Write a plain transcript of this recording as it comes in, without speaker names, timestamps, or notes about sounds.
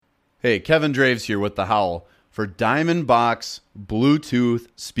Hey, Kevin Draves here with The Howl for Diamond Box Bluetooth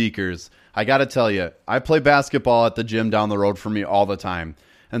speakers. I got to tell you, I play basketball at the gym down the road from me all the time.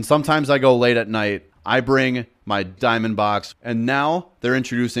 And sometimes I go late at night. I bring my Diamond Box, and now they're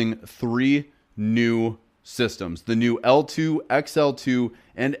introducing 3 new systems. The new L2, XL2,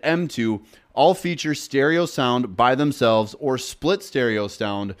 and M2 all feature stereo sound by themselves or split stereo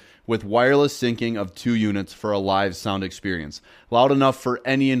sound with wireless syncing of 2 units for a live sound experience. Loud enough for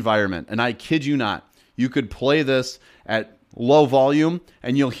any environment. And I kid you not, you could play this at low volume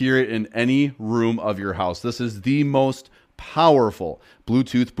and you'll hear it in any room of your house. This is the most powerful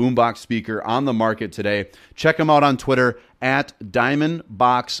Bluetooth boombox speaker on the market today. Check them out on Twitter at Diamond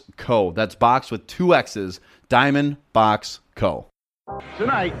Box Co. That's box with 2 X's, Diamond Box Co.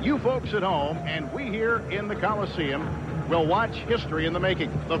 Tonight, you folks at home and we here in the Coliseum will watch history in the making.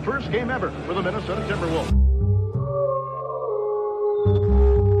 The first game ever for the Minnesota Timberwolves.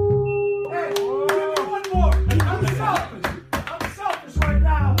 Hey, one more. I'm selfish right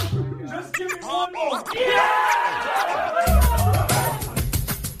now. Just give me one more.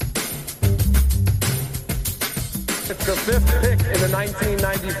 It's the 5th pick in the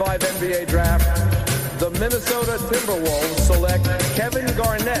 1995 NBA draft. The Minnesota Timberwolves select Kevin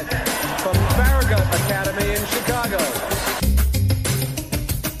Garnett from Farragut Academy in Chicago.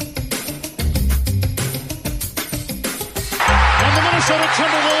 And the Minnesota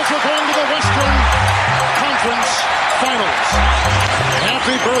Timberwolves are going to the Western Conference Finals.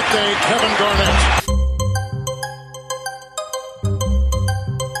 Happy birthday, Kevin Garnett.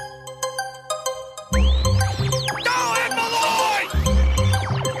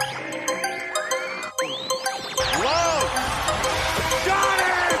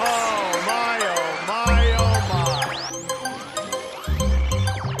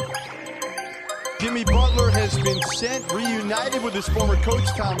 Reunited with his former coach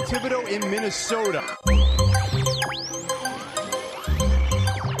Tom Thibodeau in Minnesota. 4.7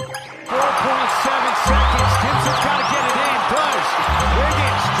 seconds. Gibson's got to get it in. Does.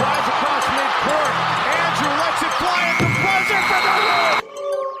 Wiggins drives across midcourt. Andrew lets it fly at the buzzer for the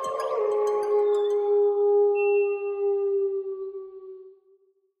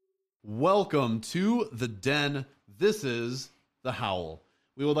win. Welcome to the Den. This is The Howl.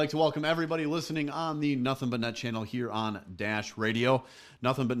 We would like to welcome everybody listening on the Nothing But Net channel here on Dash Radio.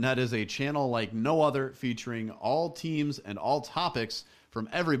 Nothing But Net is a channel like no other, featuring all teams and all topics from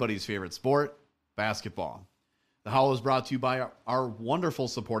everybody's favorite sport, basketball. The Howl is brought to you by our wonderful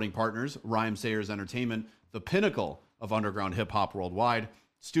supporting partners, Rhyme Sayers Entertainment, the pinnacle of underground hip-hop worldwide,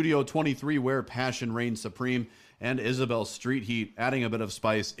 Studio 23, where passion reigns supreme, and Isabel Street Heat, adding a bit of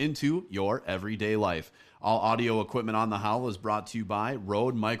spice into your everyday life. All audio equipment on The Howl is brought to you by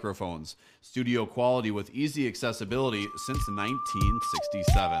Rode Microphones. Studio quality with easy accessibility since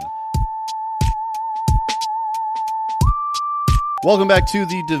 1967. Welcome back to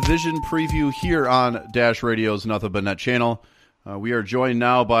the division preview here on Dash Radio's Nothing But Net channel. We are joined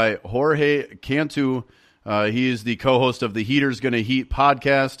now by Jorge Cantu. He is the co-host of the Heaters Gonna Heat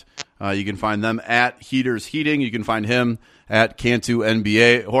podcast. You can find them at Heaters Heating. You can find him at Cantu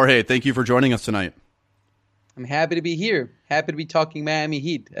NBA. Jorge, thank you for joining us tonight. I'm happy to be here. Happy to be talking Miami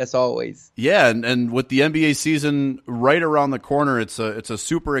Heat, as always. Yeah, and with the NBA season right around the corner, it's a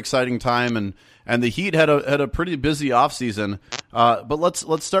super exciting time, and the Heat had a pretty busy offseason. But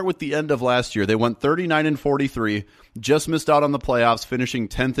let's start with the end of last year. They went 39-43, just missed out on the playoffs, finishing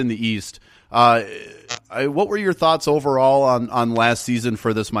 10th in the East. What were your thoughts overall on last season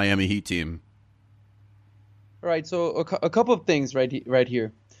for this Miami Heat team? All right, so a couple of things right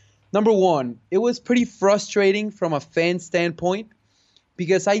here. Number one, it was pretty frustrating from a fan standpoint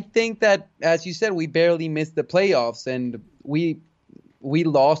because I think that, as you said, we barely missed the playoffs, and we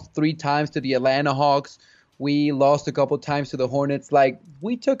lost 3 times to the Atlanta Hawks. We lost a couple times to the Hornets. Like,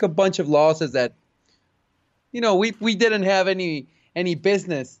 we took a bunch of losses that, we didn't have any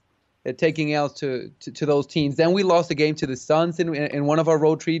business taking L's to those teams. Then we lost a game to the Suns in one of our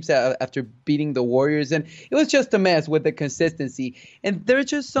road trips after beating the Warriors. And it was just a mess with the consistency. And there's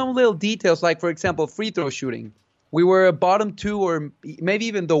just some little details, like, for example, free throw shooting. We were a bottom 2 or maybe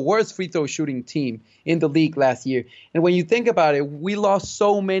even the worst free throw shooting team in the league last year. And when you think about it, we lost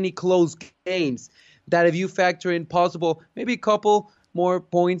so many close games that if you factor in possible maybe a couple more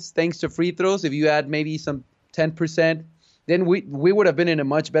points thanks to free throws, if you add maybe some 10%, then we would have been in a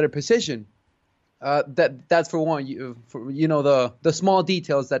much better position. That's for one. The small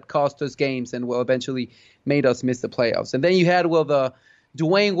details that cost us games and eventually made us miss the playoffs. And then you had the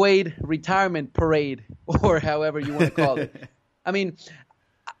Dwayne Wade retirement parade, or however you want to call it. I mean,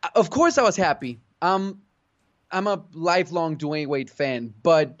 of course I was happy. I'm a lifelong Dwayne Wade fan,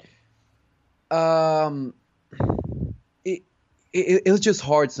 but it was just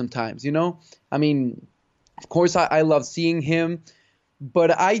hard sometimes, you know? I mean, of course, I love seeing him,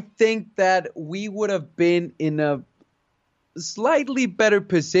 but I think that we would have been in a slightly better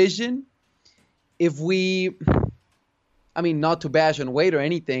position if we, I mean, not to bash on Wade or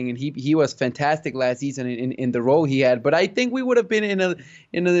anything, and he was fantastic last season in the role he had, but I think we would have been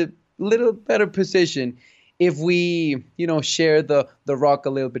in a little better position if we, you know, share the rock a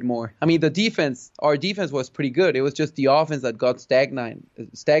little bit more. I mean, our defense was pretty good. It was just the offense that got stagnant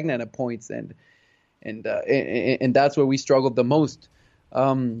at points, and that's where we struggled the most.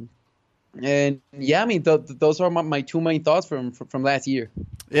 And yeah, I mean, those are my two main thoughts from last year.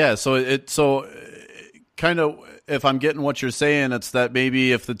 Yeah, so kind of, if I'm getting what you're saying, it's that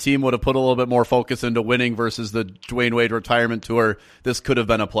maybe if the team would have put a little bit more focus into winning versus the Dwayne Wade retirement tour, this could have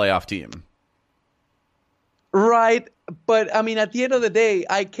been a playoff team. Right, but I mean, at the end of the day,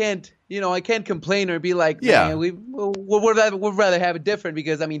 I can't complain or be like, man, we'd rather have it different,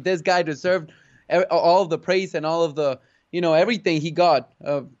 because I mean, this guy deserved all of the praise and all of the, you know, everything he got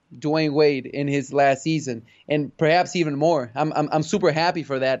of Dwayne Wade in his last season, and perhaps even more. I'm super happy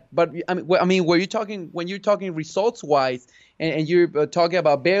for that. But I mean, when you're talking results wise, and you're talking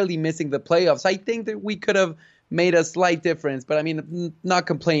about barely missing the playoffs, I think that we could have made a slight difference. But I mean, not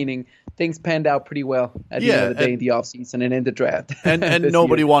complaining. Things panned out pretty well at the end of the day in the offseason and in the draft. And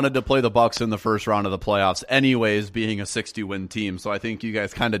nobody wanted to play the Bucks in the first round of the playoffs anyways, being a 60-win team. So I think you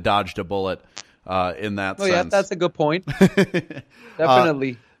guys kind of dodged a bullet in that sense. Yeah, that's a good point.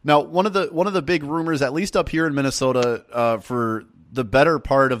 Definitely. Now, one of the big rumors, at least up here in Minnesota, for the better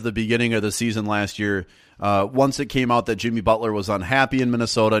part of the beginning of the season last year, once it came out that Jimmy Butler was unhappy in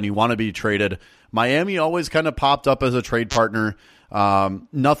Minnesota and he wanted to be traded, Miami always kind of popped up as a trade partner.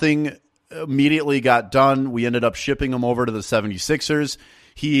 Nothing immediately got done. We ended up shipping him over to the 76ers.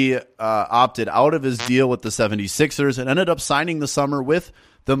 He opted out of his deal with the 76ers and ended up signing the summer with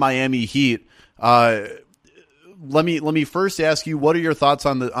the Miami Heat. Let me first ask you, what are your thoughts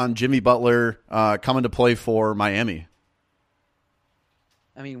on Jimmy Butler coming to play for Miami?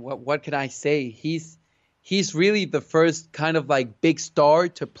 I mean, what can I say? He's really the first kind of like big star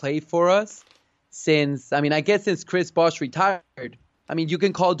to play for us since Chris Bosh retired. I mean, you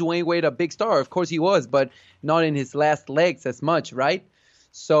can call Dwayne Wade a big star. Of course he was, but not in his last legs as much, right?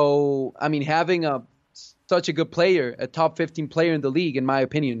 So, I mean, having such a good player, a top 15 player in the league, in my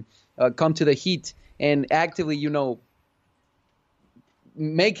opinion, come to the Heat and actively, you know,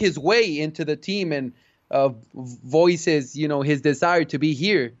 make his way into the team and voices, you know, his desire to be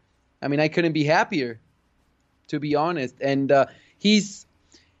here. I mean, I couldn't be happier, to be honest. And he's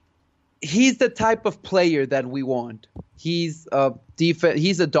the type of player that we want. He's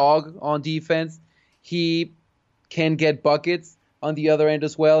a dog on defense. He can get buckets on the other end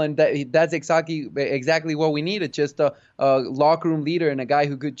as well, and that's exactly what we needed. Just a locker room leader and a guy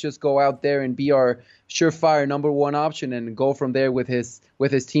who could just go out there and be our surefire number one option and go from there with his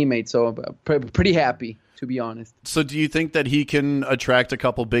teammates. So pretty happy, to be honest. So do you think that he can attract a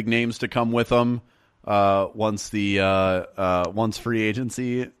couple big names to come with him once free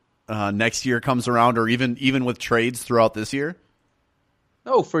agency next year comes around, or even with trades throughout this year?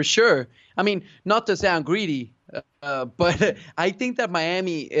 Oh, for sure. I mean, not to sound greedy, but I think that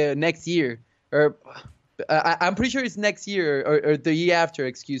Miami next year, or I'm pretty sure it's next year or the year after,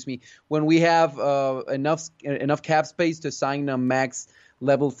 excuse me, when we have enough cap space to sign a max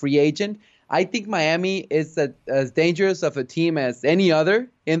level free agent. I think Miami is as dangerous of a team as any other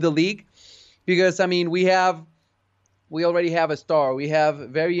in the league, because I mean we already have a star. We have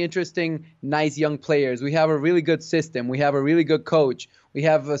very interesting, nice young players. We have a really good system. We have a really good coach. We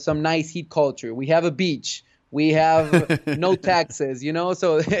have some nice Heat culture. We have a beach. We have no taxes, you know.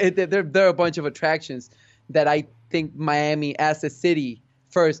 So there are a bunch of attractions that I think Miami as a city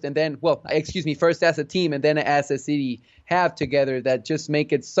first, and then, first as a team and then as a city have together that just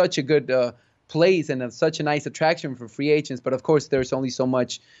make it such a good place and such a nice attraction for free agents. But of course, there's only so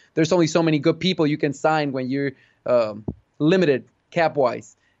many good people you can sign when you're limited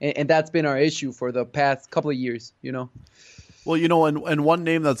cap-wise, and that's been our issue for the past couple of years, you know. Well, you know, and one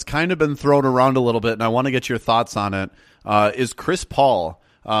name that's kind of been thrown around a little bit, and I want to get your thoughts on it, is Chris Paul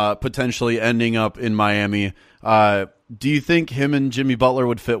potentially ending up in Miami. Do you think him and Jimmy Butler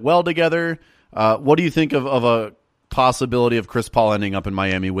would fit well together? What do you think of a possibility of Chris Paul ending up in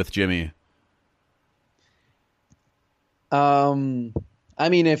Miami with Jimmy? I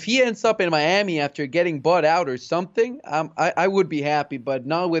mean, if he ends up in Miami after getting bought out or something, I would be happy, but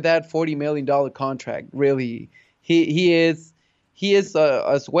not with that $40 million contract. Really, he is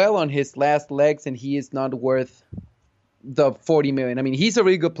as well on his last legs, and he is not worth the $40 million. I mean, he's a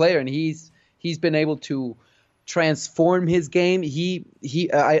really good player, and he's he's been able to transform his game.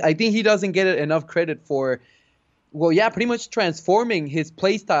 I think he doesn't get enough credit for, well, yeah, pretty much transforming his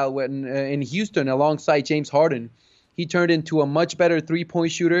play style when in Houston alongside James Harden. He turned into a much better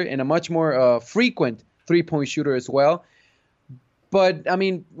three-point shooter and a much more frequent three-point shooter as well. But, I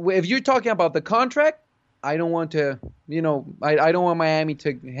mean, if you're talking about the contract, I don't want to, I don't want Miami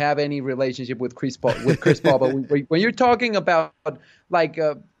to have any relationship with Chris Paul. But when you're talking about, like,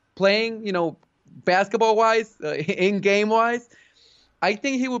 playing, basketball-wise, in-game-wise, I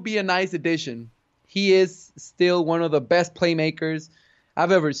think he would be a nice addition. He is still one of the best playmakers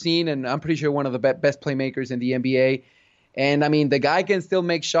I've ever seen, and I'm pretty sure one of the best playmakers in the NBA. And, I mean, the guy can still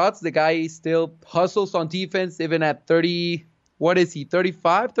make shots. The guy still hustles on defense even at 30, what is he,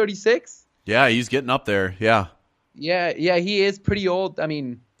 35, 36? Yeah, he's getting up there, yeah. Yeah, he is pretty old. I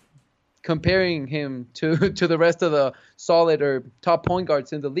mean, comparing him to the rest of the solid or top point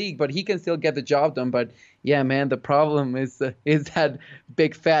guards in the league, but he can still get the job done. But, yeah, man, the problem is that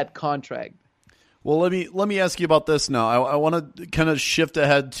big, fat contract. Well, let me ask you about this now. I want to kind of shift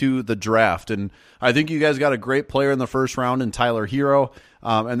ahead to the draft, and I think you guys got a great player in the first round in Tyler Hero,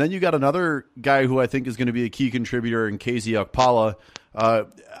 and then you got another guy who I think is going to be a key contributor in KZ Okpala.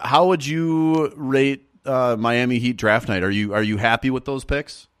 How would you rate Miami Heat draft night? Are you happy with those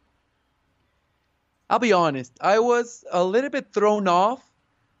picks? I'll be honest. I was a little bit thrown off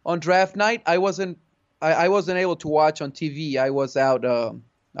on draft night. I wasn't able to watch on TV. I was out.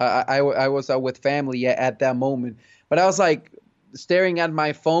 I was out with family at that moment, but I was like staring at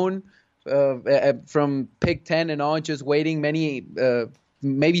my phone from pick 10 and on, just waiting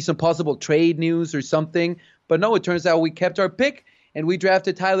maybe some possible trade news or something. But no, it turns out we kept our pick and we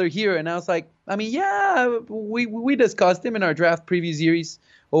drafted Tyler Hero. And I was like, I mean, yeah, we discussed him in our draft preview series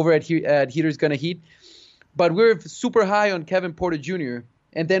over at Heaters Gonna Heat, but we're super high on Kevin Porter Jr.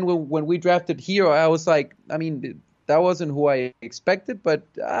 And then when we drafted Hero, I was like, I mean, that wasn't who I expected, but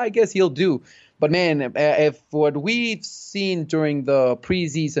I guess he'll do. But, man, if what we've seen during the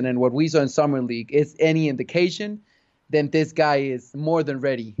preseason and what we saw in Summer League is any indication, then this guy is more than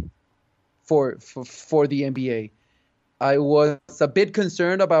ready for the NBA. I was a bit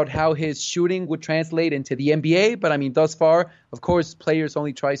concerned about how his shooting would translate into the NBA, but, I mean, thus far, of course, players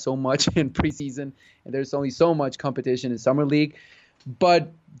only try so much in preseason, and there's only so much competition in Summer League.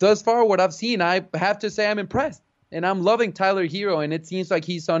 But thus far, what I've seen, I have to say I'm impressed. And I'm loving Tyler Hero, and it seems like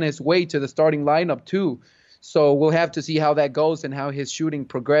he's on his way to the starting lineup too. So we'll have to see how that goes and how his shooting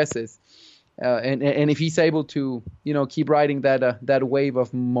progresses, and if he's able to, keep riding that wave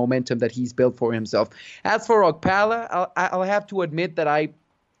of momentum that he's built for himself. As for Okpala, I'll have to admit that I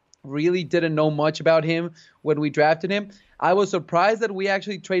really didn't know much about him when we drafted him. I was surprised that we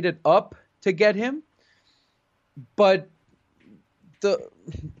actually traded up to get him, but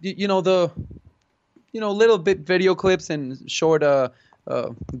little bit video clips and short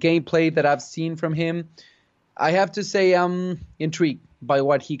gameplay that I've seen from him, I have to say I'm intrigued by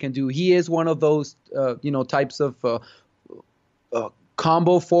what he can do. He is one of those, types of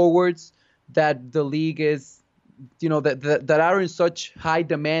combo forwards that the league is, that are in such high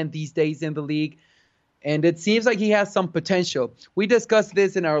demand these days in the league. And it seems like he has some potential. We discussed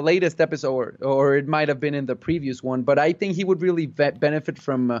this in our latest episode, or it might have been in the previous one, but I think he would really benefit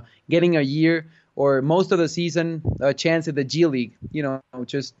from getting a year or most of the season a chance at the G League,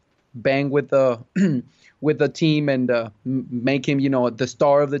 just bang with the with the team and make him, the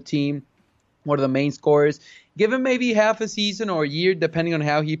star of the team, one of the main scorers. Give him maybe half a season or a year, depending on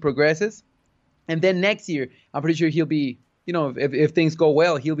how he progresses. And then next year, I'm pretty sure he'll be, if things go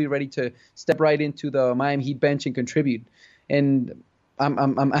well, he'll be ready to step right into the Miami Heat bench and contribute. And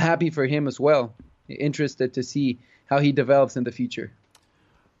I'm happy for him as well. Interested to see how he develops in the future.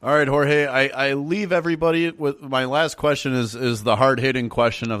 All right, Jorge, I leave everybody with my last question is the hard-hitting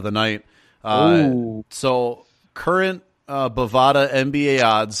question of the night. So current Bovada NBA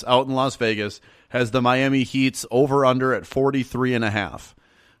odds out in Las Vegas has the Miami Heat's over-under at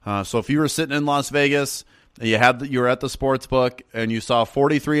 43.5. So if you were sitting in Las Vegas, you were at the sports book and you saw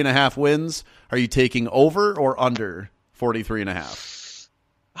 43.5 wins, are you taking over or under 43.5?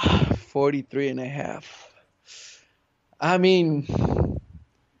 43.5. I mean,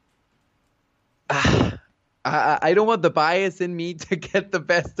 I don't want the bias in me to get the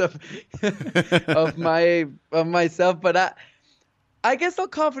best of myself, but I guess I'll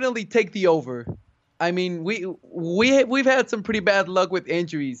confidently take the over. I mean, we've had some pretty bad luck with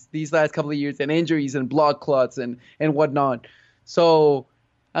injuries these last couple of years, and injuries and blood clots and whatnot. So,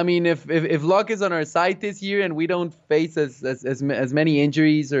 I mean, if luck is on our side this year and we don't face as many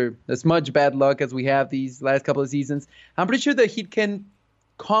injuries or as much bad luck as we have these last couple of seasons, I'm pretty sure the Heat can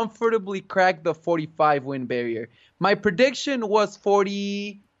comfortably crack the 45 win barrier. My prediction was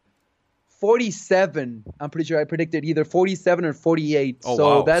 47. I'm pretty sure I predicted either 47 or 48. Oh, so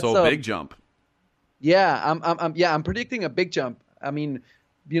wow. that's so a big jump. Yeah, I'm predicting a big jump. I mean,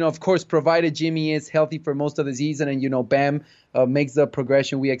 of course, provided Jimmy is healthy for most of the season and, Bam makes the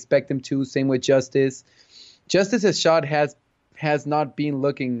progression we expect him to. Same with Justice. Justice's shot has not been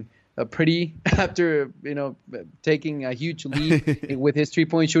looking pretty after, taking a huge lead with his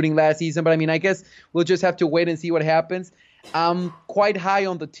 3-point shooting last season. But, I guess we'll just have to wait and see what happens. I'm quite high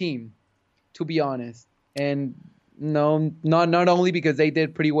on the team, to be honest. And no, not only because they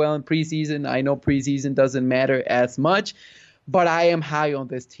did pretty well in preseason. I know preseason doesn't matter as much, but I am high on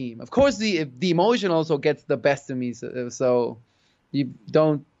this team. Of course, the emotion also gets the best of me. So you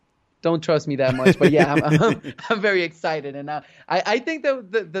don't trust me that much. But yeah, I'm very excited, and I think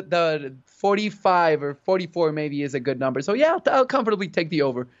that the 45 or 44 maybe is a good number. So yeah, I'll comfortably take the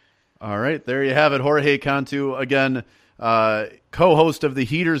over. All right, there you have it. Jorge Cantu, again, co-host of the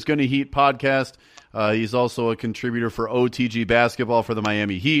Heaters Gonna Heat podcast. He's also a contributor for OTG Basketball for the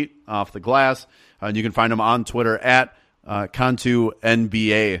Miami Heat, Off the Glass. And you can find him on Twitter at Cantu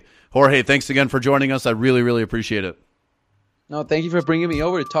NBA. Jorge, thanks again for joining us. I really, really appreciate it. No, thank you for bringing me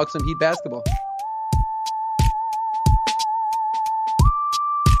over to talk some Heat basketball.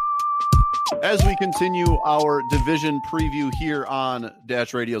 As we continue our division preview here on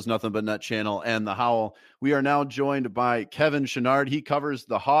Dash Radio's Nothing But Net channel and The Howl, we are now joined by Kevin Chouinard. He covers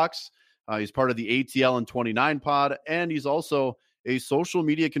the Hawks. He's part of the ATL and 29 pod, and he's also a social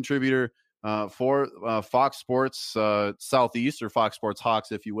media contributor for Fox Sports Southeast, or Fox Sports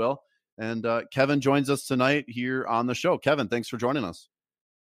Hawks, if you will. And Kevin joins us tonight here on the show. Kevin, thanks for joining us.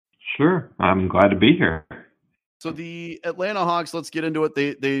 Sure. I'm glad to be here. So the Atlanta Hawks, let's get into it.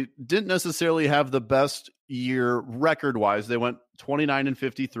 They didn't necessarily have the best year record-wise. They went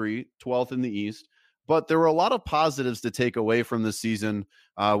 29-53, 12th in the East. But there were a lot of positives to take away from this season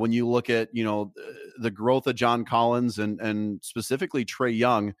when you look at, the growth of John Collins and specifically Trae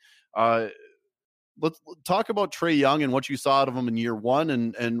Young. Let's talk about Trae Young and what you saw out of him in year one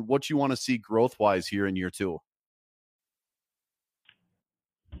and what you want to see growth-wise here in year two.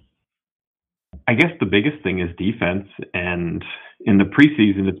 I guess the biggest thing is defense. And in the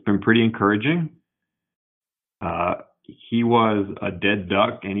preseason, it's been pretty encouraging. He was a dead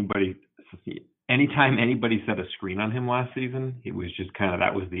duck. Anytime anybody set a screen on him last season, it was just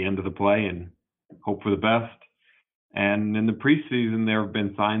that was the end of the play and hope for the best. And in the preseason, there have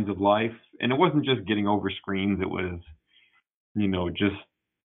been signs of life. And it wasn't just getting over screens. It was, just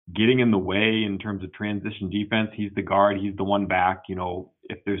getting in the way in terms of transition defense. He's the guard. He's the one back.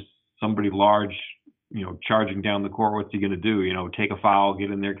 If there's somebody large, charging down the court, what's he going to do? Take a foul,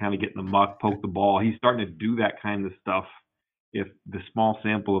 get in there, kind of get in the muck, poke the ball. He's starting to do that kind of stuff. If the small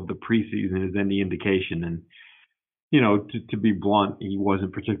sample of the preseason is any indication. And, to be blunt, he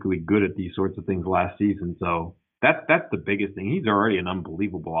wasn't particularly good at these sorts of things last season. So that's the biggest thing. He's already an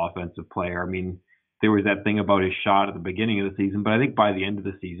unbelievable offensive player. I mean, there was that thing about his shot at the beginning of the season, but I think by the end of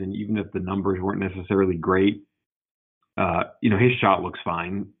the season, even if the numbers weren't necessarily great, his shot looks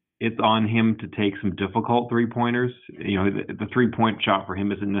fine. It's on him to take some difficult three-pointers. The three-point shot for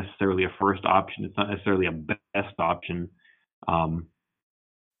him isn't necessarily a first option. It's not necessarily a best option. The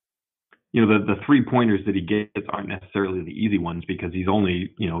three-pointers that he gets aren't necessarily the easy ones because he's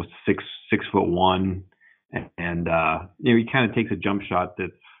only, 6'1", and he kind of takes a jump shot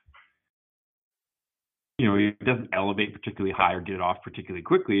that's, he doesn't elevate particularly high or get it off particularly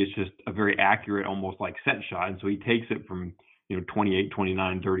quickly. It's just a very accurate, almost like set shot. And so he takes it from, 28,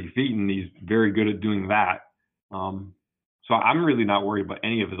 29, 30 feet, and he's very good at doing that. So I'm really not worried about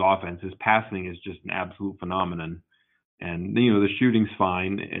any of his offense. His passing is just an absolute phenomenon. And, the shooting's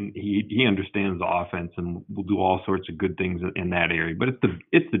fine, and he understands the offense and will do all sorts of good things in that area. But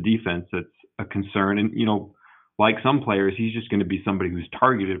it's the defense that's a concern. And, like some players, he's just going to be somebody who's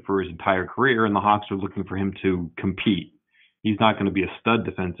targeted for his entire career, and the Hawks are looking for him to compete. He's not going to be a stud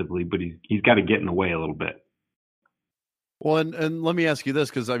defensively, but he's got to get in the way a little bit. Well, and let me ask you this,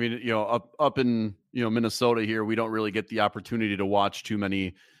 because up in Minnesota here, we don't really get the opportunity to watch too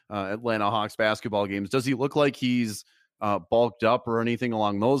many Atlanta Hawks basketball games. Does he look like he's bulked up or anything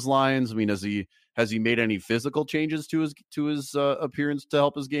along those lines? I mean, has he made any physical changes to his appearance to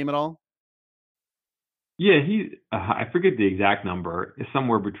help his game at all? Yeah, I forget the exact number. It's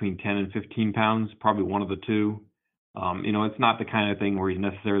somewhere between 10 and 15 pounds, probably one of the two. It's not the kind of thing where he's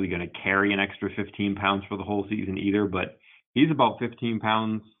necessarily going to carry an extra 15 pounds for the whole season either, but he's about 15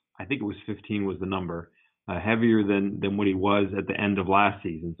 pounds. I think it was 15 was the number. heavier than what he was at the end of last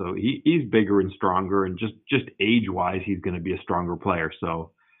season. So he's bigger and stronger, and just age-wise, he's going to be a stronger player.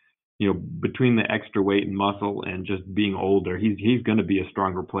 So, between the extra weight and muscle and just being older, he's going to be a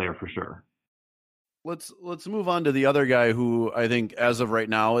stronger player for sure. Let's move on to the other guy who I think as of right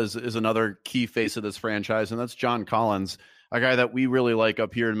now is another key face of this franchise, and that's John Collins, a guy that we really like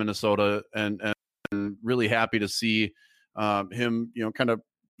up here in Minnesota, and really happy to see him, kind of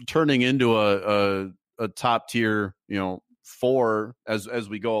turning into a top tier, 4 as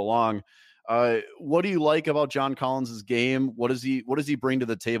we go along. What do you like about John Collins' game? What does he bring to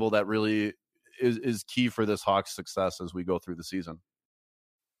the table that really is key for this Hawks success as we go through the season?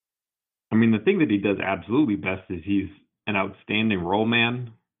 I mean, the thing that he does absolutely best is he's an outstanding role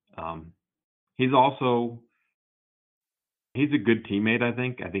man. He's a good teammate. I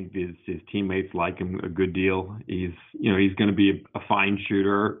think his teammates like him a good deal. He's going to be a fine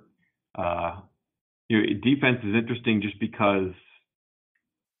shooter. Defense is interesting just because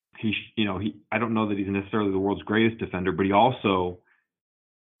I don't know that he's necessarily the world's greatest defender, but he also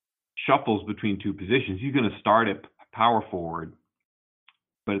shuffles between two positions. He's going to start at power forward,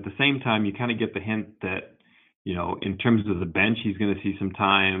 but at the same time, you kind of get the hint that, in terms of the bench, he's going to see some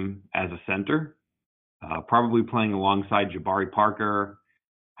time as a center, probably playing alongside Jabari Parker.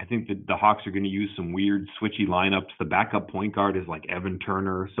 I think that the Hawks are going to use some weird switchy lineups. The backup point guard is like Evan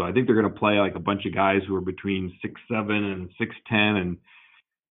Turner. So I think they're going to play like a bunch of guys who are between 6'7" and 6'10". And,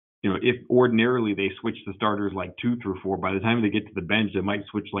 if ordinarily they switch the starters like 2 through 4, by the time they get to the bench, they might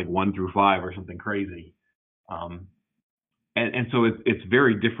switch like 1 through 5 or something crazy. And so it's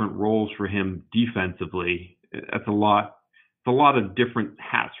very different roles for him defensively. That's a lot of different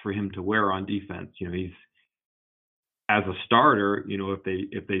hats for him to wear on defense. He's, as a starter,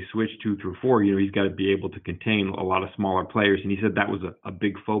 if they switch 2 through 4, he's got to be able to contain a lot of smaller players. And he said that was a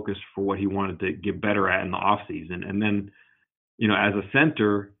big focus for what he wanted to get better at in the offseason. And then, as a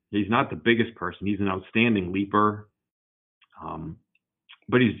center, he's not the biggest person. He's an outstanding leaper.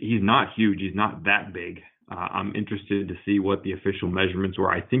 But he's not huge. He's not that big. I'm interested to see what the official measurements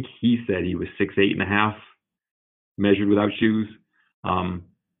were. I think he said he was 6'8.5", measured without shoes.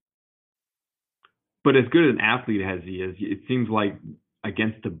 But as good an athlete as he is, it seems like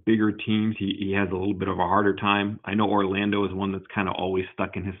against the bigger teams, he has a little bit of a harder time. I know Orlando is one that's kind of always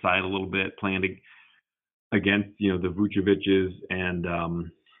stuck in his side a little bit, playing against, the Vucevic's and,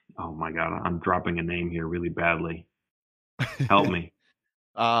 oh my God, I'm dropping a name here really badly. Help me.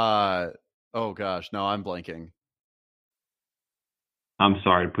 Oh gosh, no, I'm blanking. I'm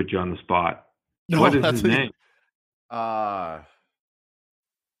sorry to put you on the spot. No, what is his name? Bamba?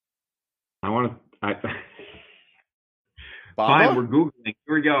 Fine, we're Googling.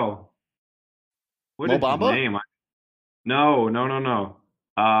 Here we go. What is Bamba? his name? No.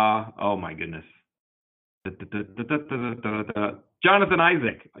 Oh my goodness. Jonathan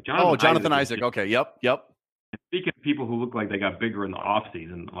Isaac. Jonathan Isaac. Okay. Yep. Speaking of people who look like they got bigger in the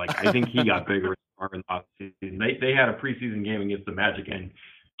offseason, I think he got bigger in the offseason. They had a preseason game against the Magic, and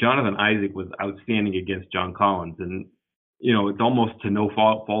Jonathan Isaac was outstanding against John Collins. And, it's almost to no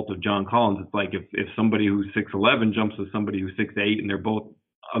fault of John Collins. It's like if somebody who's 6'11" jumps with somebody who's 6'8", and they're both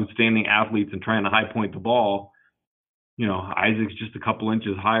outstanding athletes and trying to high point the ball, Isaac's just a couple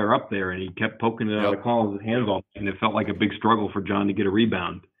inches higher up there, and he kept poking it out of Collins' hands all night, and it felt like a big struggle for John to get a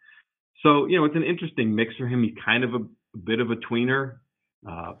rebound. So, it's an interesting mix for him. He's kind of a bit of a tweener,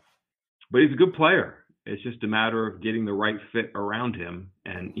 but he's a good player. It's just a matter of getting the right fit around him.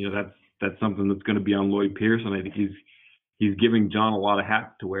 And, that's something that's going to be on Lloyd Pierce. And I think he's giving John a lot of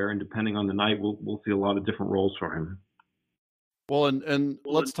hats to wear. And depending on the night, we'll see a lot of different roles for him. Well, and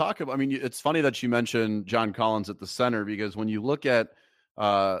let's talk about, it's funny that you mentioned John Collins at the center, because when you look at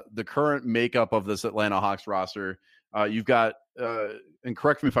the current makeup of this Atlanta Hawks roster, you've got, and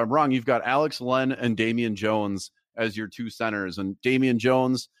correct me if I'm wrong, you've got Alex Len and Damian Jones as your 2 centers, and Damian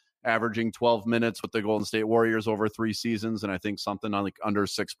Jones averaging 12 minutes with the Golden State Warriors over 3 seasons, and I think something like under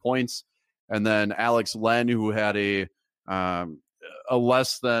 6 points. And then Alex Len, who had a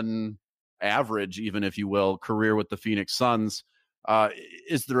less than average, even if you will, career with the Phoenix Suns.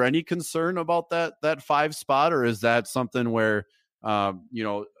 Is there any concern about that 5 spot, or is that something where a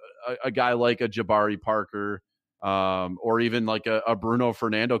guy like a Jabari Parker, or even like a Bruno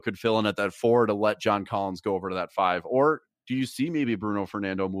Fernando could fill in at that 4 to let John Collins go over to that 5? Or do you see maybe Bruno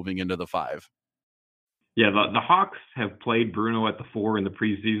Fernando moving into the 5? Yeah, the Hawks have played Bruno at the 4 in the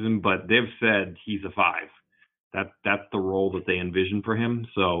preseason, but they've said he's a 5. That's the role that they envision for him.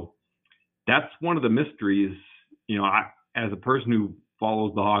 So that's one of the mysteries. As a person who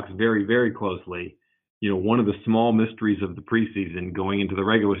follows the Hawks very, very closely, one of the small mysteries of the preseason going into the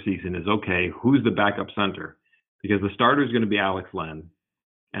regular season is, okay, who's the backup center? Because the starter is going to be Alex Len.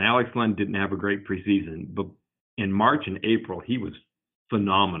 And Alex Len didn't have a great preseason, but in March and April, he was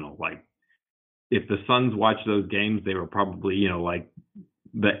phenomenal. Like, if the Suns watched those games, they were probably, like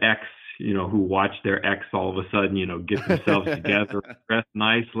the ex, who watched their ex all of a sudden, get themselves together, dress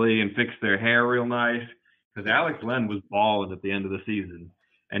nicely, and fix their hair real nice. Because Alex Len was balling at the end of the season.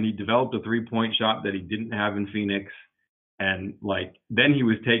 And he developed a 3-point shot that he didn't have in Phoenix. And then he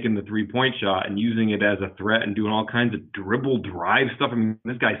was taking the 3-point shot and using it as a threat and doing all kinds of dribble drive stuff. I mean,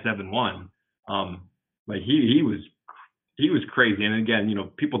 this guy's 7'1". He was crazy. And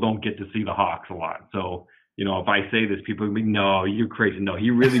again, people don't get to see the Hawks a lot. So, if I say this, people will be, no, you're crazy. No,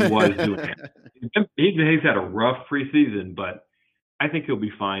 he really was doing it. He's had a rough preseason, but I think he'll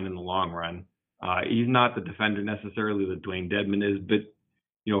be fine in the long run. He's not the defender necessarily that Dwayne Dedmon is, but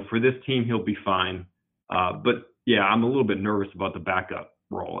for this team, he'll be fine. But yeah, I'm a little bit nervous about the backup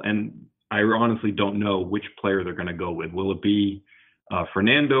role. And I honestly don't know which player they're going to go with. Will it be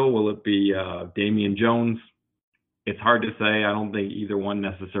Fernando? Will it be Damian Jones? It's hard to say. I don't think either one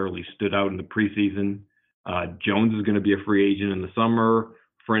necessarily stood out in the preseason. Jones is going to be a free agent in the summer.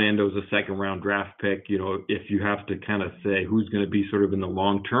 Fernando's a second-round draft pick. If you have to kind of say who's going to be sort of in the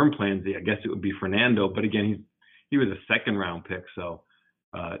long-term plans, I guess it would be Fernando. But again, he was a second-round pick, so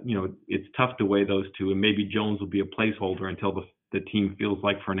it's tough to weigh those two. And maybe Jones will be a placeholder until the team feels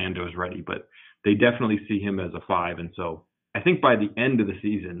like Fernando is ready. But they definitely see him as a 5. And so I think by the end of the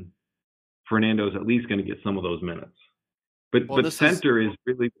season, Fernando's at least going to get some of those minutes. But center is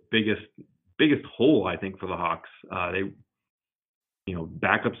really the biggest hole, I think, for the Hawks.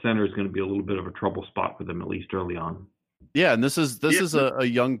 Backup center is going to be a little bit of a trouble spot for them, at least early on. Yeah, and this is a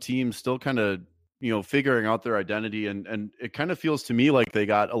young team still kind of figuring out their identity, and it kind of feels to me like they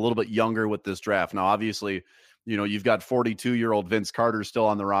got a little bit younger with this draft. Now, obviously, you've got 42-year-old Vince Carter still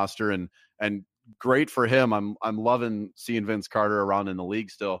on the roster, and great for him. I'm loving seeing Vince Carter around in the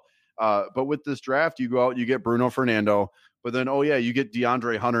league still. But with this draft, you go out, you get Bruno Fernando, but then you get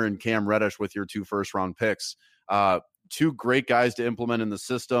DeAndre Hunter and Cam Reddish with your 2 first-round picks. 2 great guys to implement in the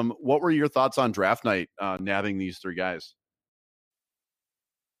system. What were your thoughts on draft night, nabbing these 3 guys?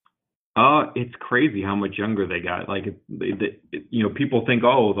 It's crazy how much younger they got. People think,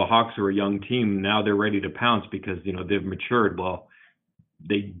 oh, the Hawks are a young team. Now they're ready to pounce because, they've matured. Well,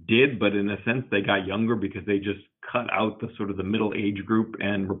 they did, but in a sense, they got younger because they just cut out the sort of the middle age group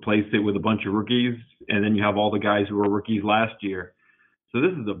and replaced it with a bunch of rookies. And then you have all the guys who were rookies last year. So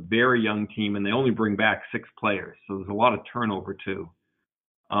this is a very young team, and they only bring back 6 players. So there's a lot of turnover too.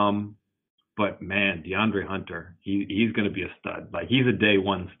 But man, DeAndre Hunter, he's going to be a stud. He's a day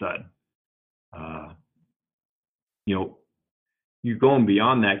one stud. You're going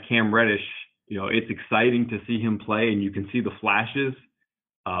beyond that. Cam Reddish, it's exciting to see him play, and you can see the flashes.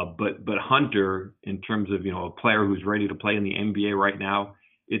 But Hunter, in terms of a player who's ready to play in the NBA right now,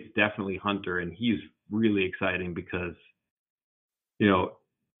 it's definitely Hunter, and he's really exciting because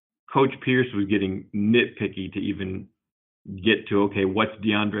Coach Pierce was getting nitpicky to even get to, okay, what's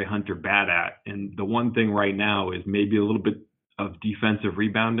DeAndre Hunter bad at? And the one thing right now is maybe a little bit of defensive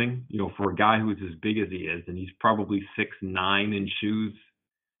rebounding, for a guy who's as big as he is, and he's probably 6'9" in shoes.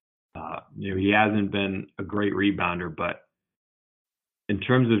 He hasn't been a great rebounder, but in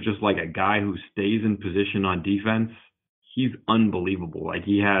terms of just a guy who stays in position on defense, he's unbelievable.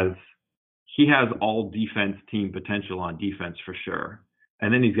 He has all defense team potential on defense for sure.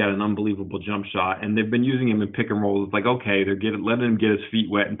 And then he's got an unbelievable jump shot, and they've been using him in pick and roll. It's okay, they're letting him get his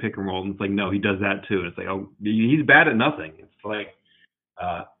feet wet in pick and roll. And it's no, he does that too. And it's oh, he's bad at nothing. It's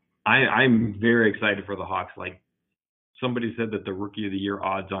I'm very excited for the Hawks. Somebody said that the rookie of the year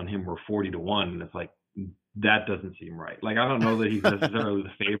odds on him were 40-1. And it's that doesn't seem right. I don't know that he's necessarily the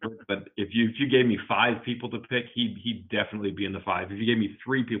favorite, but if you gave me 5 people to pick, he'd definitely be in the 5. If you gave me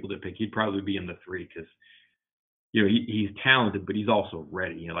 3 people to pick, he'd probably be in the 3 because he's talented, but he's also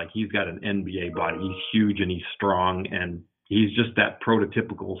ready. He's got an NBA body. He's huge and he's strong, and he's just that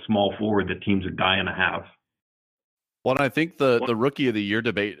prototypical small forward that teams are dying to have. Well, and I think the rookie of the year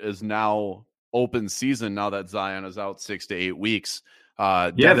debate is now open season now that Zion is out 6 to 8 weeks.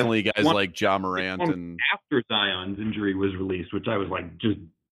 Definitely guys like Ja Morant and after Zion's injury was released, which I was just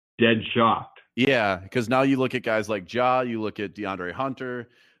dead shocked. Yeah, because now you look at guys like Ja, you look at DeAndre Hunter.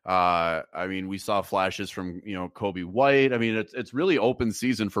 We saw flashes from Kobe White. It's really open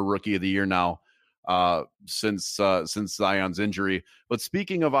season for rookie of the year now, since Zion's injury. But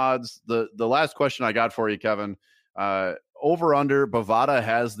speaking of odds, the last question I got for you, Kevin, over under, Bovada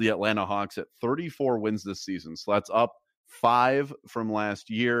has the Atlanta Hawks at 34 wins this season, so that's up 5 from last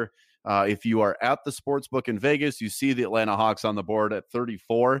year. If you are at the sportsbook in Vegas, you see the Atlanta Hawks on the board at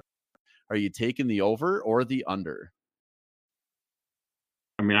 34. Are you taking the over or the under?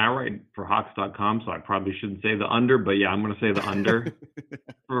 I mean, I write for Hawks.com, so I probably shouldn't say the under, but yeah, I'm going to say the under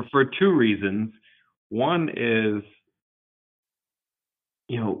for 2 reasons. One is,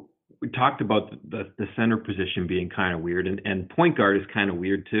 we talked about the center position being kind of weird, and point guard is kind of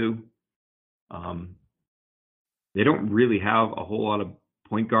weird too. They don't really have a whole lot of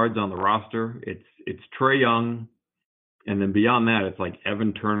point guards on the roster. It's Trae Young, and then beyond that, it's like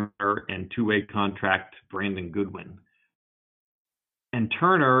Evan Turner and 2-way contract Brandon Goodwin. And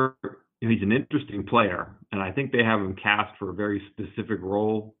Turner, he's an interesting player, and I think they have him cast for a very specific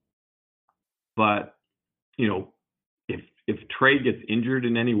role. But, if Trae gets injured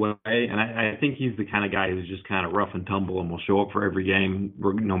in any way, and I think he's the kind of guy who's just kind of rough and tumble and will show up for every game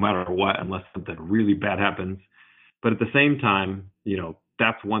no matter what, unless something really bad happens. But at the same time,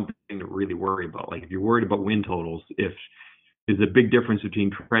 that's one thing to really worry about. Like if you're worried about win totals, there's a big difference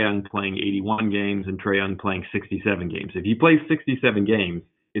between Trae Young playing 81 games and Trae Young playing 67 games. If he plays 67 games,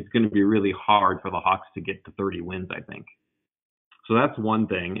 it's going to be really hard for the Hawks to get to 30 wins, I think. So that's one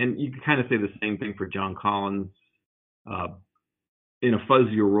thing. And you can kind of say the same thing for John Collins in a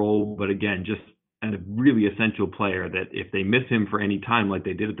fuzzier role, but again, just a really essential player that if they miss him for any time like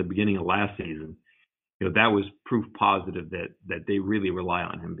they did at the beginning of last season, that was proof positive that they really rely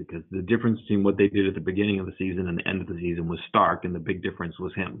on him, because the difference between what they did at the beginning of the season and the end of the season was stark, and the big difference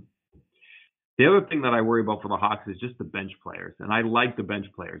was him. The other thing that I worry about for the Hawks is just the bench players, and I like the bench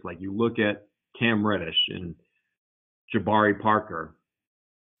players. Like you look at Cam Reddish and Jabari Parker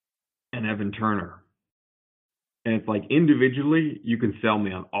and Evan Turner, and it's like individually you can sell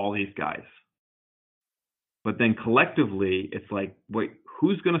me on all these guys. But then collectively, it's like, wait,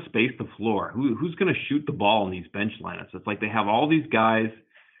 who's going to space the floor? Who's going to shoot the ball in these bench lineups? It's like they have all these guys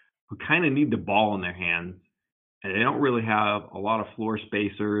who kind of need the ball in their hands, and they don't really have a lot of floor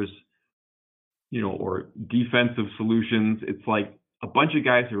spacers, or defensive solutions. It's like a bunch of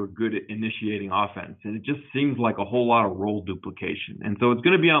guys who are good at initiating offense, and it just seems like a whole lot of role duplication. And so it's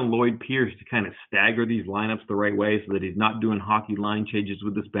going to be on Lloyd Pierce to kind of stagger these lineups the right way so that he's not doing hockey line changes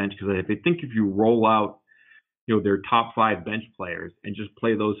with this bench, because if you roll out their top 5 bench players and just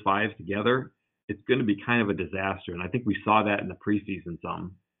play those 5 together, it's going to be kind of a disaster. And I think we saw that in the preseason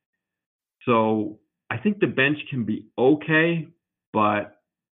some. So I think the bench can be okay, but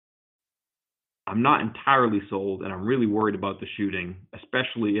I'm not entirely sold, and I'm really worried about the shooting,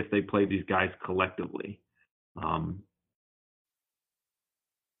 especially if they play these guys collectively.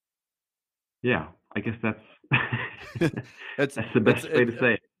 Yeah, I guess that's that's the best way to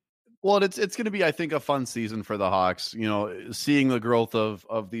say it. Well, it's going to be, I think, a fun season for the Hawks, seeing the growth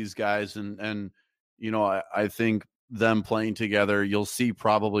of these guys. And I think them playing together, you'll see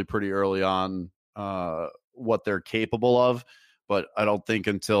probably pretty early on what they're capable of. But I don't think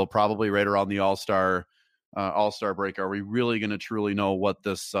until probably right around the All-Star break are we really going to truly know what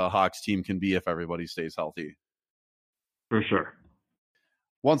this Hawks team can be if everybody stays healthy. For sure.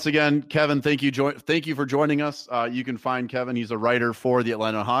 Once again, Kevin, thank you for joining us. You can find Kevin. He's a writer for the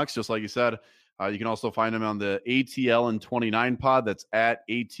Atlanta Hawks, just like you said. You can also find him on the ATL and 29 pod. That's at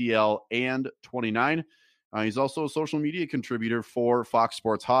ATL and 29. He's also a social media contributor for Fox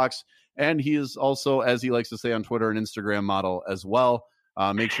Sports Hawks. And he is also, as he likes to say on Twitter, an Instagram model as well.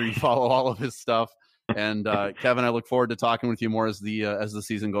 Make sure you follow all of his stuff. And Kevin, I look forward to talking with you more as the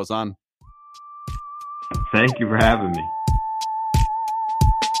season goes on. Thank you for having me.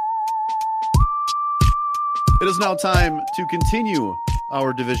 It is now time to continue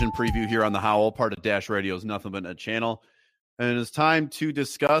our division preview here on the Howl, part of Dash Radio's Nothing But Net channel. And it is time to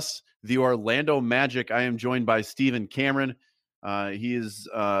discuss the Orlando Magic. I am joined by Stephen Cameron. He is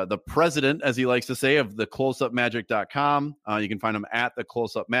the president, as he likes to say, of the closeupmagic.com. You can find him at the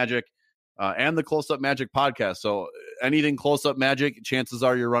Close Up Magic and the Close Up Magic podcast. So anything Close Up Magic, chances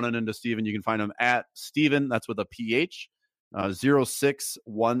are you're running into Stephen. You can find him at Stephen, that's with a PH,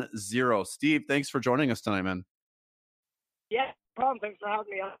 0610. Steve, thanks for joining us tonight, man. Yeah, no problem. Thanks for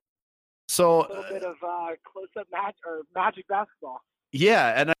having me on. So a little bit of close-up Magic basketball.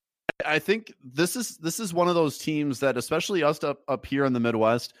 Yeah, and I think this is one of those teams that, especially us up here in the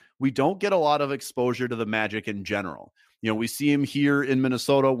Midwest, we don't get a lot of exposure to the Magic in general. We see him here in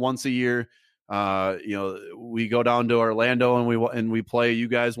Minnesota once a year. We go down to Orlando and we play you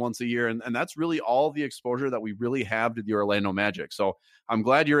guys once a year, and that's really all the exposure that we really have to the Orlando Magic. So I'm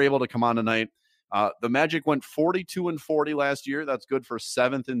glad you're able to come on tonight. The Magic went 42-40 last year. That's good for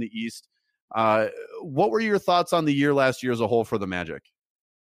 7th in the East. What were your thoughts on the year last year as a whole for the Magic?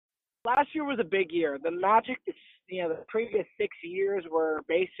 Last year was a big year. The Magic, the previous 6 years were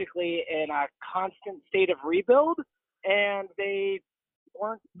basically in a constant state of rebuild, and they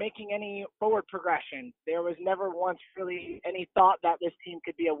weren't making any forward progression. There was never once really any thought that this team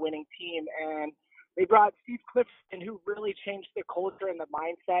could be a winning team, and they brought Steve Clifford, who really changed the culture and the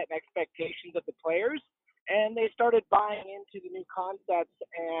mindset and expectations of the players, and they started buying into the new concepts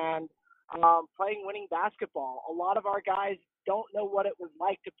and playing winning basketball. A lot of our guys don't know what it was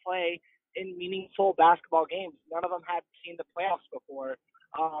like to play in meaningful basketball games. None of them had seen the playoffs before.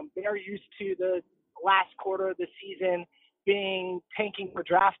 They're used to the last quarter of the season being tanking for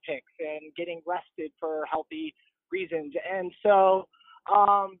draft picks and getting rested for healthy reasons. And so,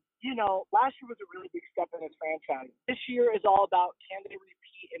 last year was a really big step in this franchise. This year is all about can they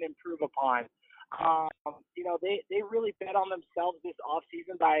repeat and improve upon. They really bet on themselves this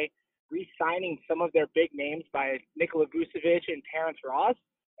offseason by re-signing some of their big names by Nikola Vucevic and Terrence Ross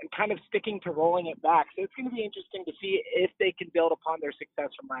and kind of sticking to rolling it back. So it's going to be interesting to see if they can build upon their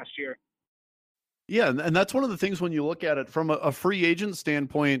success from last year. Yeah, and that's one of the things when you look at it from a free agent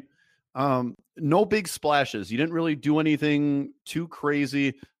standpoint, no big splashes. You didn't really do anything too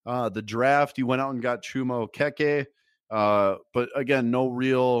crazy. The draft, you went out and got Chuma Okeke, but again, no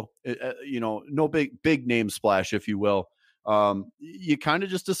real, no big name splash, if you will. You kind of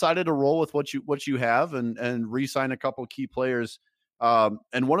just decided to roll with what you have and re-sign a couple key players.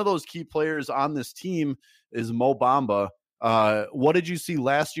 And one of those key players on this team is Mo Bamba. What did you see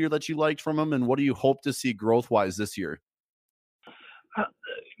last year that you liked from him, and what do you hope to see growth-wise this year?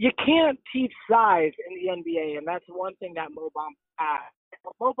 You can't teach size in the NBA, and that's one thing that Mo Bamba had.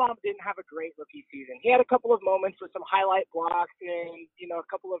 Mo Bamba didn't have a great rookie season. He had a couple of moments with some highlight blocks and, a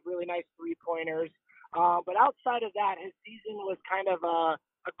couple of really nice three-pointers. But outside of that, his season was kind of a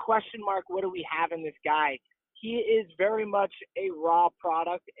question mark. What do we have in this guy? He is very much a raw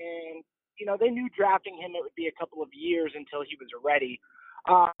product, and they knew drafting him it would be a couple of years until he was ready.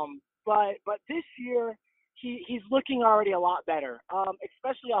 But this year he's looking already a lot better,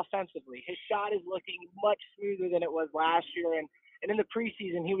 especially offensively. His shot is looking much smoother than it was last year, and in the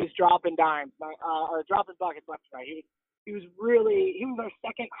preseason he was dropping dimes or dropping buckets left and right. He was our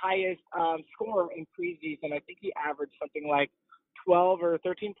second highest scorer in preseason. I think he averaged something like 12 or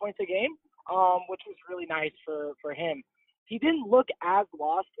 13 points a game, which was really nice for him. He didn't look as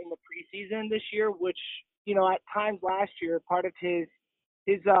lost in the preseason this year, which, at times last year, part of his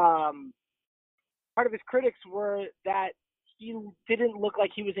critics were that he didn't look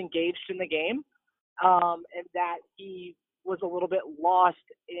like he was engaged in the game, and that he was a little bit lost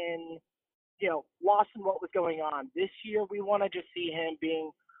in what was going on. This year, we want to just see him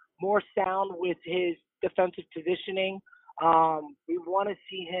being more sound with his defensive positioning. We want to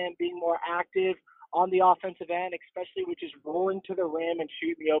see him being more active on the offensive end, especially with just rolling to the rim and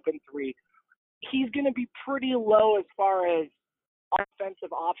shooting the open three. He's going to be pretty low as far as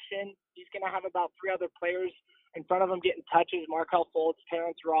offensive option. He's going to have about three other players in front of him getting touches: Markelle Fultz,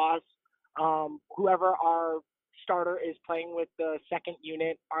 Terrence Ross, whoever our starter is playing with the second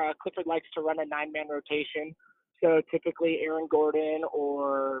unit. Clifford likes to run a 9-man rotation. So typically Aaron Gordon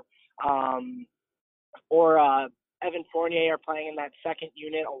or Evan Fournier are playing in that second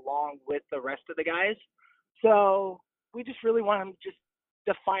unit along with the rest of the guys. So we just really want him just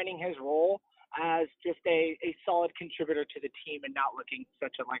defining his role as just a solid contributor to the team and not looking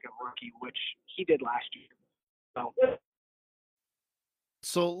such like a rookie, which he did last year.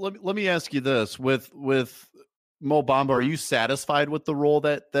 So let me ask you this: with Mo Bamba, are you satisfied with the role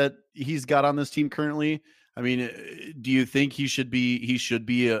that he's got on this team currently? I mean, do you think he should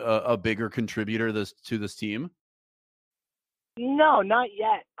be a bigger contributor to this team? No, not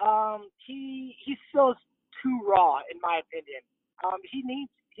yet. He still is too raw, in my opinion.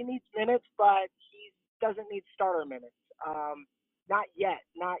 He needs minutes, but he doesn't need starter minutes. Not yet.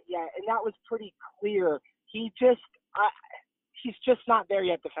 And that was pretty clear. He's just not there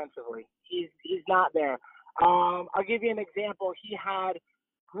yet defensively. He's not there. I'll give you an example. He had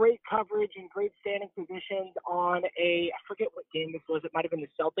great coverage and great standing positions on I forget what game this was. It might have been the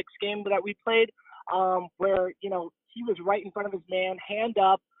Celtics game that we played, where, he was right in front of his man, hand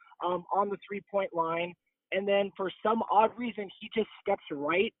up, on the 3-point line. And then for some odd reason, he just steps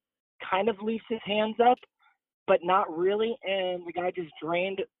right, kind of leaves his hands up, but not really. And the guy just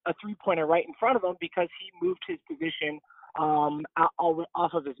drained a 3-pointer right in front of him because he moved his position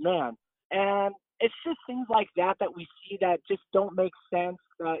off of his man. And it's just things like that we see that just don't make sense.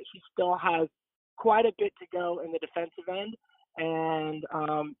 He still has quite a bit to go in the defensive end. And,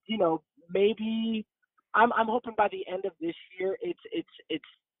 maybe I'm hoping by the end of this year, it's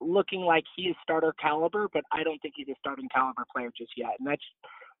looking like he is starter caliber, but I don't think he's a starting caliber player just yet. And that's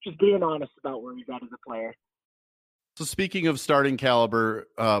just being honest about where he's at as a player. So speaking of starting caliber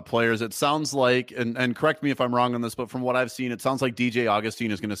players, it sounds like, and correct me if I'm wrong on this, but from what I've seen, it sounds like DJ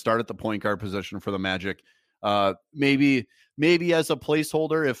Augustine is going to start at the point guard position for the Magic. Maybe as a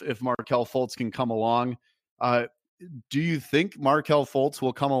placeholder if Markelle Fultz can come along. Do you think Markelle Fultz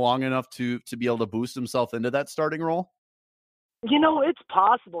will come along enough to be able to boost himself into that starting role? It's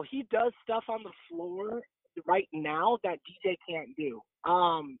possible. He does stuff on the floor right now that DJ can't do.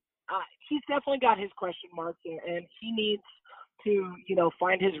 He's definitely got his question marks, and he needs to,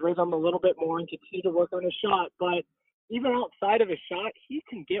 find his rhythm a little bit more and continue to work on his shot. But even outside of his shot, he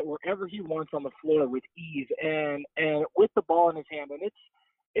can get wherever he wants on the floor with ease and with the ball in his hand. And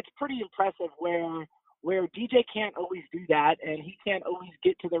it's pretty impressive where DJ can't always do that, and he can't always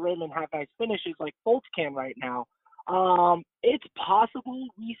get to the rim and have nice finishes like Fultz can right now. It's possible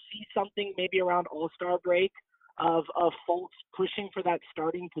we see something maybe around All-Star break of Fultz pushing for that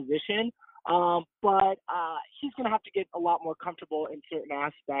starting position. But he's going to have to get a lot more comfortable in certain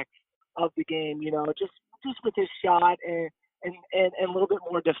aspects of the game, just with his shot and a little bit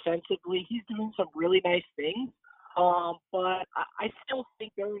more defensively. He's doing some really nice things. But I still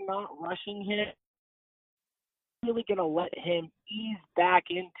think they're not rushing him. Really going to let him ease back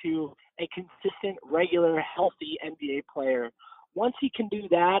into a consistent, regular, healthy NBA player. Once he can do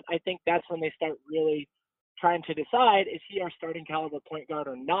that, I think that's when they start really trying to decide, is he our starting caliber point guard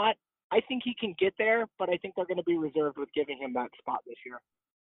or not? I think he can get there, but I think they're going to be reserved with giving him that spot this year.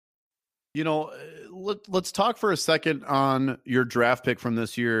 Let's talk for a second on your draft pick from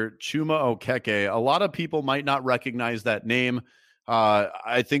this year, Chuma Okeke. A lot of people might not recognize that name.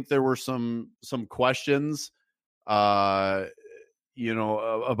 I think there were some questions about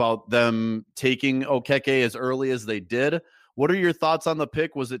them taking Okeke as early as they did. What are your thoughts on the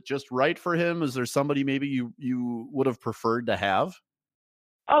pick? Was it just right for him? Is there somebody maybe you would have preferred to have?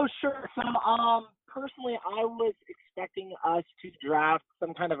 Oh, sure. So, personally, I was expecting us to draft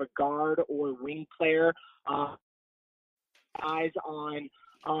some kind of a guard or wing player. Eyes on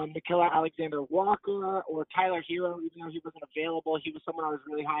Nikhil Alexander Walker or Tyler Hero, even though he wasn't available. He was someone I was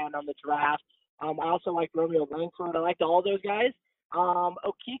really high on the draft. I also liked Romeo Langford. I liked all those guys.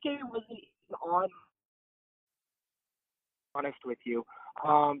 Okeke wasn't even on, honest with you.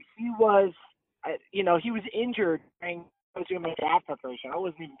 He was injured during I was doing my draft preparation. I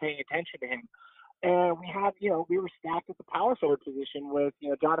wasn't even paying attention to him. And we were stacked at the power forward position with,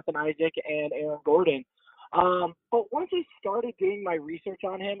 Jonathan Isaac and Aaron Gordon. But once I started doing my research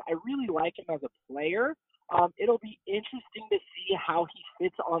on him, I really like him as a player. It'll be interesting to see how he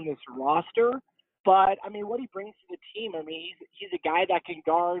fits on this roster. But, what he brings to the team, he's a guy that can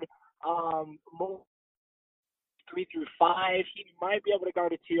guard more 3 through 5. He might be able to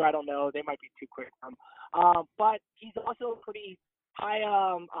guard a 2. I don't know. They might be too quick for him. But he's also a pretty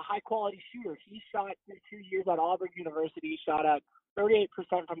a high-quality shooter. He shot through 2 years at Auburn University, shot at 38%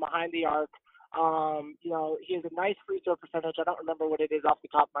 from behind the arc. He has a nice free throw percentage. I don't remember what it is off the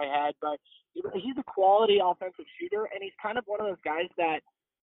top of my head, but he's a quality offensive shooter, and he's kind of one of those guys that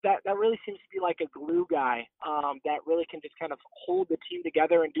really seems to be like a glue guy that really can just kind of hold the team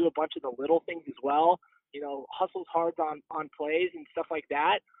together and do a bunch of the little things as well. Hustles hard on plays and stuff like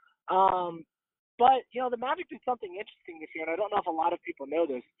that. But, the Magic did something interesting this year, and I don't know if a lot of people know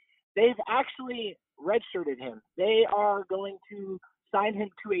this. They've actually redshirted him. They are going to sign him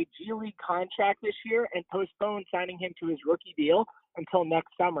to a G League contract this year and postpone signing him to his rookie deal until next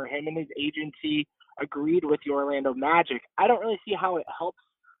summer. Him and his agency agreed with the Orlando Magic. I don't really see how it helps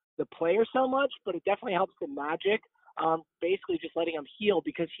the player so much, but it definitely helps the Magic, basically just letting him heal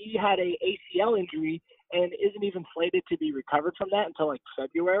because he had a ACL injury and isn't even slated to be recovered from that until like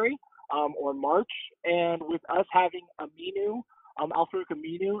February or March. And with us having Al-Farouq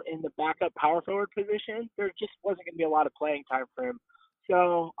Aminu in the backup power forward position, there just wasn't going to be a lot of playing time for him.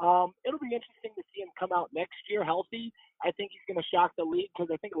 So it'll be interesting to see him come out next year healthy. I think he's going to shock the league because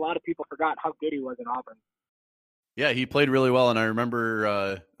I think a lot of people forgot how good he was in Auburn. Yeah, he played really well, and I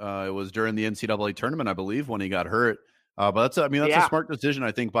remember it was during the NCAA tournament, I believe, when he got hurt. But that's a smart decision,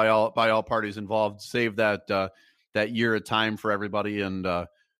 I think, by all parties involved. Save that year of time for everybody, and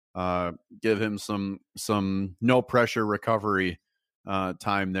give him some no pressure recovery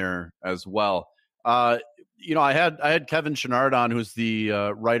time there as well. I had Kevin Chouinard on, who's the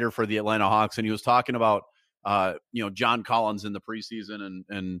writer for the Atlanta Hawks, and he was talking about John Collins in the preseason,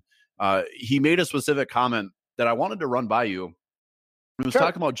 and he made a specific comment that I wanted to run by you. He was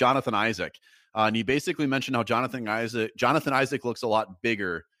talking about Jonathan Isaac, and he basically mentioned how Jonathan Isaac looks a lot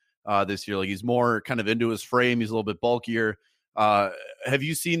bigger this year. Like he's more kind of into his frame. He's a little bit bulkier. Have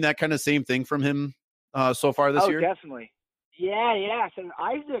you seen that kind of same thing from him so far this year? Oh, definitely. Yeah. So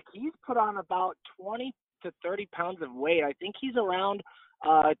Isaac, he's put on about 20 to 30 pounds of weight. I think he's around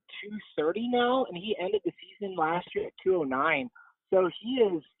 230 now, and he ended the season last year at 209. So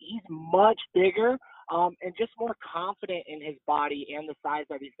he's much bigger and just more confident in his body and the size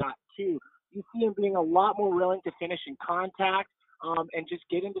that he's got too. You see him being a lot more willing to finish in contact and just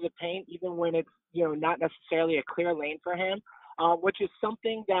get into the paint even when it's not necessarily a clear lane for him, which is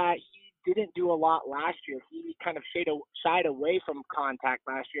something that he didn't do a lot last year. He kind of shied away from contact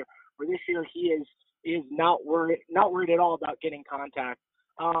last year. Where this year he is not worried at all about getting contact.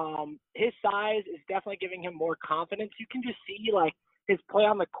 His size is definitely giving him more confidence. You can just see like his play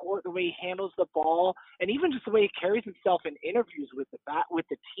on the court, the way he handles the ball, and even just the way he carries himself in interviews with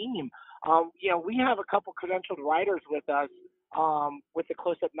the team. We have a couple credentialed writers with us with the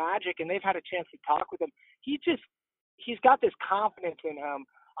Close Up Magic, and they've had a chance to talk with him. He's got this confidence in him,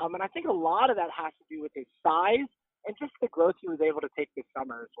 and I think a lot of that has to do with his size and just the growth he was able to take this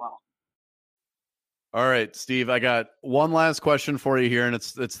summer as well. All right, Steve, I got one last question for you here, and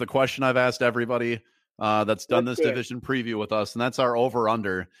it's the question I've asked everybody that's done this division preview with us, and that's our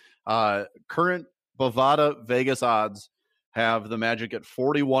over-under. Current Bovada Vegas odds have the Magic at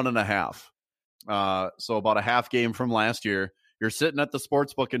 41.5. So about a half game from last year. You're sitting at the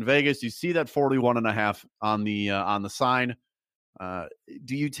sports book in Vegas. You see that 41.5 on the sign.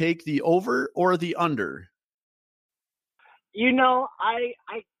 Do you take the over or the under?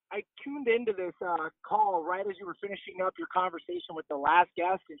 I tuned into this call right as you were finishing up your conversation with the last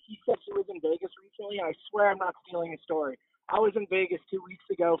guest, and he said he was in Vegas recently, and I swear I'm not stealing his story. I was in Vegas 2 weeks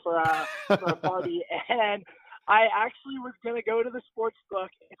ago for a party, and I actually was going to go to the sports book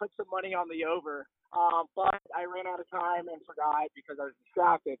and put some money on the over, but I ran out of time and forgot because I was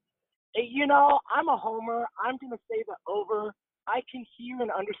distracted. I'm a homer. I'm going to say the over. I can hear and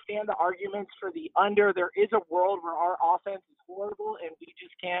understand the arguments for the under. There is a world where our offense is horrible and we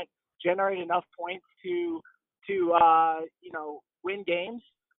just can't generate enough points to win games.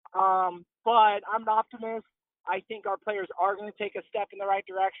 But I'm an optimist. I think our players are going to take a step in the right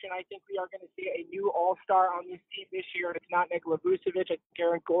direction. I think we are going to see a new all-star on this team this year. It's not Nikola Vucevic. I think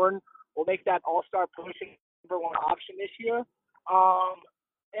Aaron Gordon will make that all-star push and number one option this year.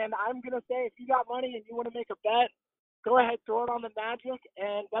 And I'm going to say if you got money and you want to make a bet, go ahead, throw it on the Magic,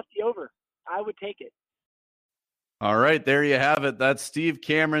 and that's the over. I would take it. All right, there you have it. That's Steve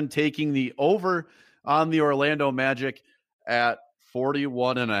Cameron taking the over on the Orlando Magic at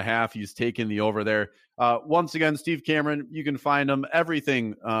 41.5. He's taking the over there. Once again, Steve Cameron, you can find him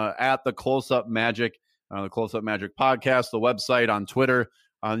everything at the Close Up Magic, the Close Up Magic podcast, the website, on Twitter.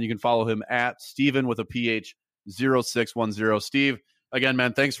 You can follow him at Steven with a PH 0610. Steve, again,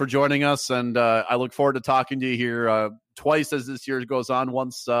 man, thanks for joining us, and I look forward to talking to you here twice as this year goes on.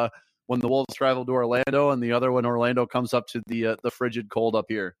 Once when the Wolves travel to Orlando, and the other when Orlando comes up to the frigid cold up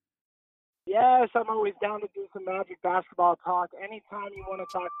here. Yes, I'm always down to do some Magic basketball talk. Anytime you want to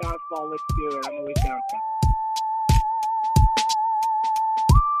talk basketball, let's do it. I'm always down for it.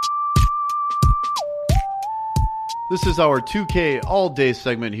 This is our 2K all-day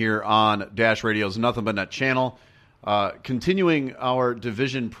segment here on Dash Radio's Nothing But Net channel. Continuing our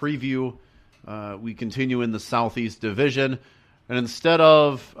division preview, we continue in the Southeast Division. And instead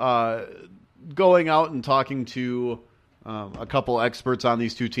of going out and talking to a couple experts on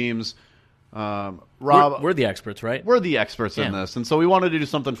these two teams, Rob... We're the experts, right? We're the experts in this. And so we wanted to do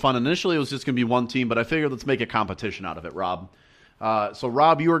something fun. Initially, it was just going to be one team, but I figured let's make a competition out of it, Rob. So,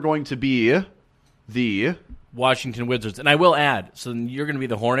 Rob, you are going to be the... Washington Wizards. And I will add, so you're going to be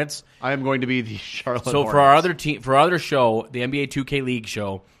the Hornets. I am going to be the Charlotte Hornets. So for our other team, for our other show, the NBA 2K League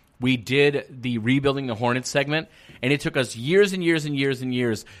show, we did the Rebuilding the Hornets segment, and it took us years and years and years and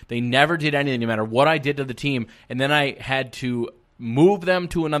years. They never did anything, no matter what I did to the team, and then I had to move them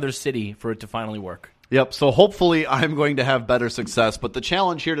to another city for it to finally work. Yep, so hopefully I'm going to have better success, but the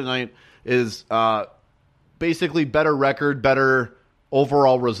challenge here tonight is basically better record, better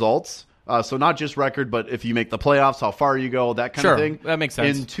overall results. So not just record, but if you make the playoffs, how far you go, that kind of thing. That makes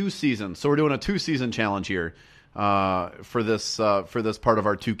sense. In 2 seasons. So we're doing a 2-season challenge here for this part of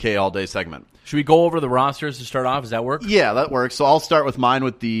our 2K all-day segment. Should we go over the rosters to start off? Does that work? Yeah, that works. So I'll start with mine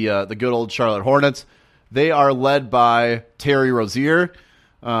with the good old Charlotte Hornets. They are led by Terry Rozier,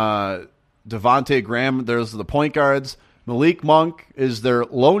 Devontae Graham. There's the point guards. Malik Monk is their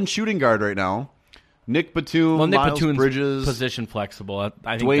lone shooting guard right now. Nick Batum, Miles Bridges, position flexible. I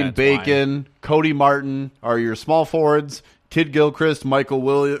think Dwayne that's Bacon, why. Cody Martin are your small forwards. Kid Gilchrist,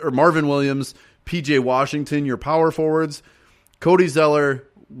 Marvin Williams, PJ Washington, your power forwards. Cody Zeller,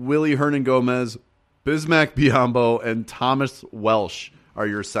 Willie Hernan-Gomez, Bismack Biyombo, and Thomas Welsh are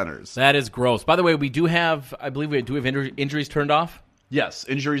your centers. That is gross. By the way, we do have, I believe we do have injuries turned off. Yes,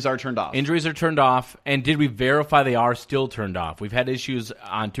 injuries are turned off. Injuries are turned off, and did we verify they are still turned off? We've had issues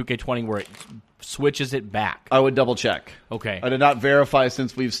on 2K20 where it switches it back. I would double check. Okay. I did not verify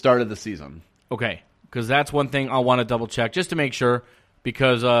since we've started the season. Okay, because that's one thing I'll want to double check just to make sure,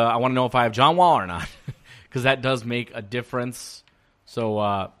 because I want to know if I have John Wall or not, because that does make a difference.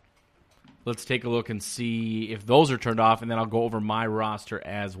 So let's take a look and see if those are turned off, and then I'll go over my roster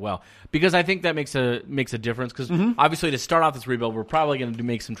as well, because I think that makes a difference. Because obviously, to start off this rebuild, we're probably going to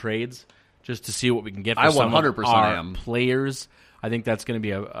make some trades just to see what we can get for some of our players. I think that's going to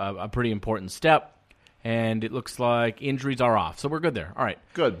be a pretty important step, and it looks like injuries are off, so we're good there. All right,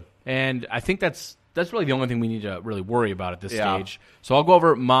 good. And I think that's really the only thing we need to really worry about at this stage. So I'll go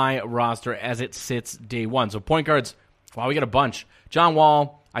over my roster as it sits day one. So point guards, wow, we got a bunch: John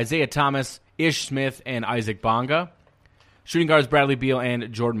Wall, Isaiah Thomas, Ish Smith, and Isaac Bonga. Shooting guards, Bradley Beal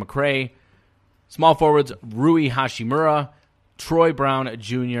and Jordan McRae. Small forwards, Rui Hashimura, Troy Brown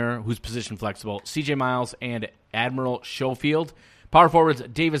Jr., who's position flexible, CJ Miles, and Admiral Schofield. Power forwards,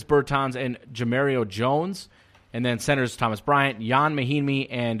 Davis Bertans and Jamario Jones. And then centers, Thomas Bryant, Jan Mahinmi,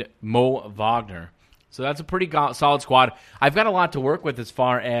 and Mo Wagner. So that's a pretty solid squad. I've got a lot to work with as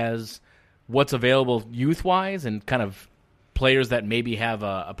far as what's available youth-wise and kind of players that maybe have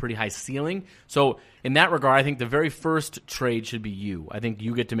a pretty high ceiling. So in that regard, I think the very first trade should be you. I think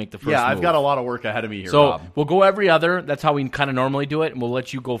you get to make the first move. I've got a lot of work ahead of me here, so Rob. We'll go every other. That's how we kind of normally do it, and we'll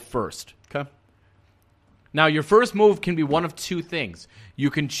let you go first. Okay. Now, your first move can be one of two things. You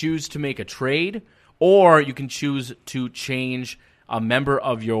can choose to make a trade, or you can choose to change a member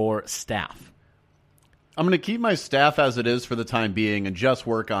of your staff. I'm going to keep my staff as it is for the time being and just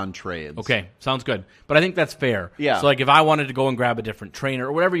work on trades. Okay, sounds good. But I think that's fair. Yeah. So, like, if I wanted to go and grab a different trainer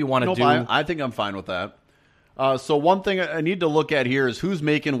or whatever you want to do. I think I'm fine with that. So one thing I need to look at here is who's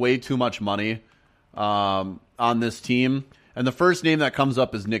making way too much money on this team. And the first name that comes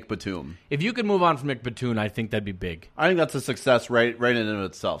up is Nick Batum. If you could move on from Nick Batum, I think that'd be big. I think that's a success right in and of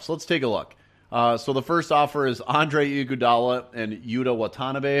itself. So let's take a look. So the first offer is Andre Iguodala and Yuta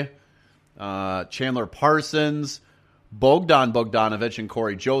Watanabe, Chandler Parsons, Bogdan Bogdanovic, and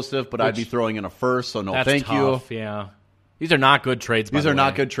Corey Joseph. But I'd be throwing in a first, so no thank you. Yeah, these are not good trades. These are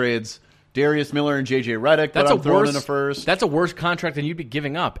not good trades. Darius Miller and J.J. Redick, but I'm throwing in a first. That's a worse contract than you'd be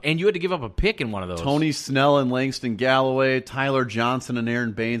giving up. And you had to give up a pick in one of those. Tony Snell and Langston Galloway, Tyler Johnson and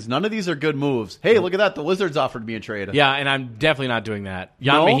Aaron Baines. None of these are good moves. Hey, look at that. The Wizards offered me a trade. Yeah, and I'm definitely not doing that.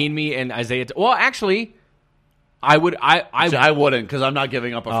 Jan Mahinmi and Isaiah. Well, actually, I would. I wouldn't, because I'm not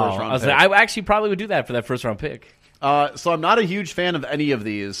giving up a first-round pick. I actually probably would do that for that first-round pick. So I'm not a huge fan of any of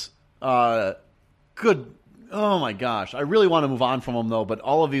these. Oh, my gosh. I really want to move on from them, though, but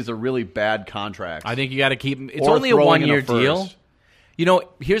all of these are really bad contracts. I think you got to keep them. It's only a one-year deal. You know,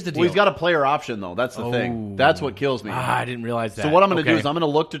 here's the deal. Well, he's got a player option, though. That's the thing. That's what kills me. I didn't realize that. So what I'm going to do is I'm going to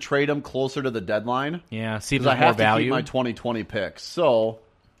look to trade him closer to the deadline. Yeah, see if there's I have more value. to keep my 2020 picks. So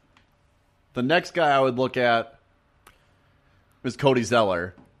the next guy I would look at is Cody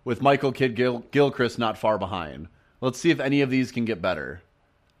Zeller, with Michael Kidd-Gilchrist not far behind. Let's see if any of these can get better.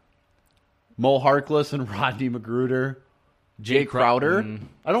 Mo Harkless and Rodney Magruder. Jay Crowder.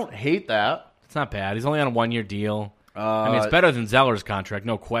 I don't hate that. It's not bad. He's only on a one-year deal. I mean, it's better than Zeller's contract,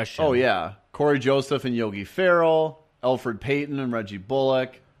 no question. Oh, yeah. Corey Joseph and Yogi Ferrell. Alfred Payton and Reggie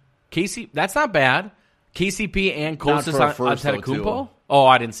Bullock. That's not bad. KCP and Kostas Antetokounmpo? too. Oh,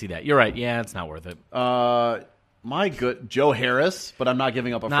 I didn't see that. You're right. Yeah, it's not worth it. Joe Harris, but I'm not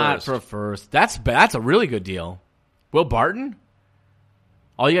giving up a first. Not for a first. That's a really good deal. Will Barton?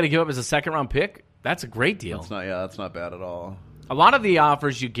 All you got to give up is a second-round pick? That's a great deal. That's not bad at all. A lot of the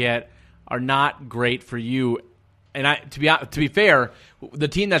offers you get are not great for you. And to be fair, the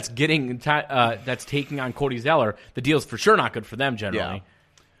team that's taking on Cody Zeller, the deal's for sure not good for them generally.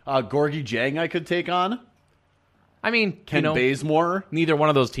 Yeah. Gorgie Jang I could take on. I mean, Ken Bazemore. Neither one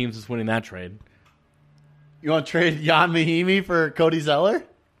of those teams is winning that trade. You want to trade Jan Mahimi for Cody Zeller?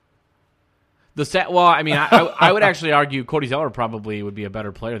 I would actually argue Cody Zeller probably would be a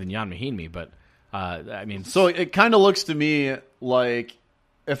better player than Jan Mahinmi, but so it kind of looks to me like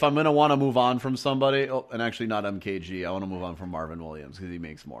if I'm going to want to move on from somebody, and actually not MKG, I want to move on from Marvin Williams because he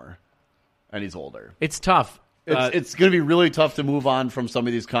makes more and he's older. It's tough. It's going to be really tough to move on from some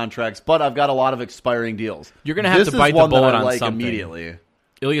of these contracts, but I've got a lot of expiring deals. You're going to have to bite the bullet on something immediately.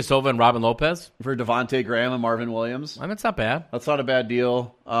 Ilyasova and Robin Lopez for Devontae Graham and Marvin Williams. I mean, it's not bad. That's not a bad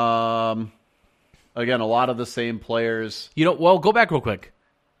deal. Again, a lot of the same players. Go back real quick.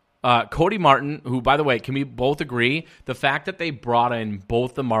 Cody Martin, who, by the way, can we both agree the fact that they brought in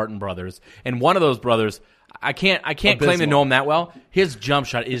both the Martin brothers, and one of those brothers, I can't claim to know him that well. His jump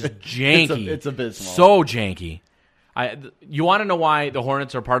shot is janky. It's abysmal. So janky. You want to know why the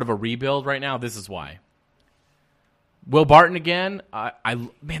Hornets are part of a rebuild right now? This is why. Will Barton again?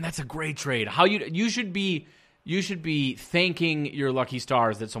 Man, that's a great trade. How you should be thanking your lucky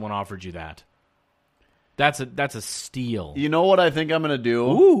stars that someone offered you that. That's a steal. You know what I think I'm going to do?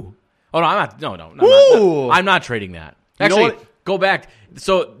 Ooh. Oh no, I'm not. No. I'm not trading that. Actually, go back.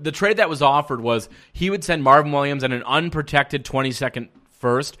 So the trade that was offered was he would send Marvin Williams and an unprotected 22nd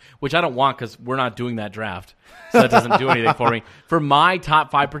first, which I don't want because we're not doing that draft. So that doesn't do anything for me. For my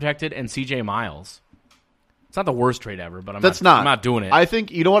top 5 protected and CJ Miles. It's not the worst trade ever, but I'm not doing it. I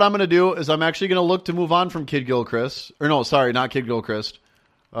think, you know what I'm going to do is I'm actually going to look to move on from Kid Gilchrist. Or no, sorry, not Kid Gilchrist.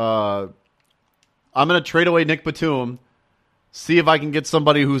 I'm going to trade away Nick Batum, see if I can get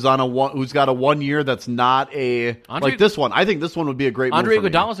somebody who's got a 1 year that's not like this one. I think this one would be a great Andre move for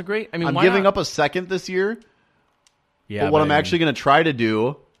me. Iguodala's a great. I mean, I'm giving up a second this year. Yeah, but what I'm actually going to try to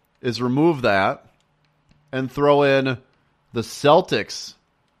do is remove that and throw in the Celtics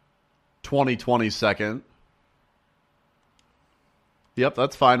 2020 second. Yep,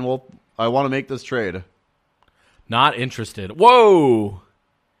 that's fine. Well, I want to make this trade. Not interested. Whoa.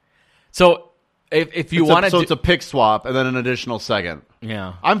 So if you want to, it's a pick swap and then an additional second.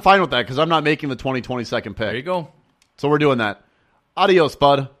 Yeah, I'm fine with that because I'm not making the 2020 second pick. There you go. So we're doing that. Adios,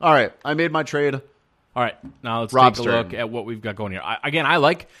 bud. All right, I made my trade. All right, now let's take a look at what we've got going here. I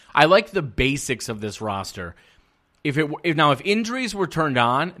like the basics of this roster. If injuries were turned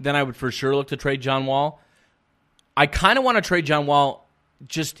on, then I would for sure look to trade John Wall. I kind of want to trade John Wall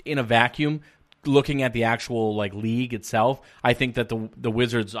just in a vacuum, looking at the actual league itself. I think that the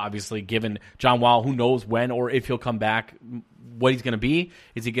Wizards, obviously, given John Wall, who knows when or if he'll come back, what he's going to be.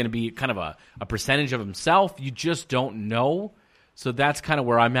 Is he going to be kind of a percentage of himself? You just don't know. So that's kind of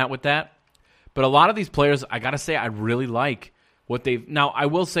where I'm at with that. But a lot of these players, I got to say, I really like what they've... Now, I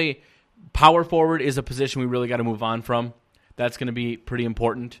will say power forward is a position we really got to move on from. That's going to be pretty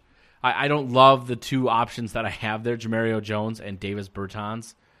important. I don't love the 2 options that I have there, Jamario Jones and Davis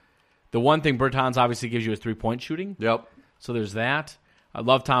Bertans. The one thing Bertans obviously gives you is 3-point shooting. Yep. So there's that. I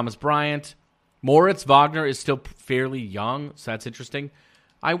love Thomas Bryant. Moritz Wagner is still fairly young, so that's interesting.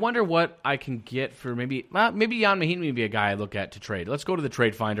 I wonder what I can get for maybe Jan Mahinmi would be a guy I look at to trade. Let's go to the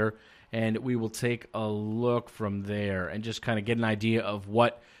Trade Finder, and we will take a look from there and just kind of get an idea of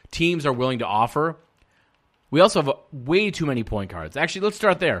what teams are willing to offer. We also have way too many point guards. Actually, let's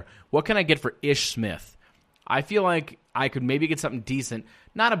start there. What can I get for Ish Smith? I feel like I could maybe get something decent.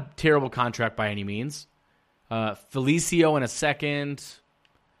 Not a terrible contract by any means. Felicio in a second.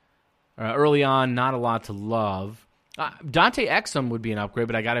 Early on, not a lot to love. Dante Exum would be an upgrade,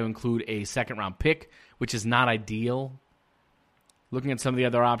 but I got to include a second-round pick, which is not ideal. Looking at some of the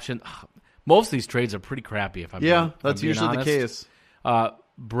other options, most of these trades are pretty crappy. That's usually honest. the case.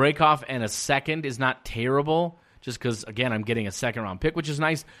 Breakoff and a second is not terrible, just because, again, I'm getting a second-round pick, which is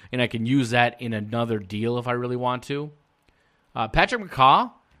nice, and I can use that in another deal if I really want to. Patrick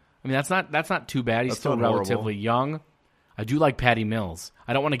McCaw, I mean, that's not too bad. He's still relatively young. I do like Patty Mills.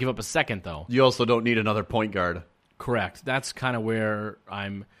 I don't want to give up a second, though. You also don't need another point guard. Correct. That's kind of where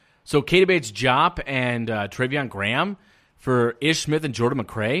I'm. So, Keita Bates-Diop and Trevion Graham for Ish Smith and Jordan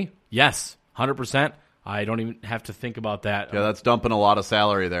McRae? Yes, 100%. I don't even have to think about that. Yeah, that's dumping a lot of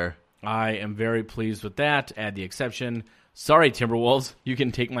salary there. I am very pleased with that. Add the exception. Sorry, Timberwolves. You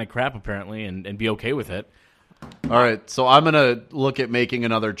can take my crap, apparently, and be okay with it. All right, so I'm going to look at making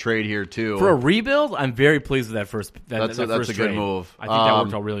another trade here, too. For a rebuild, I'm very pleased with that first That's a good trade. Move. I think that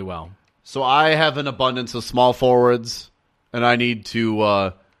worked out really well. So I have an abundance of small forwards, and I need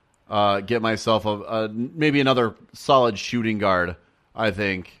to get myself maybe another solid shooting guard, I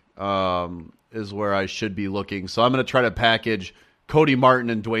think, is where I should be looking. So I'm going to try to package Cody Martin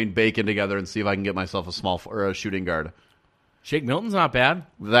and Dwayne Bacon together and see if I can get myself a shooting guard. Shake Milton's not bad.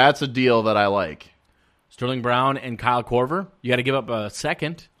 That's a deal that I like. Sterling Brown and Kyle Korver. You got to give up a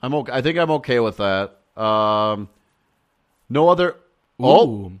second. I think I'm okay with that. No other.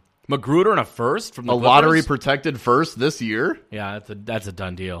 Magruder and a first from the Clippers? Lottery protected first this year. Yeah, that's a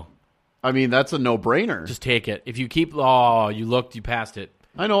done deal. I mean, that's a no-brainer. Just take it. If you keep, you passed it.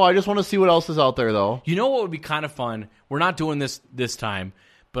 I know. I just want to see what else is out there, though. You know what would be kind of fun? We're not doing this time,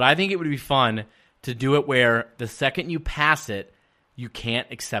 but I think it would be fun to do it where the second you pass it, you can't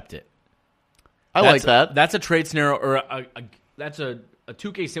accept it. I like that. That's a trade scenario, or that's a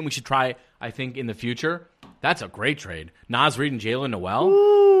 2K sim we should try, I think, in the future. That's a great trade. Naz Reid and Jalen Noel.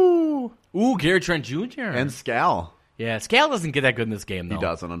 Ooh, Gary Trent Jr. And Scal. Yeah, Scal doesn't get that good in this game, though. He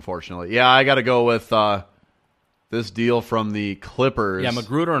doesn't, unfortunately. Yeah, I got to go with this deal from the Clippers. Yeah,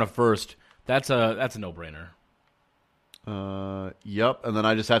 Magruder and a first. That's a no-brainer. Yep, and then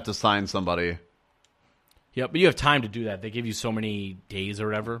I just have to sign somebody. Yeah, but you have time to do that. They give you so many days or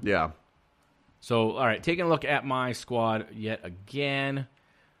whatever. Yeah. So, all right, taking a look at my squad yet again.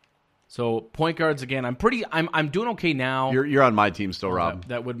 So, point guards again. I'm doing okay now. You're on my team still, Rob.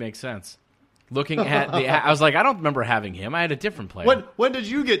 That would make sense. Looking at I was like, I don't remember having him. I had a different player. When did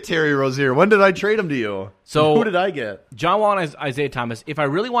you get Terry Rozier? When did I trade him to you? So who did I get? John Wall and Isaiah Thomas. If I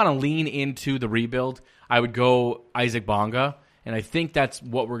really want to lean into the rebuild, I would go Isaac Bonga, and I think that's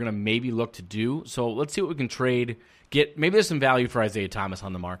what we're going to maybe look to do. So let's see what we can trade. Maybe there's some value for Isaiah Thomas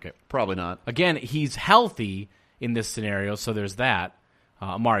on the market. Probably not. Again, he's healthy in this scenario, so there's that.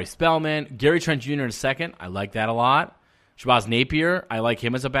 Amari Spellman, Gary Trent Jr. in a second. I like that a lot. Shabazz Napier, I like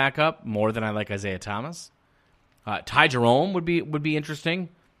him as a backup more than I like Isaiah Thomas. Ty Jerome would be interesting.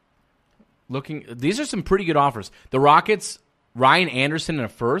 These are some pretty good offers. The Rockets, Ryan Anderson in a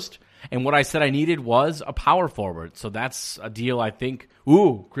first, and what I said I needed was a power forward. So that's a deal I think.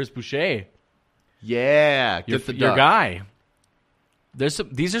 Ooh, Chris Boucher. Yeah, your guy.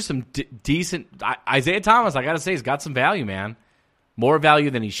 These are some decent. Isaiah Thomas, I got to say, has got some value, man. More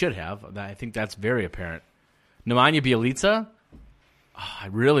value than he should have. I think that's very apparent. Nemanja Bjelica, I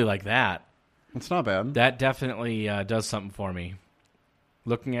really like that. It's not bad. That definitely does something for me.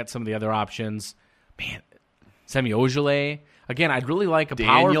 Looking at some of the other options, man, Semi Ojeleye. Again, I'd really like a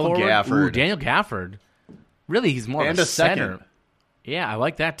power forward. Gafford. Ooh, Daniel Gafford. Really, he's more and of a center. Second. Yeah, I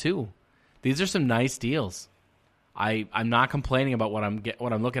like that too. These are some nice deals. I'm not complaining about what I'm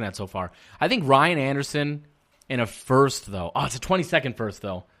looking at so far. I think Ryan Anderson in a first though. Oh, it's a 22nd first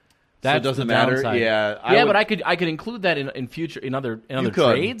though. That so it doesn't matter. Yeah, but I could include that in future in other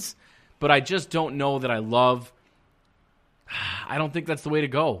trades. But I just don't know that I love. I don't think that's the way to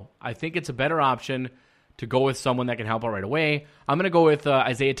go. I think it's a better option to go with someone that can help out right away. I'm going to go with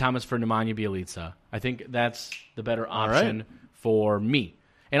Isaiah Thomas for Nemanja Bjelica. I think that's the better option for me.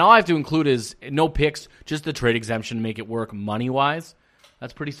 And all I have to include is no picks, just the trade exemption to make it work money-wise.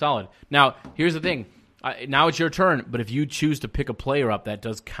 That's pretty solid. Now, here's the thing. Now it's your turn, but if you choose to pick a player up, that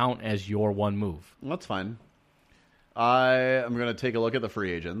does count as your one move. That's fine. I am going to take a look at the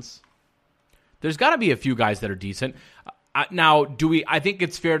free agents. There's got to be a few guys that are decent. Now, I think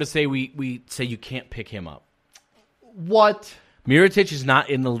it's fair to say we say you can't pick him up. What? Mirotic is not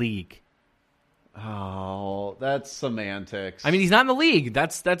in the league. Oh, that's semantics. I mean, he's not in the league.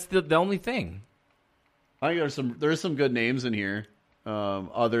 That's the only thing. I think there's some good names in here,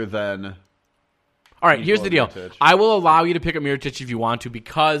 other than. All right, here's the deal. Mirotic. I will allow you to pick up Mirotic if you want to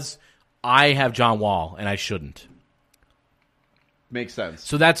because I have John Wall and I shouldn't. Makes sense.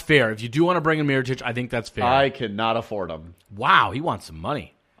 So that's fair. If you do want to bring in Mirotic, I think that's fair. I cannot afford him. Wow, he wants some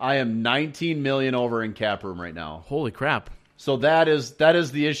money. I am $19 million over in cap room right now. Holy crap. So that is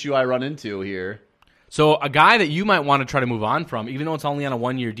the issue I run into here. So a guy that you might want to try to move on from, even though it's only on a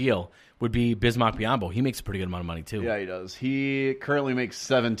 1-year deal, would be Bismack Biyombo. He makes a pretty good amount of money too. Yeah, he does. He currently makes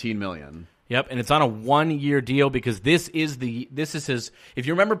 $17 million. Yep, and it's on a 1-year deal because this is his. If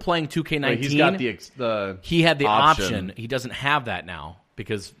you remember playing 2K19, right, he's got the he had the option. He doesn't have that now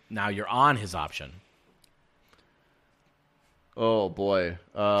because now you're on his option. Oh boy,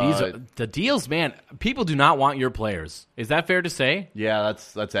 these are the deals, man. People do not want your players. Is that fair to say? Yeah,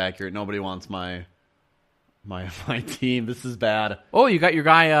 that's accurate. Nobody wants my team. This is bad. Oh, you got your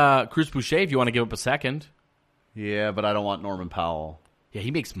guy Chris Boucher. If you want to give up a second. Yeah, but I don't want Norman Powell. Yeah,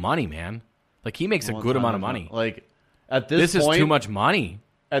 he makes money, man. Like, he makes a good amount of money. Like, at this point... This is too much money.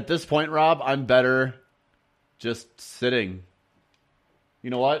 At this point, Rob, I'm better just sitting.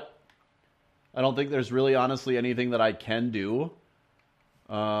 You know what? I don't think there's really, honestly, anything that I can do.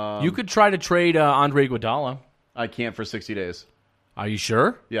 You could try to trade Andre Iguodala. I can't for 60 days. Are you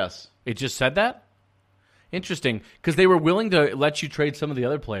sure? Yes. It just said that? Interesting. Because they were willing to let you trade some of the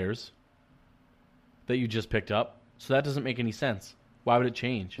other players that you just picked up. So that doesn't make any sense. Why would it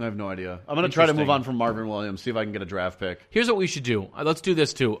change? I have no idea. I'm going to try to move on from Marvin Williams, see if I can get a draft pick. Here's what we should do. Let's do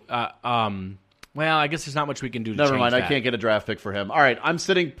this, too. Well, I guess there's not much we can do to Never change mind, that. I can't get a draft pick for him. All right, I'm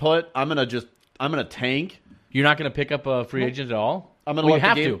sitting put. I'm going to tank. You're not going to pick up a free agent at all? I'm going to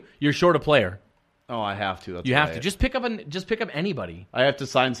have to. You're short a player. Oh, I have to. That's you have to. Just pick up anybody. I have to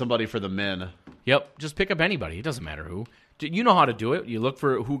sign somebody for the min. Yep, just pick up anybody. It doesn't matter who. You know how to do it. You look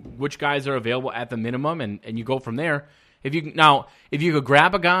for which guys are available at the minimum, and you go from there. If you could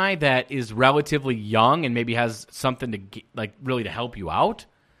grab a guy that is relatively young and maybe has something to really to help you out,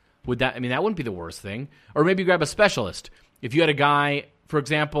 that wouldn't be the worst thing. Or maybe grab a specialist. If you had a guy, for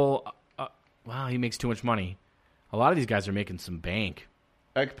example, he makes too much money. A lot of these guys are making some bank.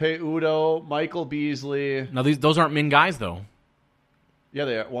 Ekpe Udoh, Michael Beasley. Now those aren't min guys though. Yeah,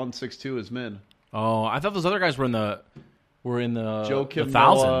 they are. 162 is min. Oh, I thought those other guys were in the. were in the Joakim the Noah,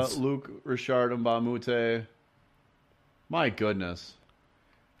 thousands. Luke Richard Mbamute. My goodness.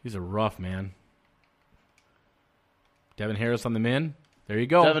 These are rough, man. Devin Harris on the min. There you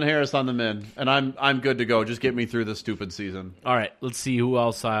go. Devin Harris on the min. And I'm good to go. Just get me through this stupid season. All right, let's see who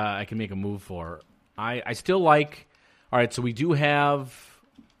else I can make a move for. I still like... All right, so we do have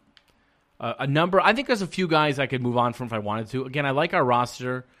a number. I think there's a few guys I could move on from if I wanted to. Again, I like our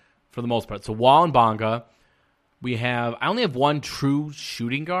roster for the most part. So Wall and Bonga. I only have one true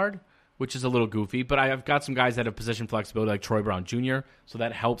shooting guard, which is a little goofy, but I've got some guys that have position flexibility like Troy Brown Jr., so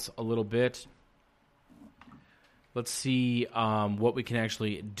that helps a little bit. Let's see what we can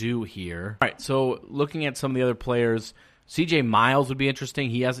actually do here. All right, so looking at some of the other players, CJ Miles would be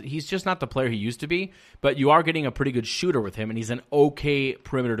interesting. He's just not the player he used to be, but you are getting a pretty good shooter with him, and he's an okay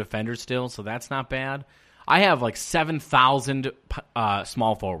perimeter defender still, so that's not bad. I have like 7,000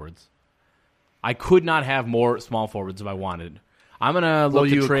 small forwards. I could not have more small forwards if I wanted. I'm going to look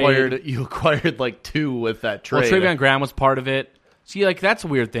to trade. You acquired like 2 with that trade. Well, Travion Graham was part of it. See, like that's a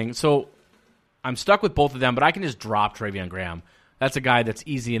weird thing. So I'm stuck with both of them, but I can just drop Travion Graham. That's a guy that's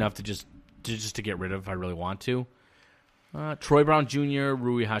easy enough to just to get rid of if I really want to. Troy Brown Jr.,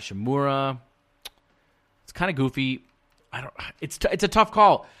 Rui Hachimura. It's kind of goofy. It's a tough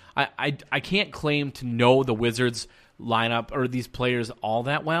call. I can't claim to know the Wizards lineup or these players all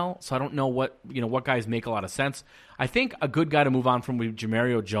that well, so I don't know what guys make a lot of sense. I think a good guy to move on from would be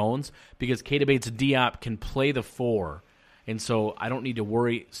Jamario Jones because Keita Bates-Diop can play the 4, and so I don't need to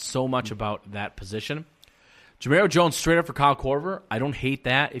worry so much about that position. Jamario Jones straight up for Kyle Korver. I don't hate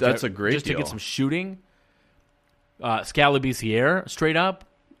that. That's a great just deal. To get some shooting. Scala Bicier straight up.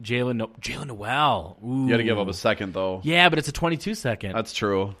 Jalen Noel. Ooh. You got to give up a second, though. Yeah, but it's a 22-second. That's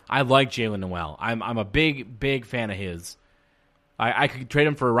true. I like Jalen Noel. I'm a big fan of his. I could trade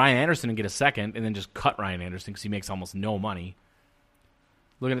him for Ryan Anderson and get a second, and then just cut Ryan Anderson because he makes almost no money.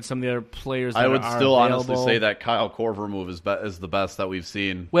 Looking at some of the other players, that I would are still available. honestly say that Kyle Korver move is the best that we've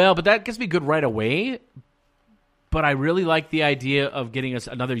seen. Well, but that gets me good right away. But I really like the idea of getting us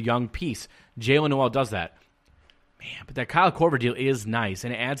another young piece. Jalen Noel does that. Man, but that Kyle Korver deal is nice,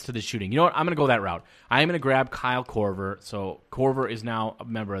 and it adds to the shooting. You know what? I'm going to go that route. I am going to grab Kyle Korver, so Korver is now a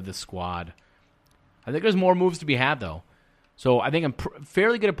member of this squad. I think there's more moves to be had, though. So I think I'm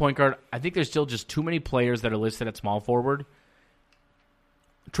fairly good at point guard. I think there's still just too many players that are listed at small forward.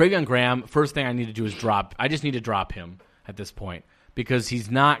 Travion Graham, first thing I need to do is drop. I just need to drop him at this point because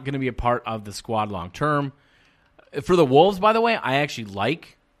he's not going to be a part of the squad long term. For the Wolves, by the way, I actually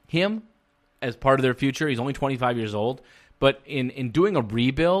like him as part of their future. He's only 25 years old. But in doing a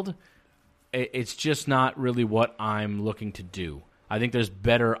rebuild, it's just not really what I'm looking to do. I think there's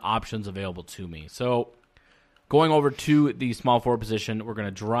better options available to me. So going over to the small forward position, we're going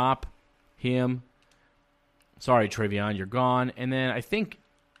to drop him. Sorry, Travion, you're gone. And then I think,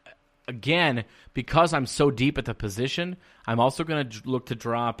 again, because I'm so deep at the position, I'm also going to look to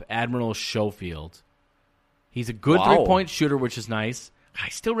drop Admiral Schofield. He's a good three-point shooter, which is nice.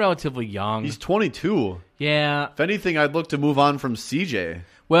 He's still relatively young. He's 22. Yeah. If anything, I'd look to move on from CJ.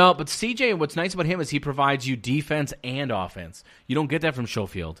 Well, but CJ, what's nice about him is he provides you defense and offense. You don't get that from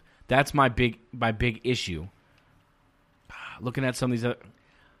Schofield. That's my big issue. Looking at some of these,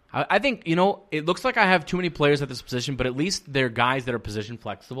 I think it looks like I have too many players at this position, but at least they're guys that are position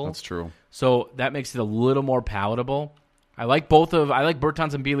flexible. That's true. So that makes it a little more palatable. I like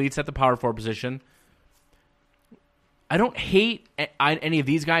Bertans and Bielitz at the power forward position. I don't hate any of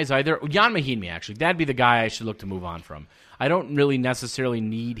these guys either. Jan Mahinmi, actually. That'd be the guy I should look to move on from. I don't really necessarily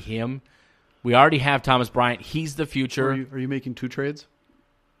need him. We already have Thomas Bryant. He's the future. Are you making 2 trades?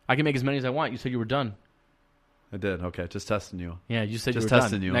 I can make as many as I want. You said you were done. I did. Okay, just testing you. Yeah, you said just you were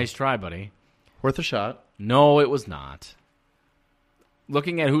testing done. you. Nice try, buddy. Worth a shot. No, it was not.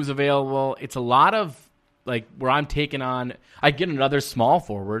 Looking at who's available, it's a lot of where I'm taking on. I get another small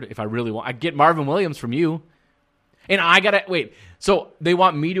forward if I really want. I get Marvin Williams from you. And I gotta wait. So they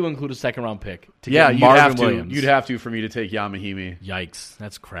want me to include a second-round pick to get Marvin Williams. You'd have to for me to take Yamahimi. Yikes,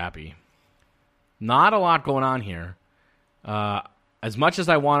 that's crappy. Not a lot going on here. As much as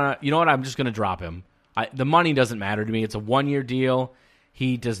I want to, you know what? I'm just going to drop him. The money doesn't matter to me. It's a 1-year deal.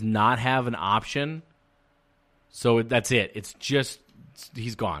 He does not have an option, so that's it. It's just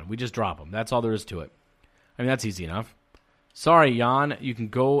he's gone. We just drop him. That's all there is to it. I mean, that's easy enough. Sorry, Jan. You can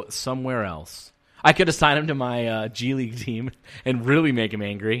go somewhere else. I could assign him to my G League team and really make him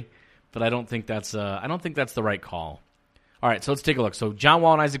angry, but I don't think that's the right call. All right, so let's take a look. So John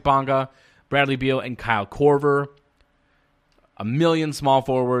Wall and Isaac Bonga, Bradley Beal and Kyle Korver, a million small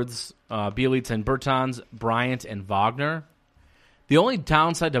forwards, Bielitz and Bertans, Bryant and Wagner. The only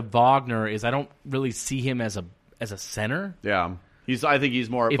downside to Wagner is I don't really see him as as a center. Yeah. I think he's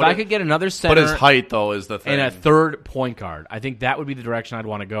more. If I could get another center, but his height though is the thing, and a third point guard, I think that would be the direction I'd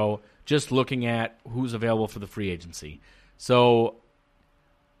want to go. Just looking at who's available for the free agency, so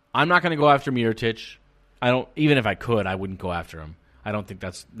I'm not going to go after Mirotic. Even if I could, I wouldn't go after him. I don't think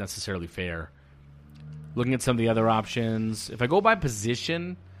that's necessarily fair. Looking at some of the other options, if I go by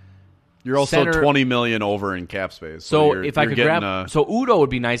position, you're also center, $20 million over in cap space. So if I could grab, so Udo would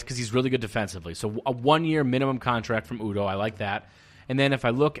be nice because he's really good defensively. So a 1-year minimum contract from Udo, I like that. And then if I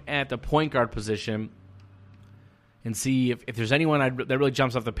look at the point guard position and see if there's anyone that really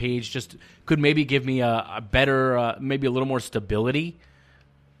jumps off the page, just could maybe give me a better, maybe a little more stability.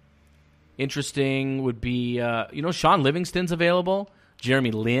 Interesting would be, Sean Livingston's available.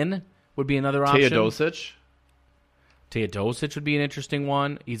 Jeremy Lin would be another option. Teodosic would be an interesting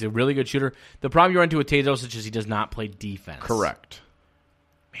one. He's a really good shooter. The problem you run into with Teodosic is he does not play defense. Correct.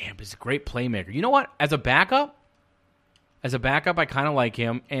 Man, but he's a great playmaker. You know what? As a backup, I kind of like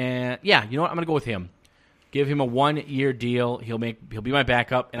him. And yeah, you know what? I'm going to go with him. Give him a 1-year deal. He'll be my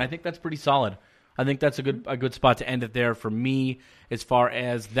backup, and I think that's pretty solid. I think that's a good spot to end it there for me as far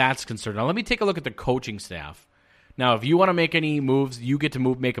as that's concerned. Now let me take a look at the coaching staff. Now, if you want to make any moves, you get to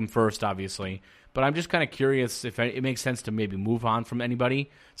make them first, obviously. But I'm just kind of curious if it makes sense to maybe move on from anybody.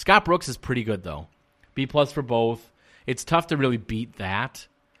 Scott Brooks is pretty good, though. B+ for both. It's tough to really beat that.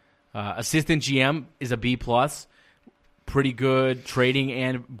 Assistant GM is a B+. Pretty good trading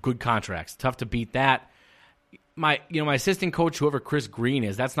and good contracts. Tough to beat that. My assistant coach, whoever Chris Green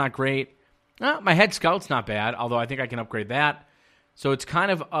is, that's not great. My head scout's not bad, although I think I can upgrade that. So it's kind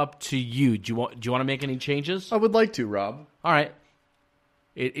of up to you. Do you want to make any changes? I would like to, Rob. All right.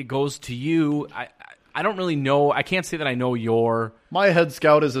 It goes to you. I don't really know. I can't say that I know your... My head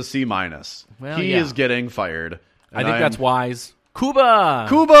scout is a C-. Well, he is getting fired. I think that's wise.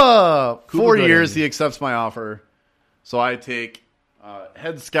 Kuba! 4 years, he accepts my offer. So I take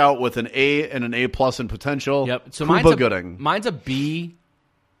head scout with an A and an A+ in potential. Yep. So Kuba Gooding. Mine's a B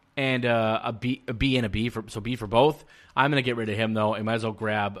and a B and a B, so B for both. I'm going to get rid of him, though, and might as well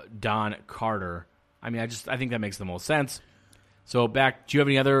grab Don Carter. I mean, I think that makes the most sense. So back, do you have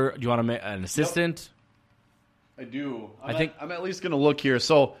any other? Do you want to make an assistant? Yep. I do. I'm at least going to look here.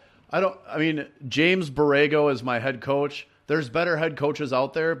 So James Borrego is my head coach. There's better head coaches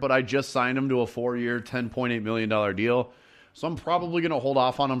out there, but I just signed him to a 4-year, $10.8 million deal. So I'm probably going to hold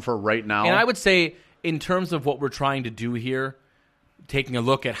off on him for right now. And I would say, in terms of what we're trying to do here, taking a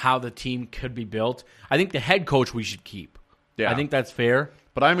look at how the team could be built, I think the head coach we should keep. Yeah. I think that's fair.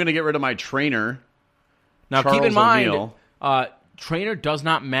 But I'm going to get rid of my trainer. Now, Charles keep in mind, O'Neal. Trainer does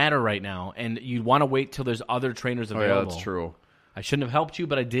not matter right now, and you want to wait till there's other trainers available. Oh, yeah, that's true. I shouldn't have helped you,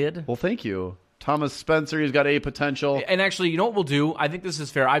 but I did. Well, thank you. Thomas Spencer, he's got A potential. And actually, you know what we'll do? I think this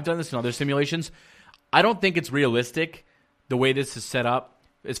is fair. I've done this in other simulations. I don't think it's realistic the way this is set up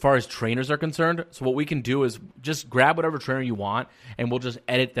as far as trainers are concerned. So what we can do is just grab whatever trainer you want, and we'll just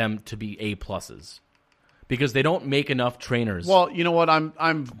edit them to be A+. Because they don't make enough trainers. Well, you know what?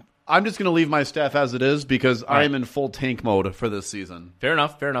 I'm just going to leave my staff as it is because I am in full tank mode for this season. Fair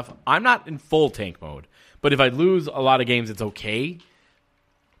enough. I'm not in full tank mode. But if I lose a lot of games, it's okay.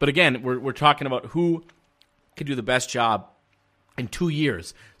 But again, we're talking about who can do the best job in 2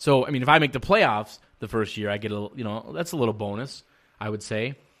 years. So, I mean, if I make the playoffs the first year, I get that's a little bonus, I would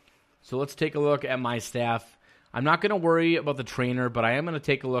say. So let's take a look at my staff. I'm not going to worry about the trainer, but I am going to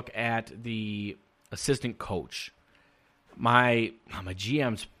take a look at the assistant coach. My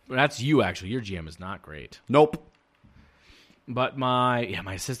GM's, that's you actually. Your GM is not great. Nope. But my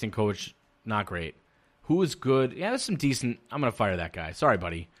assistant coach, not great. Who is good? Yeah, there's some decent. I'm going to fire that guy. Sorry,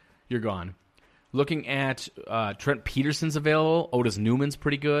 buddy. You're gone. Looking at Trent Peterson's available. Otis Newman's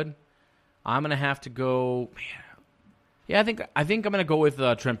pretty good. I'm going to have to go. Man. Yeah, I think I'm going to go with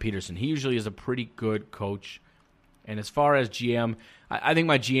Trent Peterson. He usually is a pretty good coach. And as far as GM, I think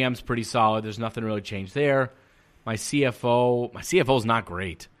my GM's pretty solid. There's nothing really changed there. My CFO's not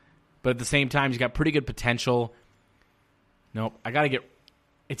great. But at the same time, he's got pretty good potential. Nope, I got to get...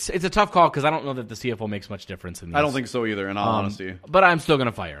 It's a tough call because I don't know that the CFO makes much difference in this. I don't think so either, in all honesty. But I'm still going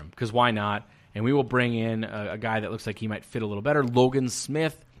to fire him because why not? And we will bring in a guy that looks like he might fit a little better, Logan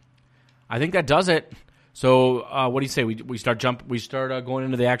Smith. I think that does it. So what do you say? We start going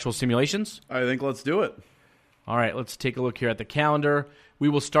into the actual simulations? I think let's do it. All right, let's take a look here at the calendar. We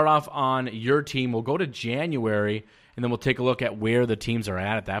will start off on your team. We'll go to January, and then we'll take a look at where the teams are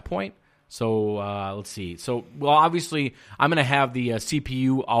at that point. So let's see. So, well, obviously, I'm going to have the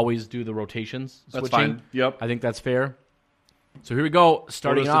CPU always do the rotations. That's switching. fine. Yep. I think that's fair. So here we go.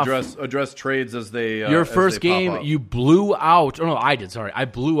 Starting off. Address trades as they your first game, you blew out. Oh, no, I did. Sorry. I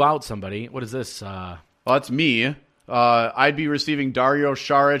blew out somebody. What is this? Well, that's me. I'd be receiving Dario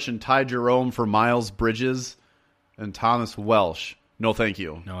Saric and Ty Jerome for Miles Bridges and Thomas Welsh. No, thank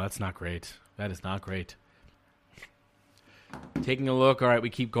you. No, that's not great. That is not great. Taking a look. All right, we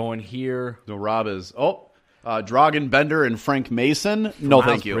keep going here. No, Rob is... Dragan Bender and Frank Mason. No,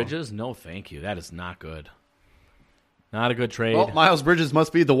 thank you. Miles Bridges? No, thank you. That is not good. Not a good trade. Well, Miles Bridges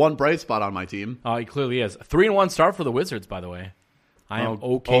must be the one bright spot on my team. Oh, he clearly is. 3-1 start for the Wizards, by the way. I am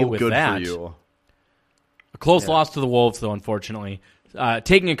okay with good that. For you. A close loss to the Wolves, though, unfortunately.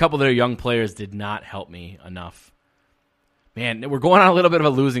 Taking a couple of their young players did not help me enough. Man, we're going on a little bit of a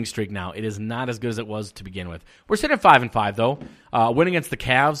losing streak now. It is not as good as it was to begin with. We're sitting at 5-5, though. Win against the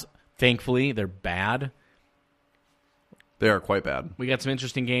Cavs, thankfully, they're bad. They are quite bad. We got some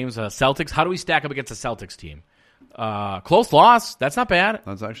interesting games. Celtics, how do we stack up against the Celtics team? Close loss. That's not bad.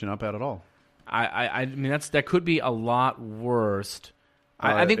 That's actually not bad at all. I mean, that could be a lot worse.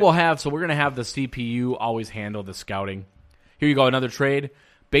 I think we'll have, so we're going to have the CPU always handle the scouting. Here you go, another trade.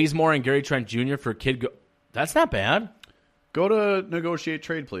 Bazemore and Gary Trent Jr. for Kid. That's not bad. Go to negotiate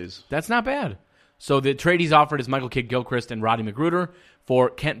trade, please. That's not bad. So the trade he's offered is Michael Kidd-Gilchrist and Roddy McGruder for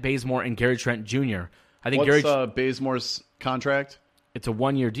Kent Bazemore and Gary Trent Jr. I think What's Bazemore's contract? It's a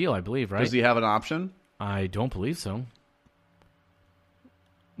 1-year deal, I believe, right? Does he have an option? I don't believe so.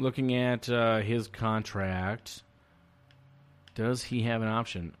 Looking at his contract, does he have an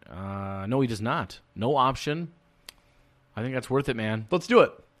option? No, he does not. No option. I think that's worth it, man. Let's do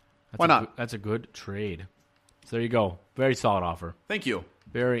it. Why not? That's a good trade. So there you go. Very solid offer. Thank you.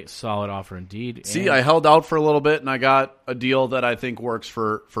 Very solid offer indeed. See, I held out for a little bit, and I got a deal that I think works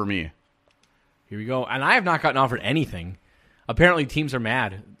for me. Here we go. And I have not gotten offered anything. Apparently, teams are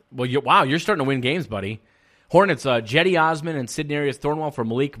mad. Well, you're starting to win games, buddy. Hornets, Jetty Osman and Sidnarius Thornwell for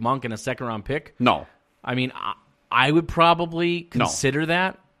Malik Monk and a second-round pick. No. I mean, I would probably consider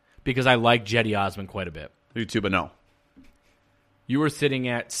that because I like Jetty Osman quite a bit. You too, but no. You were sitting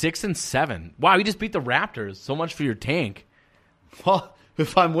at 6 and 7. Wow, you just beat the Raptors. So much for your tank. Well,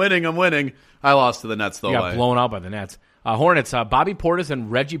 if I'm winning, I'm winning. I lost to the Nets, though. You got blown out by the Nets. Hornets, Bobby Portis and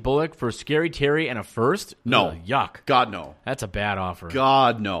Reggie Bullock for Scary Terry and a first? No. Ugh, yuck. God, no. That's a bad offer.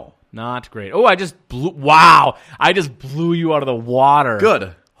 God, no. Not great. Oh, I just blew you out of the water.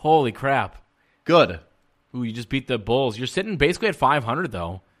 Good. Holy crap. Good. Ooh, you just beat the Bulls. You're sitting basically at 500,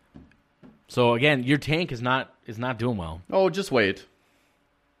 though. So, again, your tank is not doing well. Oh, just wait.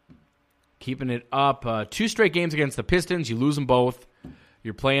 Keeping it up. 2 straight games against the Pistons. You lose them both.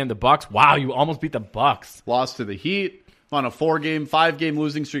 You're playing the Bucks. Wow, you almost beat the Bucks. Lost to the Heat on a 5-game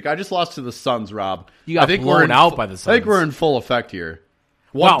losing streak. I just lost to the Suns, Rob. You got blown out by the Suns. I think we're in full effect here.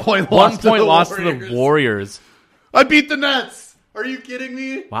 One point loss to the Warriors. I beat the Nets. Are you kidding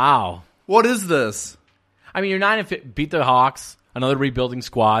me? Wow. What is this? I mean, you're 9-5. Beat the Hawks. Another rebuilding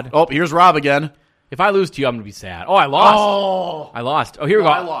squad. Oh, here's Rob again. If I lose to you, I'm going to be sad. Oh, I lost. Oh. I lost. Oh, here we go.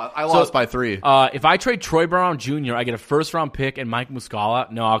 I lost by 3. If I trade Troy Brown Jr., I get a first-round pick and Mike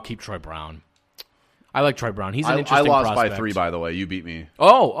Muscala. No, I'll keep Troy Brown. I like Troy Brown. He's an interesting prospect. I lost by 3, by the way. You beat me.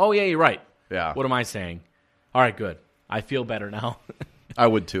 Oh, yeah, you're right. Yeah. What am I saying? All right, good. I feel better now. I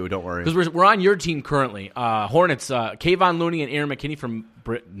would too. Don't worry. Because we're on your team currently. Hornets, Kayvon Looney and Aaron McKinney from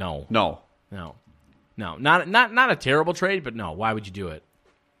No. Not a terrible trade, but no. Why would you do it?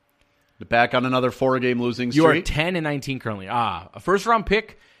 Back on another 4-game losing streak. You are 10 and 19 currently. A first-round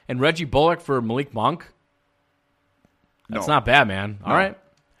pick and Reggie Bullock for Malik Monk. That's not bad, man. All right.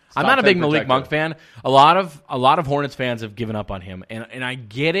 I'm not a big Malik Monk fan. A lot of Hornets fans have given up on him, and I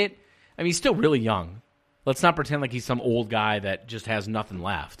get it. I mean, he's still really young. Let's not pretend like he's some old guy that just has nothing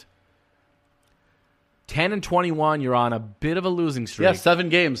left. 10 and 21, you're on a bit of a losing streak. Yeah, 7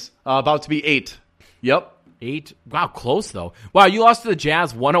 games. About to be 8. Yep. 8. Wow, close, though. Wow, you lost to the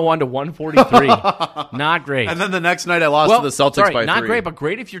Jazz 101 to 143. Not great. And then the next night I lost to the Celtics by 3. Not great, but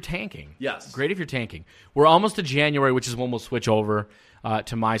great if you're tanking. Yes. Great if you're tanking. We're almost to January, which is when we'll switch over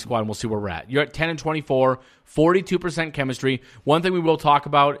to my squad, and we'll see where we're at. You're at 10 and 24, 42% chemistry. One thing we will talk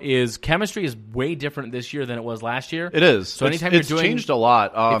about is chemistry is way different this year than it was last year. It is. So anytime it's you're doing, changed a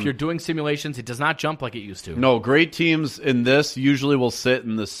lot. If you're doing simulations, it does not jump like it used to. No, great teams in this usually will sit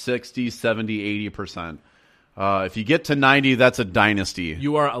in the 60, 70, 80%. If you get to 90, that's a dynasty.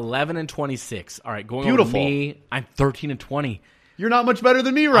 You are 11 and 26. All right, going Beautiful. over me, I'm 13 and 20. You're not much better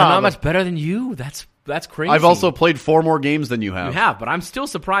than me, Rob. I'm not much better than you. That's crazy. I've also played 4 more games than you have. You have, but I'm still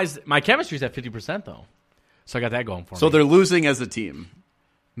surprised. My chemistry's at 50%, though. So I got that going for me. So they're losing as a team.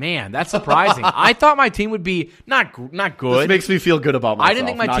 Man, that's surprising. I thought my team would be not good. This makes me feel good about myself. I didn't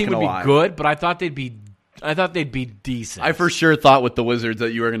think my team would be good, but I thought they'd be decent. I for sure thought with the Wizards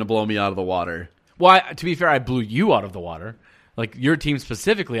that you were going to blow me out of the water. Well, to be fair, I blew you out of the water. Like your team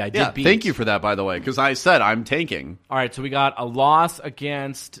specifically, I did beat. Thank you for that, by the way, because I said I'm tanking. All right, so we got a loss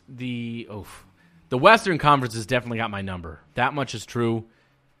against the Western Conference has definitely got my number. That much is true.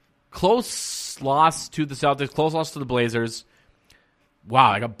 Close loss to the Celtics, close loss to the Blazers.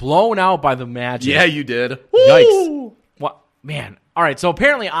 Wow, I got blown out by the Magic. Yeah, you did. Yikes. What, man. All right, so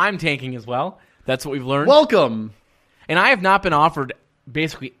apparently I'm tanking as well. That's what we've learned. Welcome. And I have not been offered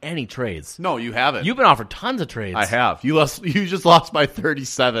basically any trades. No, you haven't. You've been offered tons of trades. I have. You just lost by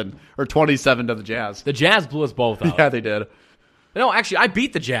 37 or 27 to the Jazz. The Jazz blew us both out. Yeah, they did. No, actually, I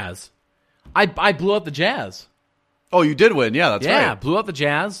beat the Jazz. I blew out the Jazz. Oh, you did win. Yeah, that's right. Yeah, blew out the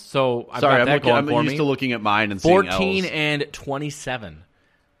Jazz. So I've Sorry, got that going for I'm me. used to looking at mine and seeing 14 L's. and 27.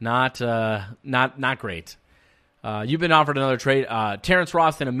 Not great. You've been offered another trade. Terrence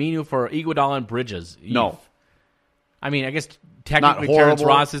Ross and Aminu for Iguodala and Bridges. No. I mean, I guess technically Terrence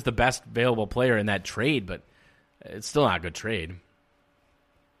Ross is the best available player in that trade, but it's still not a good trade.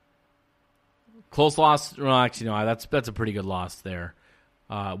 Close loss. Well, actually, no, that's a pretty good loss there.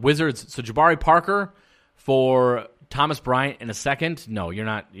 Wizards. So Jabari Parker for Thomas Bryant in a second. No, you're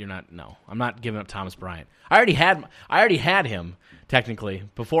not. No, I'm not giving up Thomas Bryant. I already had him technically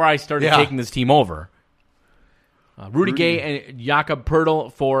before I started taking this team over. Rudy Gay and Jakob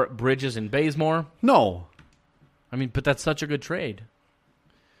Poeltl for Bridges and Bazemore. No. I mean, but that's such a good trade.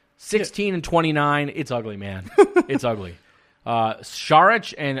 16 and 29. It's ugly, man. It's ugly.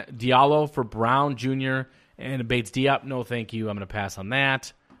 Saric and Diallo for Brown Jr. and Bates Diop. No, thank you. I'm going to pass on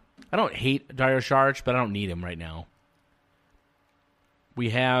that. I don't hate Dario Saric, but I don't need him right now.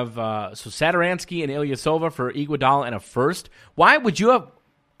 We have Satoransky and Ilyasova for Iguodala and a first. Why would you have?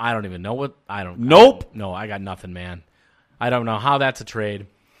 I don't even know what. I don't. Nope. No, I got nothing, man. I don't know how that's a trade.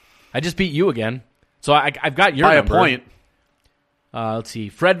 I just beat you again. So I've got your number. By a point. Let's see.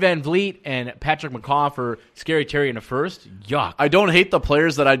 Fred VanVleet and Patrick McCaw for Scary Terry in a first. Yuck. I don't hate the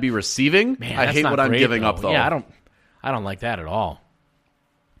players that I'd be receiving. Man, I hate what I'm giving though. up, though. Yeah, I don't like that at all.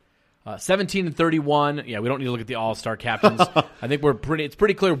 17 and 31. Yeah, we don't need to look at the All-Star captains. I think it's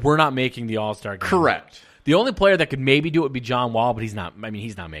pretty clear we're not making the All-Star game. Correct. The only player that could maybe do it would be John Wall, but he's not. I mean,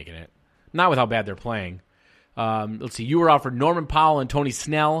 he's not making it. Not with how bad they're playing. Let's see. You were offered Norman Powell and Tony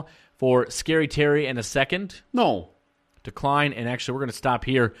Snell for Scary Terry and a second. No. Decline. And actually, we're going to stop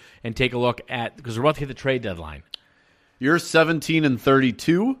here and take a look at, because we're about to hit the trade deadline. You're 17 and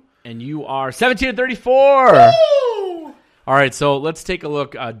 32. And you are 17 and 34. Woo! All right, so let's take a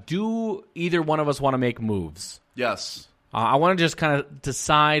look. Do either one of us want to make moves? Yes. I want to just kind of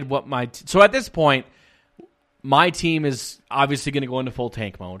decide what so at this point, my team is obviously going to go into full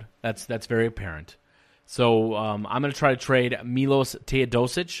tank mode. That's very apparent. So I'm going to try to trade Milos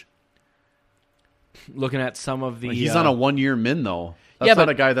Teodosic. Looking at some of the... He's on a one-year min, though. That's not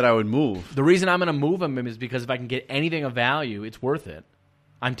a guy that I would move. The reason I'm going to move him is because if I can get anything of value, it's worth it.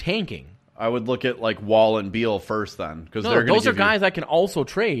 I'm tanking. I would look at like Wall and Beal first then. Those are guys I can also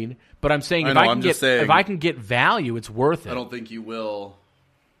trade, but I'm saying if I can get value, it's worth it. I don't think you will.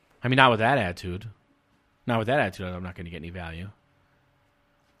 I mean, not with that attitude. Not with that attitude, I'm not going to get any value.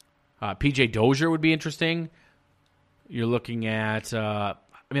 PJ Dozier would be interesting. You're looking at, a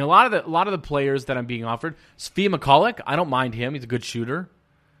lot of the players that I'm being offered. Svi McCulloch, I don't mind him. He's a good shooter.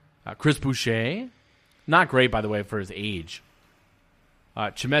 Chris Boucher, not great by the way for his age.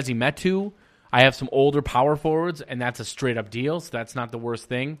 Chimezi Metu, I have some older power forwards, and that's a straight up deal, so that's not the worst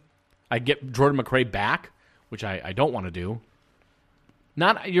thing. I get Jordan McRae back, which I don't want to do.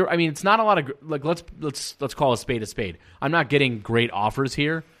 It's not a lot of like. Let's call a spade a spade. I'm not getting great offers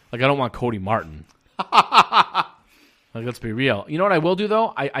here. Like I don't want Cody Martin. Like let's be real. You know what I will do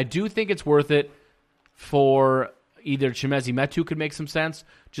though? I do think it's worth it for either Chimezi Metu could make some sense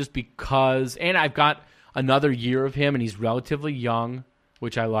just because, and I've got another year of him, and he's relatively young,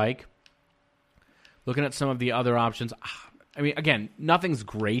 which I like. Looking at some of the other options, I mean, again, nothing's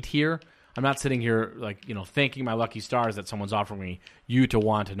great here. I'm not sitting here thanking my lucky stars that someone's offering me Yuta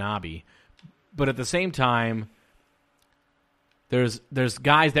Watanabe. But at the same time, there's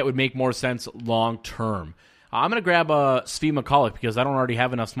guys that would make more sense long term. I'm going to grab Svi McCulloch because I don't already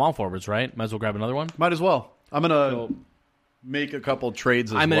have enough small forwards, right? Might as well grab another one. Might as well. I'm going to make a couple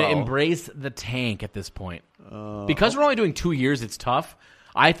trades as well. I'm going to embrace the tank at this point. Because we're only doing 2 years, it's tough.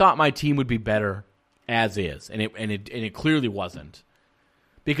 I thought my team would be better as is, and it clearly wasn't.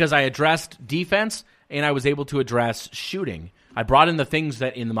 Because I addressed defense, and I was able to address shooting. I brought in the things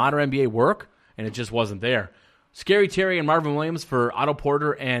that in the modern NBA work, and it just wasn't there. Scary Terry and Marvin Williams for Otto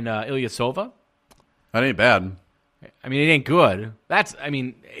Porter and Ilyasova. That ain't bad. I mean, it ain't good.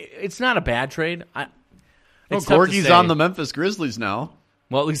 It's not a bad trade. Gorgie's on the Memphis Grizzlies now.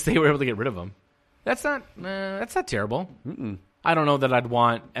 Well, at least they were able to get rid of him. That's not terrible. I don't know that I'd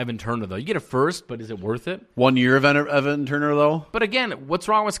want Evan Turner, though. You get a first, but is it worth it? 1 year of Evan Turner, though? But again, what's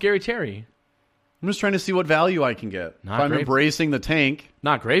wrong with Scary Terry? I'm just trying to see what value I can get. If I'm embracing the tank.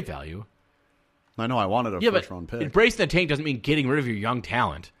 Not great value. I know I wanted a first-round pick. Embracing the tank doesn't mean getting rid of your young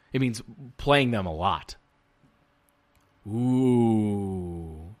talent. It means playing them a lot.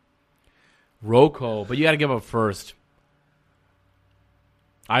 Ooh. Rocco, but you got to give up first.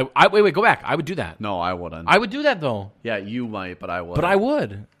 Wait, go back. I would do that. No, I wouldn't. I would do that, though. Yeah, you might, but I would. But I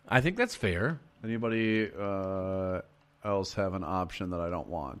would. I think that's fair. Anybody else have an option that I don't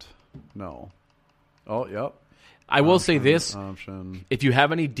want? No. Oh, yep. I will say this. Option. If you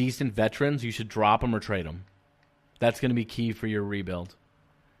have any decent veterans, you should drop them or trade them. That's going to be key for your rebuild.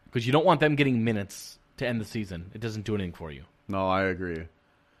 Because you don't want them getting minutes to end the season. It doesn't do anything for you. No, I agree.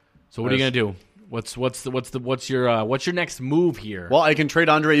 So what are you going to do? What's your next move here? Well, I can trade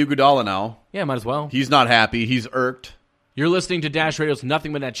Andre Iguodala now. Yeah, might as well. He's not happy. He's irked. You're listening to Dash Radio's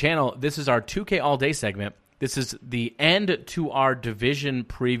Nothing But Net channel. This is our 2K All Day segment. This is the end to our division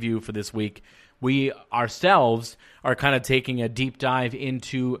preview for this week. We ourselves are kind of taking a deep dive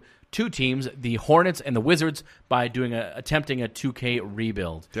into two teams, the Hornets and the Wizards, by attempting a 2K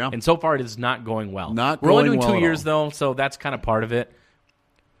rebuild. Yeah. And so far it is not going well. We're only doing well 2 years, though, so that's kind of part of it.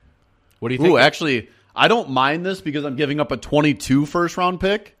 What do you think? Ooh, actually, I don't mind this because I'm giving up a 22 first-round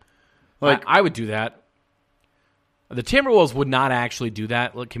pick. I would do that. The Timberwolves would not actually do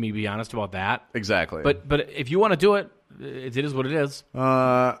that. Can we be honest about that? Exactly. But if you want to do it, it is what it is.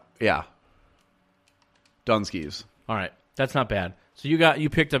 Yeah. Dunskies. All right, that's not bad. So you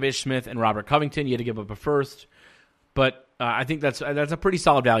picked up Ish Smith and Robert Covington. You had to give up a first, but I think that's a pretty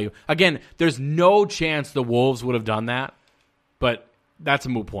solid value. Again, there's no chance the Wolves would have done that, but that's a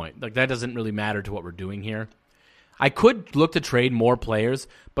moot point. Like, that doesn't really matter to what we're doing here. I could look to trade more players,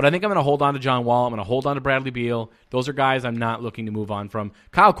 but I think I'm going to hold on to John Wall. I'm going to hold on to Bradley Beal. Those are guys I'm not looking to move on from.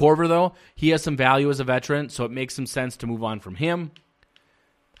 Kyle Korver, though, he has some value as a veteran, so it makes some sense to move on from him.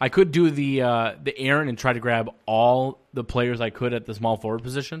 I could do the Aaron and try to grab all the players I could at the small forward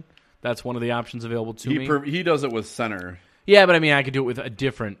position. That's one of the options available to me. He does it with center. Yeah, but I mean, I could do it with a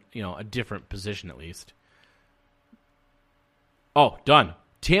different position at least. Oh, done.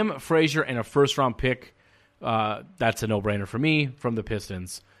 Tim Frazier and a first-round pick. That's a no-brainer for me from the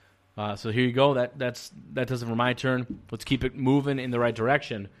Pistons. So here you go. That does it for my turn. Let's keep it moving in the right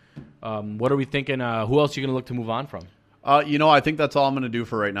direction. What are we thinking? Who else are you going to look to move on from? I think that's all I'm going to do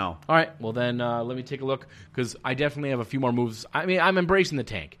for right now. All right. Well, then let me take a look because I definitely have a few more moves. I mean, I'm embracing the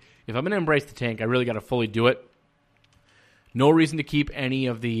tank. If I'm going to embrace the tank, I really got to fully do it. No reason to keep any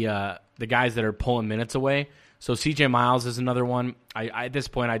of the guys that are pulling minutes away. So CJ Miles is another one. At this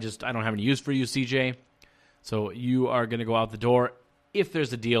point, I don't have any use for you, CJ. So you are going to go out the door if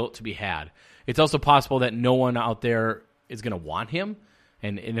there's a deal to be had. It's also possible that no one out there is going to want him.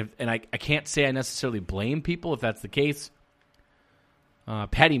 And I can't say I necessarily blame people if that's the case.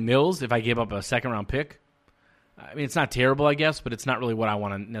 Patty Mills, if I gave up a second-round pick. I mean, it's not terrible, I guess, but it's not really what I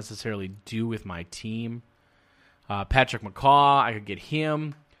want to necessarily do with my team. Patrick McCaw, I could get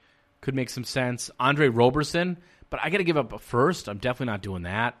him. Could make some sense. Andre Roberson, but I got to give up a first. I'm definitely not doing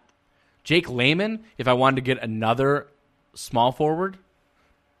that. Jake Layman, if I wanted to get another small forward.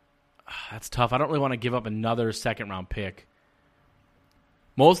 That's tough. I don't really want to give up another second-round pick.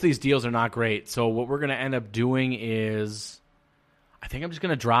 Most of these deals are not great, so what we're going to end up doing is I think I'm just going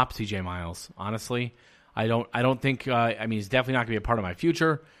to drop CJ Miles, honestly. I don't think he's definitely not going to be a part of my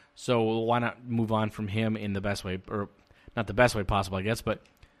future, so why not move on from him in the best way, or not the best way possible, I guess, but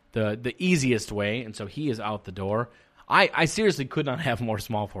the easiest way, and so he is out the door. I seriously could not have more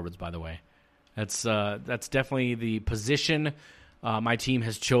small forwards, by the way. That's definitely the position my team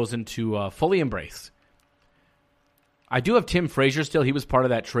has chosen to fully embrace. I do have Tim Frazier still. He was part of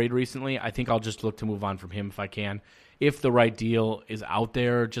that trade recently. I think I'll just look to move on from him if I can. If the right deal is out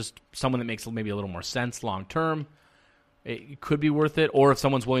there, just someone that makes maybe a little more sense long term, it could be worth it. Or if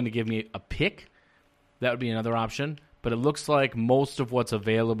someone's willing to give me a pick, that would be another option. But it looks like most of what's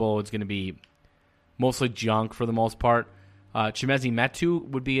available is going to be mostly junk for the most part. Chimezie Metu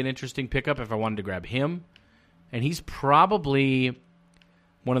would be an interesting pickup if I wanted to grab him. And he's probably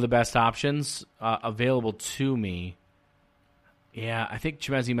one of the best options available to me. Yeah, I think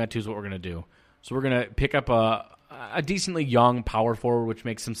Chimezie Metu is what we're going to do. So we're going to pick up a decently young power forward, which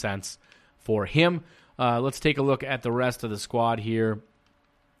makes some sense for him. Let's take a look at the rest of the squad here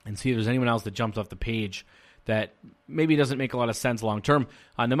and see if there's anyone else that jumps off the page that maybe doesn't make a lot of sense long-term.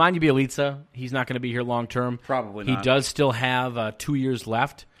 Nemanja Bjelica, he's not going to be here long-term. Probably not. He does still have 2 years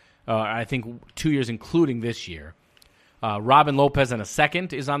left. I think 2 years including this year. Robin Lopez and a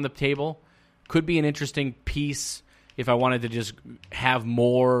second is on the table. could be an interesting piece if I wanted to just have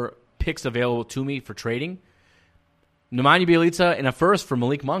more picks available to me for trading. Nemanja Bjelica and a first for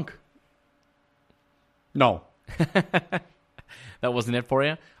Malik Monk. No. That wasn't it for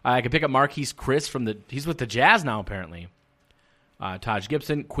you? I could pick up Marquise Chris he's with the Jazz now, apparently. Taj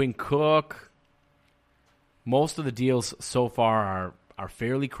Gibson, Quinn Cook. Most of the deals so far are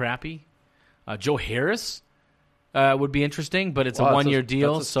fairly crappy. Joe Harris would be interesting, but it's a one-year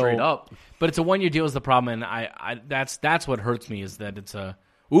deal. That's straight up. But it's a one-year deal is the problem, and that's what hurts me is that it's a.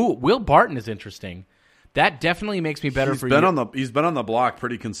 Ooh, Will Barton is interesting. That definitely makes me better He's been on the block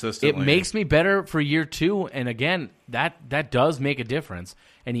pretty consistently. It makes me better for year 2, and again, that does make a difference.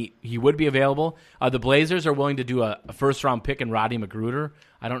 And he would be available. The Blazers are willing to do a first-round pick in Rodney McGruder.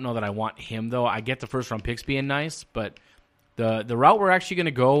 I don't know that I want him, though. I get the first-round picks being nice, but the route we're actually going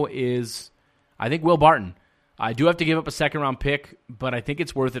to go is, I think, Will Barton. I do have to give up a second-round pick, but I think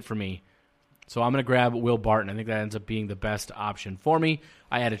it's worth it for me. So I'm going to grab Will Barton. I think that ends up being the best option for me.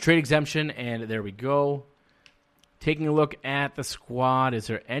 I had a trade exemption, and there we go. Taking a look at the squad, is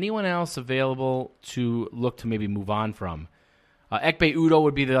there anyone else available to look to maybe move on from? Ekpe Udoh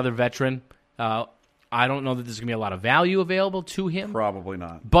would be the other veteran. I don't know that there's going to be a lot of value available to him. Probably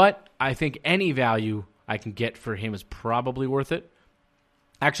not. But I think any value I can get for him is probably worth it.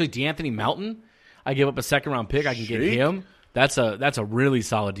 Actually, DeAnthony Melton, I give up a second-round pick. I can get him. That's a really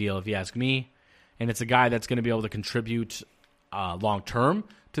solid deal if you ask me. And it's a guy that's going to be able to contribute long-term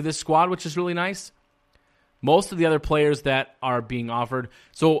to this squad, which is really nice. Most of the other players that are being offered.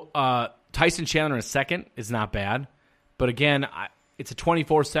 So Tyson Chandler in a second is not bad. But again, it's a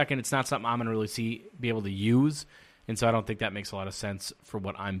 24-second. It's not something I'm going to really be able to use. And so I don't think that makes a lot of sense for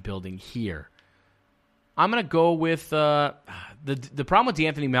what I'm building here. I'm going to go with the problem with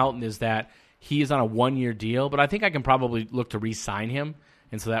DeAnthony Melton is that he is on a one-year deal. But I think I can probably look to re-sign him.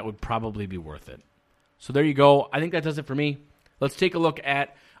 And so that would probably be worth it. So there you go. I think that does it for me. Let's take a look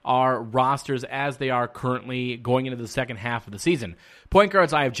at our rosters as they are currently going into the second half of the season. Point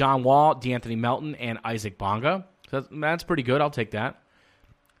guards, I have John Wall, DeAnthony Melton, and Isaac Bonga. So that's pretty good. I'll take that.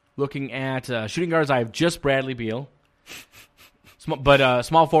 Looking at shooting guards, I have just Bradley Beal. But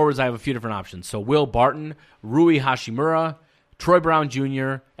small forwards, I have a few different options. So Will Barton, Rui Hashimura, Troy Brown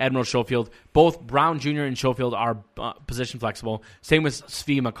Jr., Admiral Schofield. Both Brown Jr. and Schofield are position flexible. Same with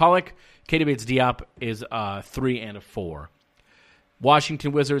Svi McCulloch. Keita Bates-Diop is 3 and a 4.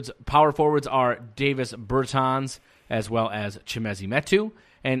 Washington Wizards power forwards are Davis Bertans as well as Chimezie Metu.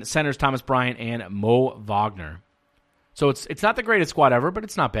 And centers Thomas Bryant and Mo Wagner. So it's not the greatest squad ever, but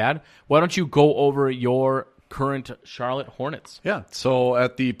it's not bad. Why don't you go over your current Charlotte Hornets? Yeah, so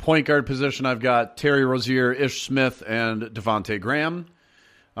at the point guard position, I've got Terry Rozier, Ish Smith, and Devontae Graham.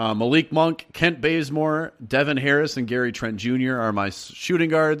 Malik Monk, Kent Bazemore, Devin Harris, and Gary Trent Jr. are my shooting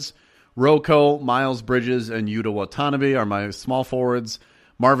guards. Rocco, Miles Bridges, and Yuta Watanabe are my small forwards.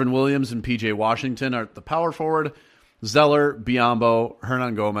 Marvin Williams and P.J. Washington are the power forward. Zeller, Biombo,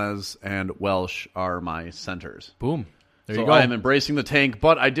 Hernan Gomez, and Welsh are my centers. Boom. There you so go. I am embracing the tank,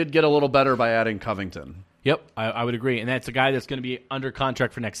 but I did get a little better by adding Covington. Yep, I would agree. And that's a guy that's going to be under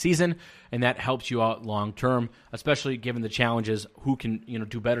contract for next season, and that helps you out long term, especially given the challenges who can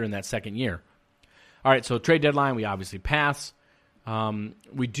do better in that second year. All right, so trade deadline, we obviously pass.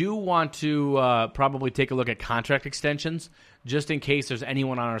 We do want to probably take a look at contract extensions, just in case there's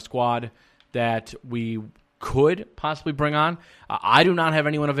anyone on our squad that we could possibly bring on. I do not have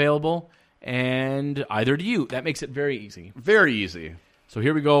anyone available, and either do you. That makes it very easy. Very easy. So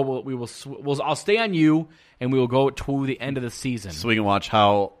here we go. I'll stay on you, and we will go to the end of the season. So we can watch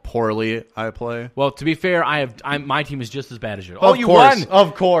how poorly I play. Well, to be fair, my team is just as bad as yours. You won!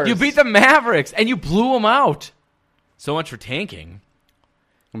 Of course. You beat the Mavericks, and you blew them out. So much for tanking.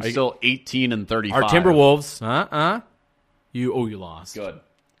 I'm still 18 and 35. Our Timberwolves. You lost. Good.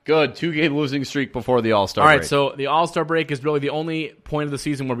 2-game losing streak before the All-Star break. All right, so the All-Star break is really the only point of the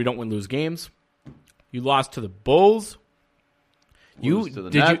season where we don't lose games. You lost to the Bulls. You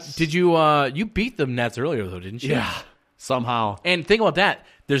beat the Nets earlier though, didn't you? Yeah, somehow. And think about that.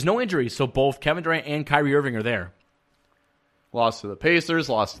 There's no injuries, so both Kevin Durant and Kyrie Irving are there. Lost to the Pacers,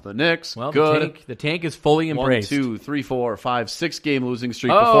 lost to the Knicks. Well, good. The tank is fully embraced. 1, 2, 3, 4, 5, 6-game losing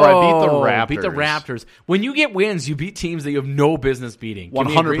streak before I beat the Raptors. Beat the Raptors. When you get wins, you beat teams that you have no business beating.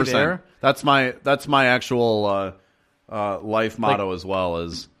 100%. That's my actual life motto as well.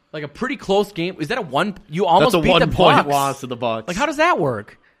 Is like a pretty close game. Is that a one? You almost beat the Bucks. 1-point loss to the Bucks. Like, how does that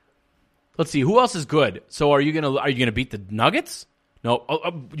work? Let's see. Who else is good? So are you gonna beat the Nuggets? No.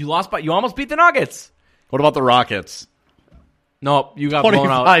 You lost, but you almost beat the Nuggets. What about the Rockets? No, you got blown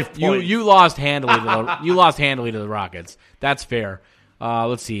out. You lost handily. You lost handily to the Rockets. That's fair.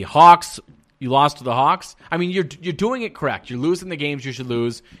 Let's see. Hawks. You lost to the Hawks. I mean, you're doing it correct. You're losing the games you should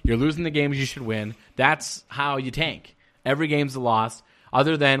lose. You're losing the games you should win. That's how you tank. Every game's a loss,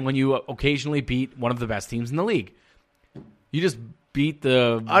 other than when you occasionally beat one of the best teams in the league. You just beat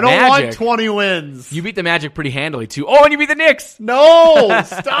the I don't Magic. want 20 wins. You beat the Magic pretty handily, too. Oh, and you beat the Knicks. No,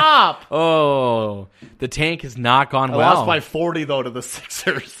 stop. Oh, the tank has not gone I well. lost by 40, though, to the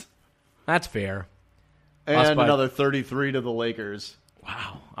Sixers. That's fair. And another 33 to the Lakers.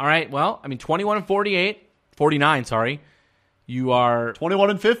 Wow. All right. Well, I mean, 49, sorry. You are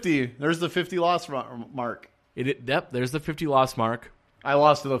 21-50. There's the 50 loss mark. Yep, there's the 50 loss mark. I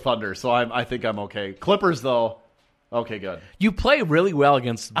lost to the Thunder, so I think I'm okay. Clippers, though, okay, good. You play really well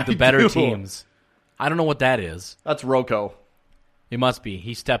against the better teams. I don't know what that is. That's Rocco. It must be.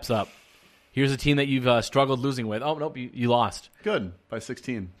 He steps up. Here's a team that you've struggled losing with. Oh, nope, you lost. Good, by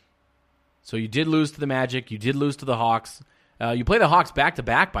 16. So you did lose to the Magic. You did lose to the Hawks. You play the Hawks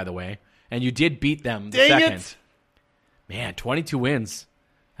back-to-back, by the way, and you did beat them the second. It. Man, 22 wins.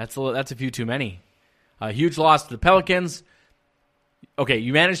 That's a few too many. A huge loss to the Pelicans. Okay,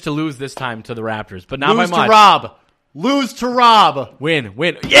 you managed to lose this time to the Raptors, but not by much. Lose to Rob. Win.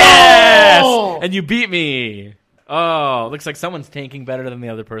 Yes! Oh! And you beat me. Oh, looks like someone's tanking better than the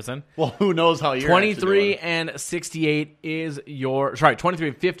other person. Well, who knows how you're 23-68 is your... Sorry,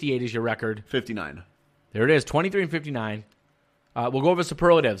 23-58 is your record. 59. There it is, 23-59. We'll go over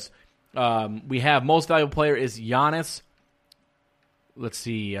superlatives. We have most valuable player is Giannis. Let's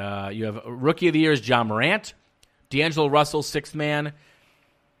see. You have Rookie of the Year is John Morant. D'Angelo Russell, sixth man.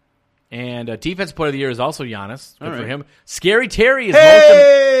 And Defensive Player of the Year is also Giannis. Good for him. Scary Terry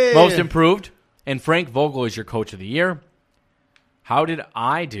is most improved. And Frank Vogel is your Coach of the Year. How did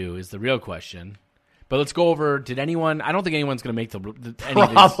I do is the real question. But let's go over, did anyone... I don't think anyone's going to make any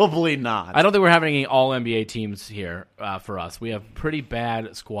Probably not. I don't think we're having any all-NBA teams here for us. We have pretty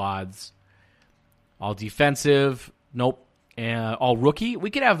bad squads. All defensive. Nope. All rookie. We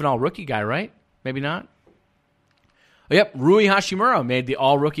could have an all-rookie guy, right? Maybe not. Oh, yep. Rui Hashimura made the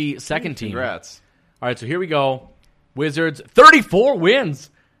all-rookie second team. Congrats. All right, so here we go. Wizards, 34 wins.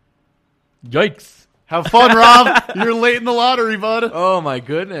 Yikes. Have fun, Rob. You're late in the lottery, bud. Oh, my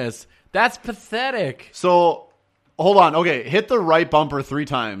goodness. That's pathetic. So, hold on. Okay, hit the right bumper 3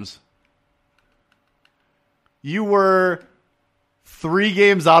 times. You were 3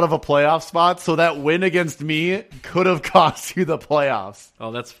 games out of a playoff spot, so that win against me could have cost you the playoffs.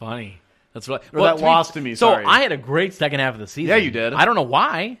 Oh, that's funny. That's what. Or that lost to me, sorry. So, I had a great second half of the season. Yeah, you did. I don't know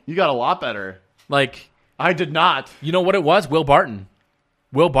why. You got a lot better. I did not. You know what it was? Will Barton.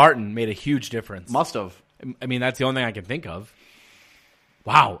 Will Barton made a huge difference. Must have. I mean, that's the only thing I can think of.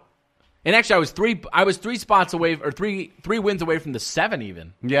 Wow. And actually, I was 3 spots away, or three wins away from the 7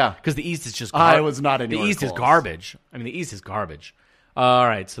 even. Yeah. Because the East is just I was not anywhere The East close. is garbage. I mean, the East is garbage. All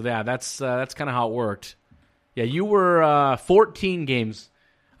right, so yeah, that's kind of how it worked. Yeah, you were 14 games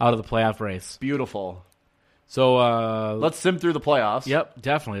out of the playoff race. Beautiful. So let's sim through the playoffs. Yep,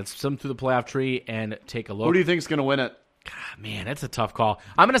 definitely. Let's sim through the playoff tree and take a look. Who do you think is going to win it? God, man, that's a tough call.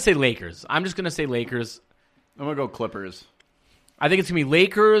 I'm going to say Lakers. I'm just going to say Lakers. I'm going to go Clippers. I think it's going to be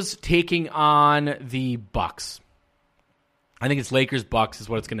Lakers taking on the Bucks. I think it's Lakers-Bucks is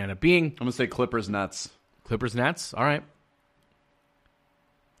what it's going to end up being. I'm going to say Clippers-Nets. Clippers-Nets? All right.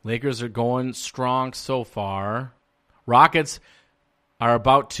 Lakers are going strong so far. Rockets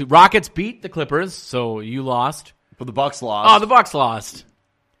beat the Clippers, so you lost. But the Bucks lost. Oh, the Bucks lost.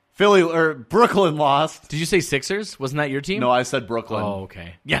 Brooklyn lost. Did you say Sixers? Wasn't that your team? No, I said Brooklyn. Oh,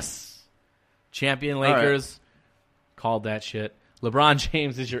 okay. Yes. Champion Lakers. Right. Called that shit. LeBron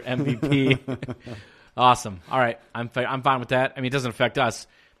James is your MVP. Awesome. All right. I'm fine with that. I mean, it doesn't affect us.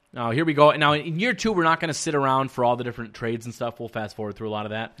 Now, here we go. Now, in year 2, we're not going to sit around for all the different trades and stuff. We'll fast forward through a lot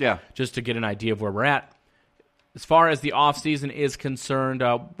of that. Yeah. Just to get an idea of where we're at. As far as the offseason is concerned,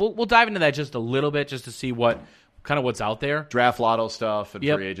 we'll dive into that just a little bit just to see what's out there. Draft lotto stuff and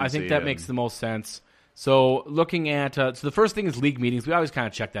free agency. I think that makes the most sense. So looking at so the first thing is league meetings. We always kind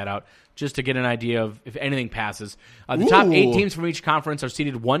of check that out just to get an idea of if anything passes. The top 8 teams from each conference are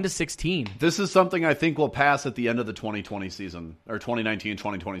seeded 1 to 16. This is something I think will pass at the end of the 2020 season or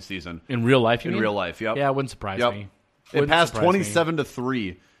 2019-2020 season. In real life, you mean? In real life, yep. Yeah, it wouldn't surprise me. It passed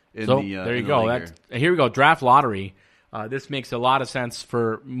 27-3 in the there you go. Here we go. Draft lottery. This makes a lot of sense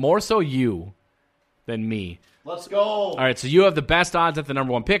for more so you than me. Let's go. All right, so you have the best odds at the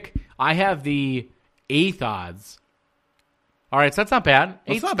number 1 pick. I have the 8th odds. All right, so that's not bad.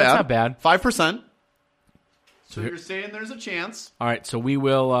 That's not bad. 5%. So you're saying there's a chance. All right, so we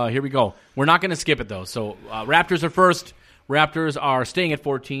will. Here we go. We're not going to skip it though. So Raptors are first. Raptors are staying at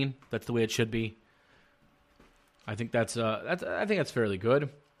 14. That's the way it should be. I think that's fairly good.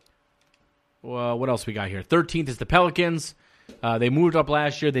 what else we got here? 13th is the Pelicans. They moved up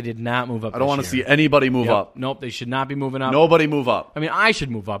last year. They did not move up. I don't want to see anybody move up. Nope, they should not be moving up. Nobody move up. I mean, I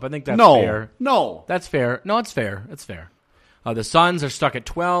should move up. I think that's fair. No. That's fair. No, it's fair. It's fair. The Suns are stuck at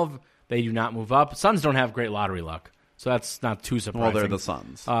 12. They do not move up. Suns don't have great lottery luck, so that's not too surprising. Well, they're the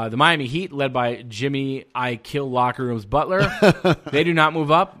Suns. The Miami Heat, led by Jimmy I Kill Locker Rooms Butler, they do not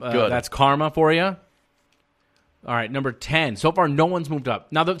move up. Good. That's karma for you. All right, number 10. So far, no one's moved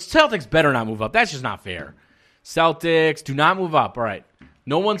up. Now, the Celtics better not move up. That's just not fair. Celtics, do not move up. All right.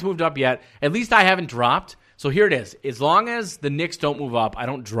 No one's moved up yet. At least I haven't dropped. So here it is. As long as the Knicks don't move up, I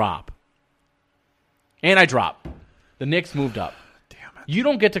don't drop. And I drop. The Knicks moved up. Damn it. You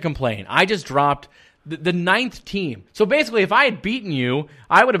don't get to complain. I just dropped the 9th team. So basically, if I had beaten you,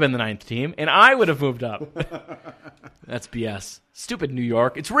 I would have been the 9th team, and I would have moved up. That's BS. Stupid New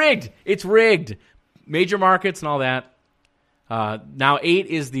York. It's rigged. It's rigged. Major markets and all that. Now 8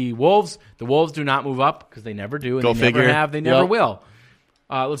 is the Wolves. The Wolves do not move up because they never do, and Go they figure. never have. They never will.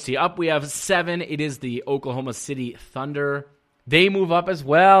 Let's see. Up we have 7. It is the Oklahoma City Thunder. They move up as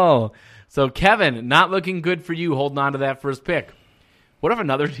well. So Kevin, not looking good for you holding on to that first pick. What if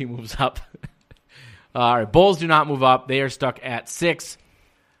another team moves up? All right, Bulls do not move up. They are stuck at 6.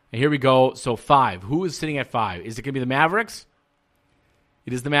 And here we go. So 5. Who is sitting at 5? Is it going to be the Mavericks?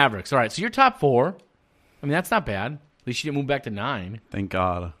 It is the Mavericks. All right, so you're top 4. I mean, that's not bad. At least you didn't move back to 9. Thank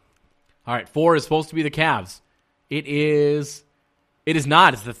God. All right, 4 is supposed to be the Cavs. It is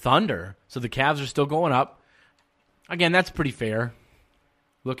not. It's the Thunder. So the Cavs are still going up. Again, that's pretty fair.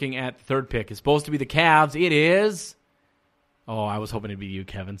 Looking at the third pick, it's supposed to be the Cavs. It is. Oh, I was hoping it'd be you,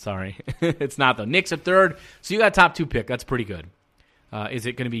 Kevin. Sorry. It's not, though. Knicks at 3rd. So you got top 2 pick. That's pretty good. Is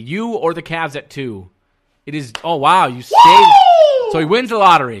it going to be you or the Cavs at 2? It is. Oh, wow. You saved. So he wins the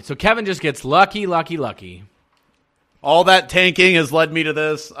lottery. So Kevin just gets lucky, lucky, lucky. All that tanking has led me to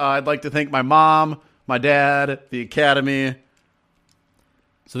this. I'd like to thank my mom, my dad, the academy.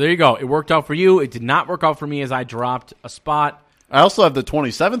 So there you go. It worked out for you. It did not work out for me as I dropped a spot. I also have the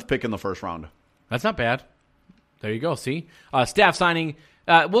 27th pick in the first round. That's not bad. There you go. See? Staff signing.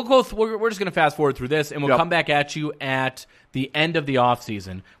 We'll go. We're just going to fast forward through this, and we'll come back at you at the end of the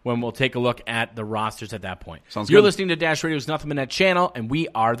offseason when we'll take a look at the rosters at that point. Sounds You're good. listening to Dash Radio's Nothing But Net channel, and we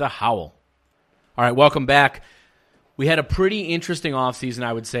are the Howl. All right, welcome back. We had a pretty interesting offseason,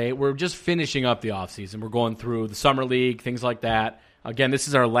 I would say. We're just finishing up the offseason. We're going through the Summer League, things like that. Again, this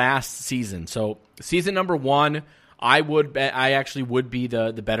is our last season. So season number 1, I actually would be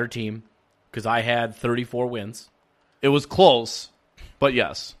the better team because I had 34 wins. It was close, but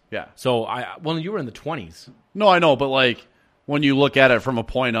yes. Yeah. So, you were in the 20s. No, I know, but like when you look at it from a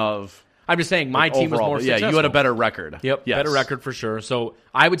point of... I'm just saying my team was overall, more but successful. Yeah, you had a better record. Yep, yes. better record for sure. So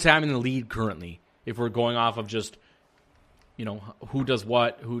I would say I'm in the lead currently if we're going off of just, who does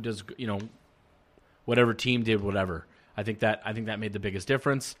what, who does, whatever team did whatever. I think that made the biggest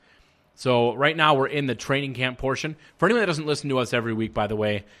difference. So right now we're in the training camp portion. For anyone that doesn't listen to us every week, by the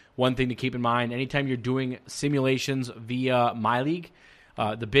way, one thing to keep in mind, anytime you're doing simulations via MyLeague,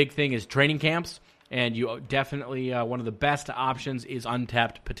 the big thing is training camps, and you definitely, one of the best options is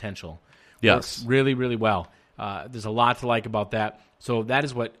untapped potential. Yes. Works really, really well. There's a lot to like about that. So that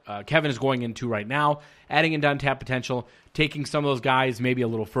is what Kevin is going into right now, adding into untapped potential, taking some of those guys maybe a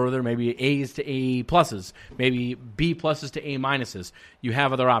little further, maybe A's to A pluses, maybe B pluses to A minuses. You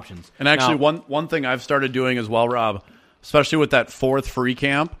have other options. And actually, now, one thing I've started doing as well, Rob, especially with that 4th free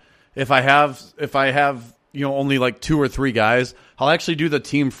camp, if I have only like 2 or 3 guys, I'll actually do the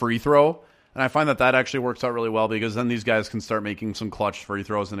team free throw. And I find that actually works out really well because then these guys can start making some clutch free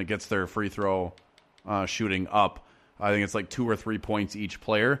throws and it gets their free throw shooting up. I think it's like 2 or 3 points each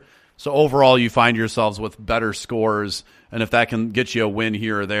player. So overall, you find yourselves with better scores, and if that can get you a win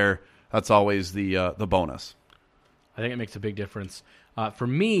here or there, that's always the bonus. I think it makes a big difference. For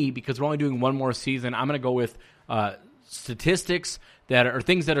me, because we're only doing one more season, I'm going to go with statistics that are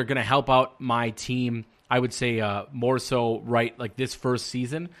things that are going to help out my team. I would say more so like this first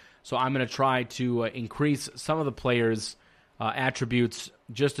season. So I'm going to try to increase some of the players' attributes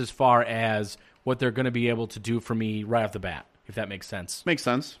just as far as what they're going to be able to do for me right off the bat, if that makes sense. Makes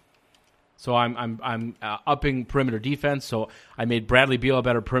sense. So I'm upping perimeter defense. So I made Bradley Beal a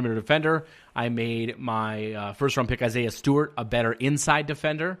better perimeter defender. I made my first-round pick Isaiah Stewart a better inside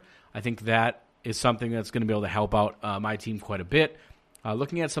defender. I think that is something that's going to be able to help out my team quite a bit.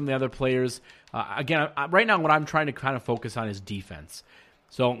 Looking at some of the other players, again, right now what I'm trying to kind of focus on is defense.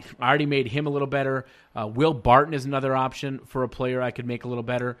 So I already made him a little better. Will Barton is another option for a player I could make a little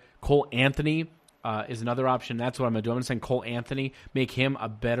better. Cole Anthony is another option. That's what I'm going to do. I'm going to send Cole Anthony, make him a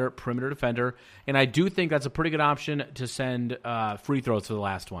better perimeter defender. And I do think that's a pretty good option to send free throws to the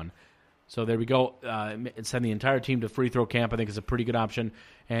last one. So there we go. Send the entire team to free throw camp. I think is a pretty good option.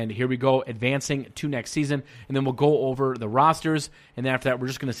 And here we go, advancing to next season. And then we'll go over the rosters. And then after that, we're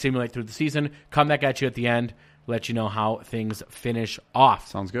just going to simulate through the season. Come back at you at the end. Let you know how things finish off.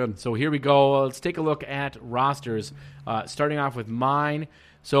 Sounds good. So here we go. Let's take a look at rosters. Starting off with mine.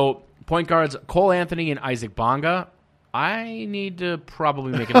 So point guards, Cole Anthony and Isaac Bonga. I need to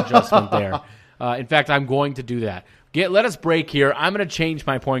probably make an adjustment there. In fact, I'm going to do that. Let us break here. I'm going to change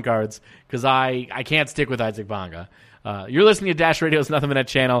my point guards because I can't stick with Isaac Bonga. You're listening to Dash Radio's Nothing But Net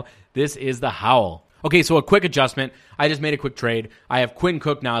channel. This is The Howl. Okay, so a quick adjustment. I just made a quick trade. I have Quinn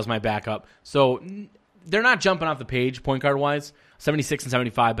Cook now as my backup. So they're not jumping off the page point guard-wise, 76 and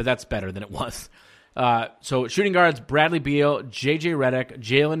 75, but that's better than it was. So shooting guards, Bradley Beal, J.J. Redick,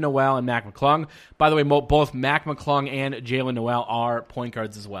 Jalen Noel, and Mac McClung. By the way, both Mac McClung and Jalen Noel are point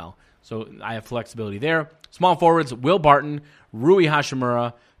guards as well. So I have flexibility there. Small forwards, Will Barton, Rui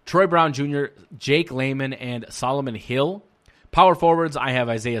Hashimura, Troy Brown Jr., Jake Layman, and Solomon Hill. Power forwards, I have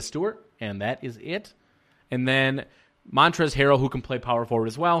Isaiah Stewart, and that is it. And then Montrezl Harrell, who can play power forward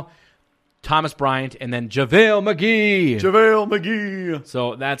as well. Thomas Bryant, and then JaVale McGee.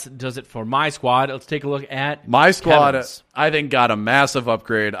 So that does it for my squad. Let's take a look at my squad. Kevin's. I think got a massive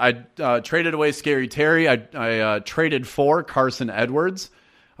upgrade. I traded away Scary Terry. I traded for Carson Edwards.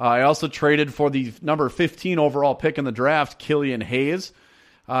 I also traded for the number 15 overall pick in the draft, Killian Hayes.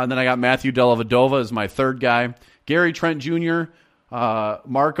 And then I got Matthew Dellavedova as my third guy. Gary Trent Jr.,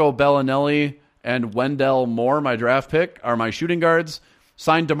 Marco Bellinelli, and Wendell Moore, my draft pick, are my shooting guards.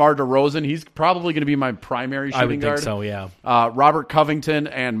 Signed DeMar DeRozan. He's probably going to be my primary shooting guard. I would think so, yeah. Robert Covington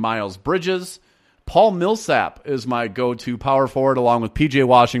and Miles Bridges. Paul Millsap is my go-to power forward, along with P.J.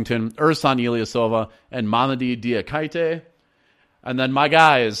 Washington, Ersan Ilyasova, and Mamadi Diakite. And then my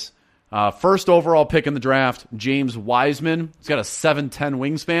guys, first overall pick in the draft, James Wiseman. He's got a 7'10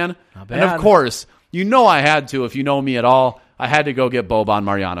 wingspan. Not bad. And of course, you know I had to, if you know me at all, I had to go get Boban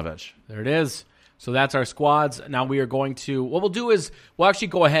Marjanovic. There it is. So that's our squads. Now we are going to, what we'll do is we'll actually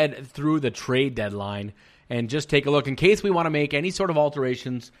go ahead through the trade deadline and just take a look in case we want to make any sort of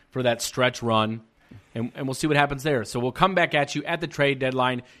alterations for that stretch run, and we'll see what happens there. So we'll come back at you at the trade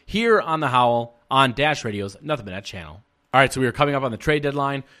deadline here on The Howl on Dash Radio's Nothing But Net channel. All right, so we are coming up on the trade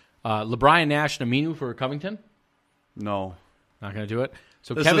deadline. LeBron Nash and Aminu for Covington? No. Not going to do it.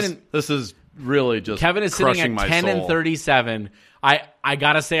 So this is really just Kevin is sitting at 10 soul. and 37. I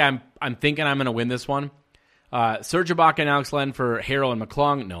gotta say I'm thinking I'm gonna win this one. Serge Ibaka and Alex Len for Harrell and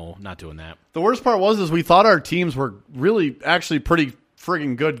McClung. No, not doing that. The worst part was we thought our teams were really actually pretty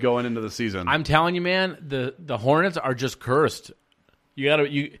friggin' good going into the season. I'm telling you, man, the Hornets are just cursed.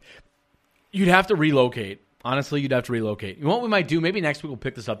 You'd have to relocate. Honestly, you'd have to relocate. You know what we might do? Maybe next week we'll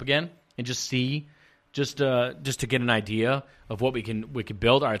pick this up again and just see, just to get an idea of what we can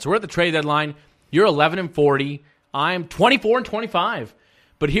build. All right, so we're at the trade deadline. You're 11 and 40. I'm 24 and 25.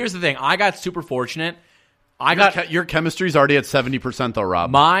 But here's the thing: I got super fortunate. Your chemistry's already at 70% though,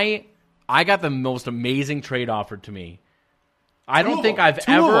 Rob. I got the most amazing trade offered to me. I don't think I've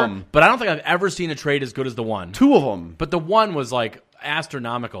ever seen a trade as good as the one. Two of them. But the one was like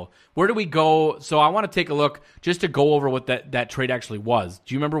astronomical. Where do we go? So I want to take a look just to go over what that trade actually was.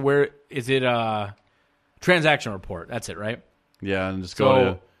 Do you remember where is it? Transaction report. That's it, right? Yeah, and just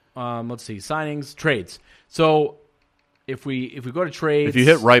go to let's see, signings, trades. So if we go to trades, if you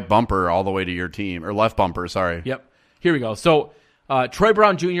hit right bumper all the way to your team, or left bumper, sorry. Yep. Here we go. So Troy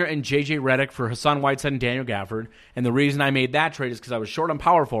Brown Jr. and J.J. Redick for Hassan Whiteside and Daniel Gafford. And the reason I made that trade is because I was short on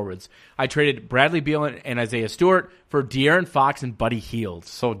power forwards. I traded Bradley Beal and Isaiah Stewart for De'Aaron Fox and Buddy Hield.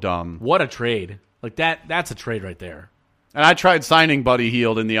 So dumb. What a trade. Like that's a trade right there. And I tried signing Buddy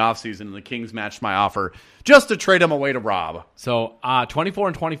Hield in the offseason, and the Kings matched my offer just to trade him away to Rob. So 24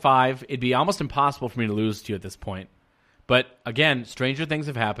 and 25, it'd be almost impossible for me to lose to you at this point. But again, stranger things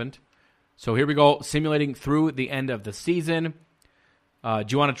have happened. So here we go, simulating through the end of the season. Do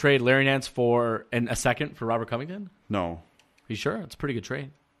you want to trade Larry Nance for a second for Robert Covington? No. You sure? It's a pretty good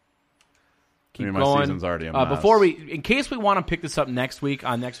trade. Keep my going. Season's already a mess. In case we want to pick this up next week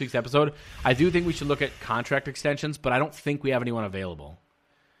on next week's episode, I do think we should look at contract extensions, but I don't think we have anyone available.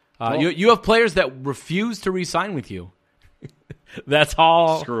 You have players that refuse to re-sign with you. That's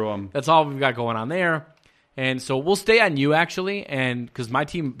all. Screw them. That's all we've got going on there. And so we'll stay on you, actually, and because my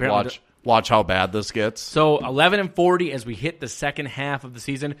team apparently Watch how bad this gets. So 11 and 40 as we hit the second half of the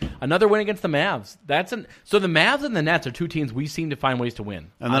season. Another win against the Mavs. So the Mavs and the Nets are two teams we seem to find ways to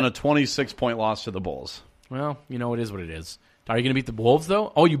win. And then a 26-point loss to the Bulls. Well, it is what it is. Are you going to beat the Wolves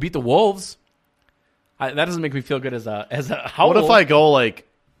though? Oh, you beat the Wolves. That doesn't make me feel good as a how. What if I go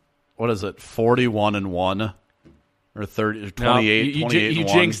 41-1 or 30 or 28? No, you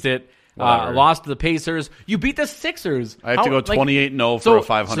jinxed it. Lost to the Pacers. You beat the Sixers. I have to go 28-0 for a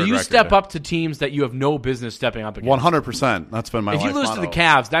 500 So you record. step up to teams that you have no business stepping up against. 100%. That's been my life If you lose motto. to the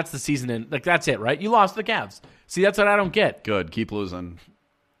Cavs, that's the season. That's it, right? You lost to the Cavs. See, that's what I don't get. Good. Keep losing.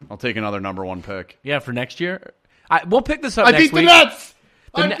 I'll take another number 1 pick. Yeah, for next year. We'll pick this up I next beat week. the Nets!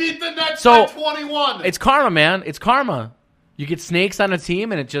 The I beat the Nets so, by 21! It's karma, man. It's karma. You get snakes on a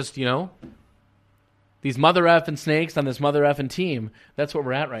team, and it just, these mother effing snakes on this mother effing team. That's what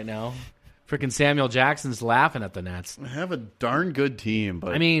we're at right now. Freaking Samuel Jackson's laughing at the Nets. I have a darn good team,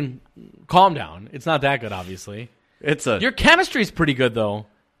 but... I mean, calm down. It's not that good, obviously. Your chemistry's pretty good, though.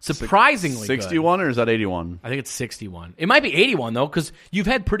 Surprisingly 61 good. Or is that 81? I think it's 61. It might be 81, though, because you've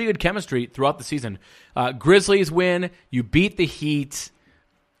had pretty good chemistry throughout the season. Grizzlies win. You beat the Heat.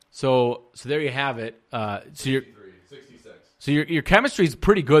 So there you have it. So your chemistry's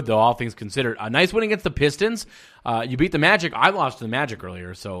pretty good, though, all things considered. A nice win against the Pistons. You beat the Magic. I lost to the Magic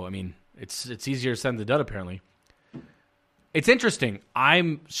earlier, so, I mean, it's easier said than done, apparently. It's interesting.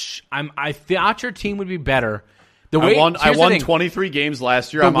 I thought your team would be better. I won 23 games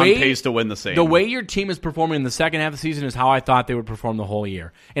last year. I'm on pace to win the same. The way your team is performing in the second half of the season is how I thought they would perform the whole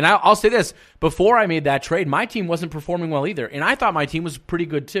year. And I'll say this. Before I made that trade, my team wasn't performing well either. And I thought my team was pretty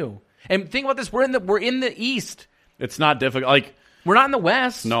good too. And think about this. We're in the East. It's not difficult. We're not in the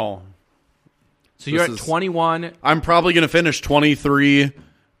West. No. So you're at 21. I'm probably going to finish 23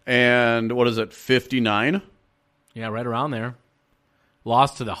 and, 59? Yeah, right around there.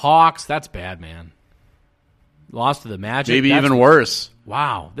 Lost to the Hawks. That's bad, man. Lost to the Magic. Maybe even worse.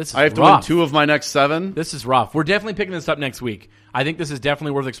 Wow. This is I have to rough. win 2 of my next 7. This is rough. We're definitely picking this up next week. I think this is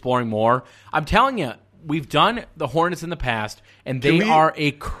definitely worth exploring more. I'm telling you, we've done the Hornets in the past, and they are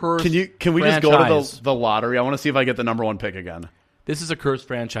a cursed Can we franchise. just go to the lottery? I want to see if I get the number 1 pick again. This is a cursed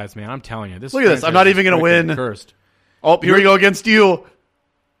franchise, man. I'm telling you. Look at this. I'm not even going to win. Cursed. Oh, here we go against you.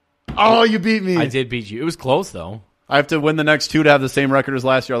 Oh, you beat me. I did beat you. It was close, though. I have to win the next 2 to have the same record as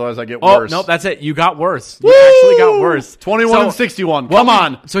last year, otherwise I get worse. Oh, nope, that's it. You got worse. You actually got worse. 21 and 61. Come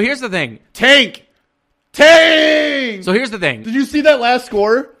on. So here's the thing. Tank! So here's the thing. Did you see that last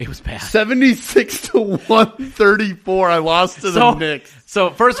score? It was bad. 76 to 134. I lost to the Knicks. So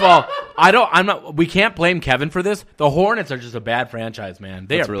first of all, we can't blame Kevin for this. The Hornets are just a bad franchise, man.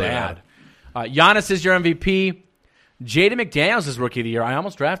 They are really bad. Giannis is your MVP. Jaden McDaniels is Rookie of the Year. I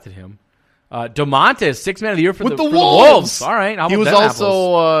almost drafted him. DeMontis, 6th Man of the Year for the Wolves. All right. He was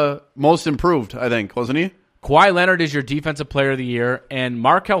also most improved, I think, wasn't he? Kawhi Leonard is your Defensive Player of the Year, and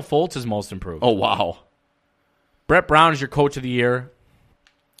Markelle Fultz is most improved. Oh, wow. Brett Brown is your Coach of the Year.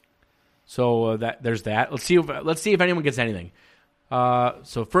 So there's that. Let's see if anyone gets anything.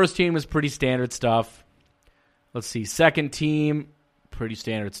 So first team is pretty standard stuff. Let's see. Second team, pretty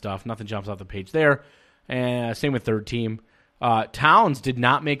standard stuff. Nothing jumps off the page there. And same with third team. Towns did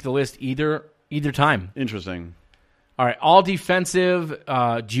not make the list either time. Interesting. All right, all defensive.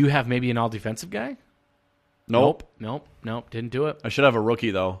 Do you have maybe an all defensive guy? Nope. Didn't do it. I should have a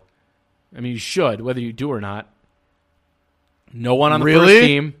rookie, though. I mean, you should, whether you do or not. No one on the Really? first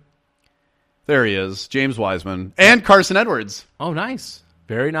team. There he is, James Wiseman. And Carson Edwards. Oh, nice.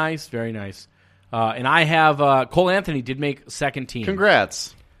 Very nice, very nice. And I have Cole Anthony did make second team.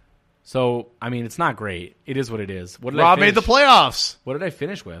 Congrats. So, I mean, it's not great. It is what it is. What did Rob I finish? made the playoffs. What did I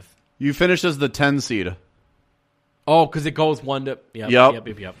finish with? You finished as the 10 seed. Oh, because it goes 1 to...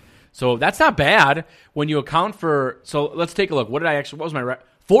 Yep. So that's not bad when you account for... So let's take a look. What was my...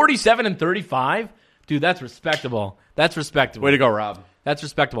 47 and 35? Dude, that's respectable. That's respectable. Way to go, Rob. That's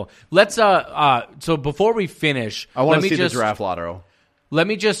respectable. Let's... So before we finish... I want to see the draft lotto. Let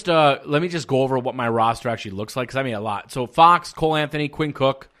me just go over what my roster actually looks like, because I made a lot. So Fox, Cole Anthony, Quinn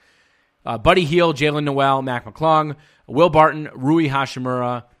Cook, Buddy Hield, Jalen Noel, Mac McClung, Will Barton, Rui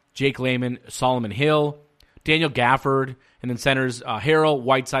Hashimura, Jake Layman, Solomon Hill, Daniel Gafford, and then centers Harrell,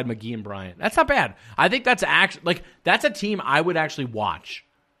 Whiteside, McGee, and Bryant. That's not bad. I think that's actually that's a team I would actually watch.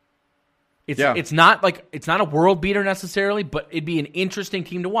 It's not a world beater necessarily, but it'd be an interesting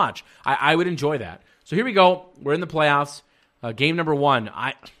team to watch. I would enjoy that. So here we go. We're in the playoffs. Game number 1.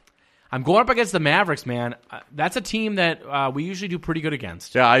 I'm going up against the Mavericks, man. That's a team that we usually do pretty good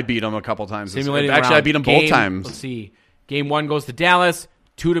against. Yeah, I beat them a couple times. Simulating Actually, I beat them both times. Let's see. Game 1 goes to Dallas.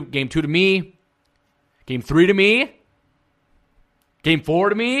 Game 2 to me. Game 3 to me. Game 4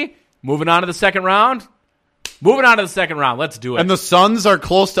 to me. Moving on to the second round. Let's do it. And the Suns are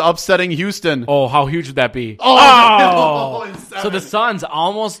close to upsetting Houston. Oh, how huge would that be? Oh! So the Suns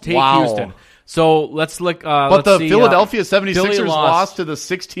almost take Houston. So let's look. But the Philadelphia 76ers Philly lost to the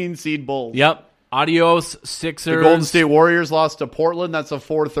 16 seed Bulls. Yep. Adios, Sixers. The Golden State Warriors lost to Portland. That's a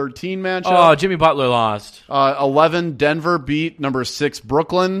 4-13 matchup. Oh, Jimmy Butler lost. 11, Denver beat number 6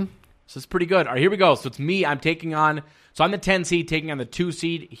 Brooklyn. So it's pretty good. All right, here we go. So it's me. I'm the 10 seed taking on the 2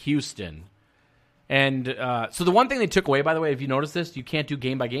 seed, Houston. And so the one thing they took away, by the way, if you notice this, you can't do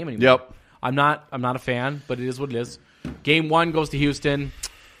game by game anymore. Yep. I'm not a fan, but it is what it is. Game 1 goes to Houston.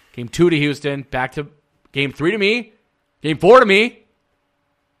 Game 2 to Houston. Back to Game 3 to me. Game 4 to me.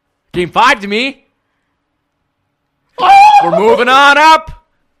 Game 5 to me. We're moving on up.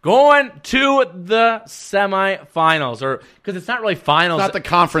 Going to the semifinals, because it's not really finals. It's not the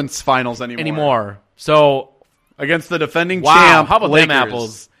conference finals anymore. So against the defending wow, champ, how about Lakers. them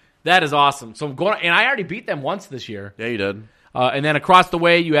apples? That is awesome. So I'm going, and I already beat them once this year. Yeah, you did. And then across the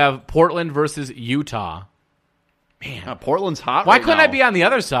way, you have Portland versus Utah. Man, Portland's hot. Why right couldn't now. I be on the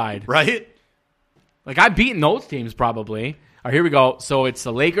other side? Right? Like I've beaten those teams probably. All right, here we go. So it's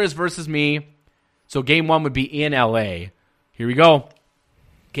the Lakers versus me. So game 1 would be in LA. Here we go.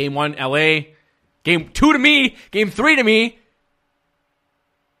 Game 1, LA. Game 2 to me. Game 3 to me.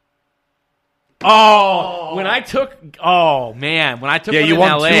 When I took one you in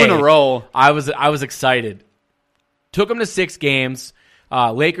won LA, 2 in a row. I was excited. Took them to 6 games.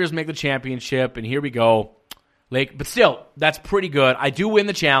 Lakers make the championship, and here we go. But still, that's pretty good. I do win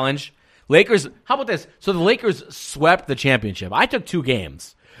the challenge. Lakers, how about this? So the Lakers swept the championship. I took 2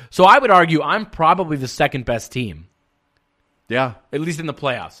 games. So I would argue I'm probably the second best team. Yeah. At least in the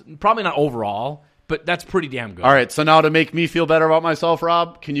playoffs. Probably not overall, but that's pretty damn good. All right, so now to make me feel better about myself,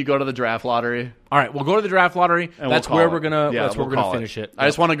 Rob, can you go to the draft lottery? All right, we'll go to the draft lottery. That's where we're gonna finish it. I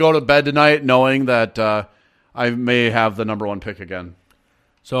just want to go to bed tonight knowing that I may have the number 1 pick again.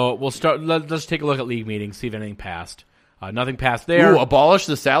 So we'll start. Let's take a look at league meetings, see if anything passed. Nothing passed there. Ooh, abolish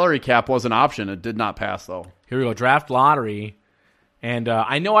the salary cap was an option. It did not pass, though. Here we go, draft lottery. And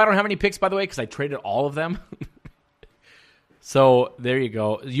I know I don't have any picks, by the way, because I traded all of them. So there you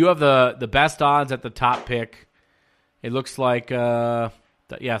go. You have the best odds at the top pick. It looks like, so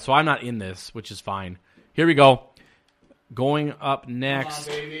I'm not in this, which is fine. Here we go. Going up next.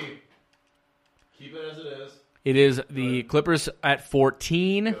 Come on, baby. Keep it as it is. It is the Clippers at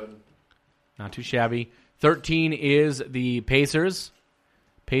 14. Good. Not too shabby. 13 is the Pacers.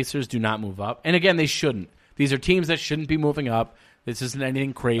 Pacers do not move up. And again, they shouldn't. These are teams that shouldn't be moving up. This isn't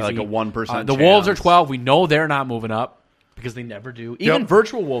anything crazy. Like a 1% The Wolves are 12. We know they're not moving up because they never do. Even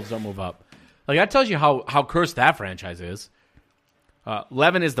virtual Wolves don't move up. Like that tells you how cursed that franchise is.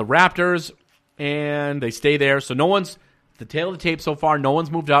 11 is the Raptors, and they stay there. So no one's the tail of the tape so far. No one's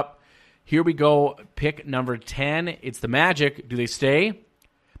moved up. Here we go. Pick number 10. It's the Magic. Do they stay?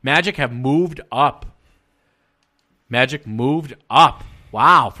 Magic have moved up. Magic moved up.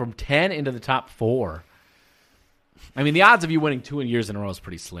 Wow, from 10 into the top 4. I mean, the odds of you winning 2 years in a row is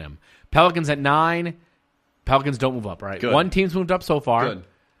pretty slim. Pelicans at 9. Pelicans don't move up, right? Good. 1 team's moved up so far.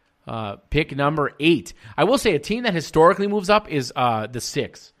 Good. Pick number 8. I will say a team that historically moves up is the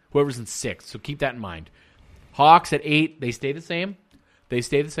 6. Whoever's in 6. So keep that in mind. Hawks at 8. They stay the same.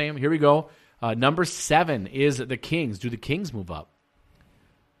 Here we go. Number 7 is the Kings. Do the Kings move up?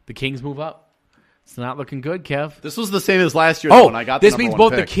 The Kings move up. It's not looking good, Kev. This was the same as last year when I got the this number means 1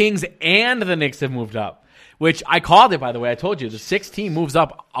 both pick. the Kings and the Knicks have moved up, which I called it, by the way. I told you. The 6th team moves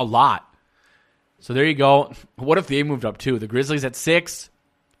up a lot. So there you go. What if they moved up too? The Grizzlies at 6,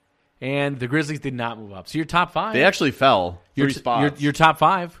 and the Grizzlies did not move up. So you're top 5. They actually fell 3 spots. You're top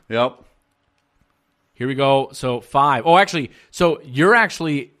 5. Yep. Here we go. So 5. Oh, actually, so you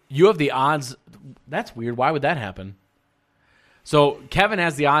have the odds. That's weird. Why would that happen? So Kevin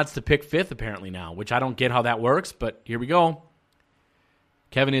has the odds to pick 5th apparently now, which I don't get how that works, but here we go.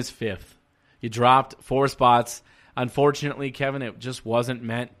 Kevin is 5th. You dropped 4 spots. Unfortunately, Kevin, it just wasn't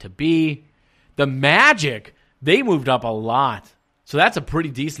meant to be. The Magic, they moved up a lot. So that's a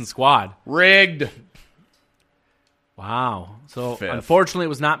pretty decent squad. Rigged. Wow. So 5th. Unfortunately, it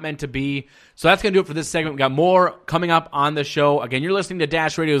was not meant to be. So that's going to do it for this segment. We got more coming up on the show. Again, you're listening to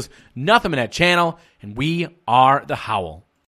Dash Radio's Nothing But Net channel, and we are The Howl.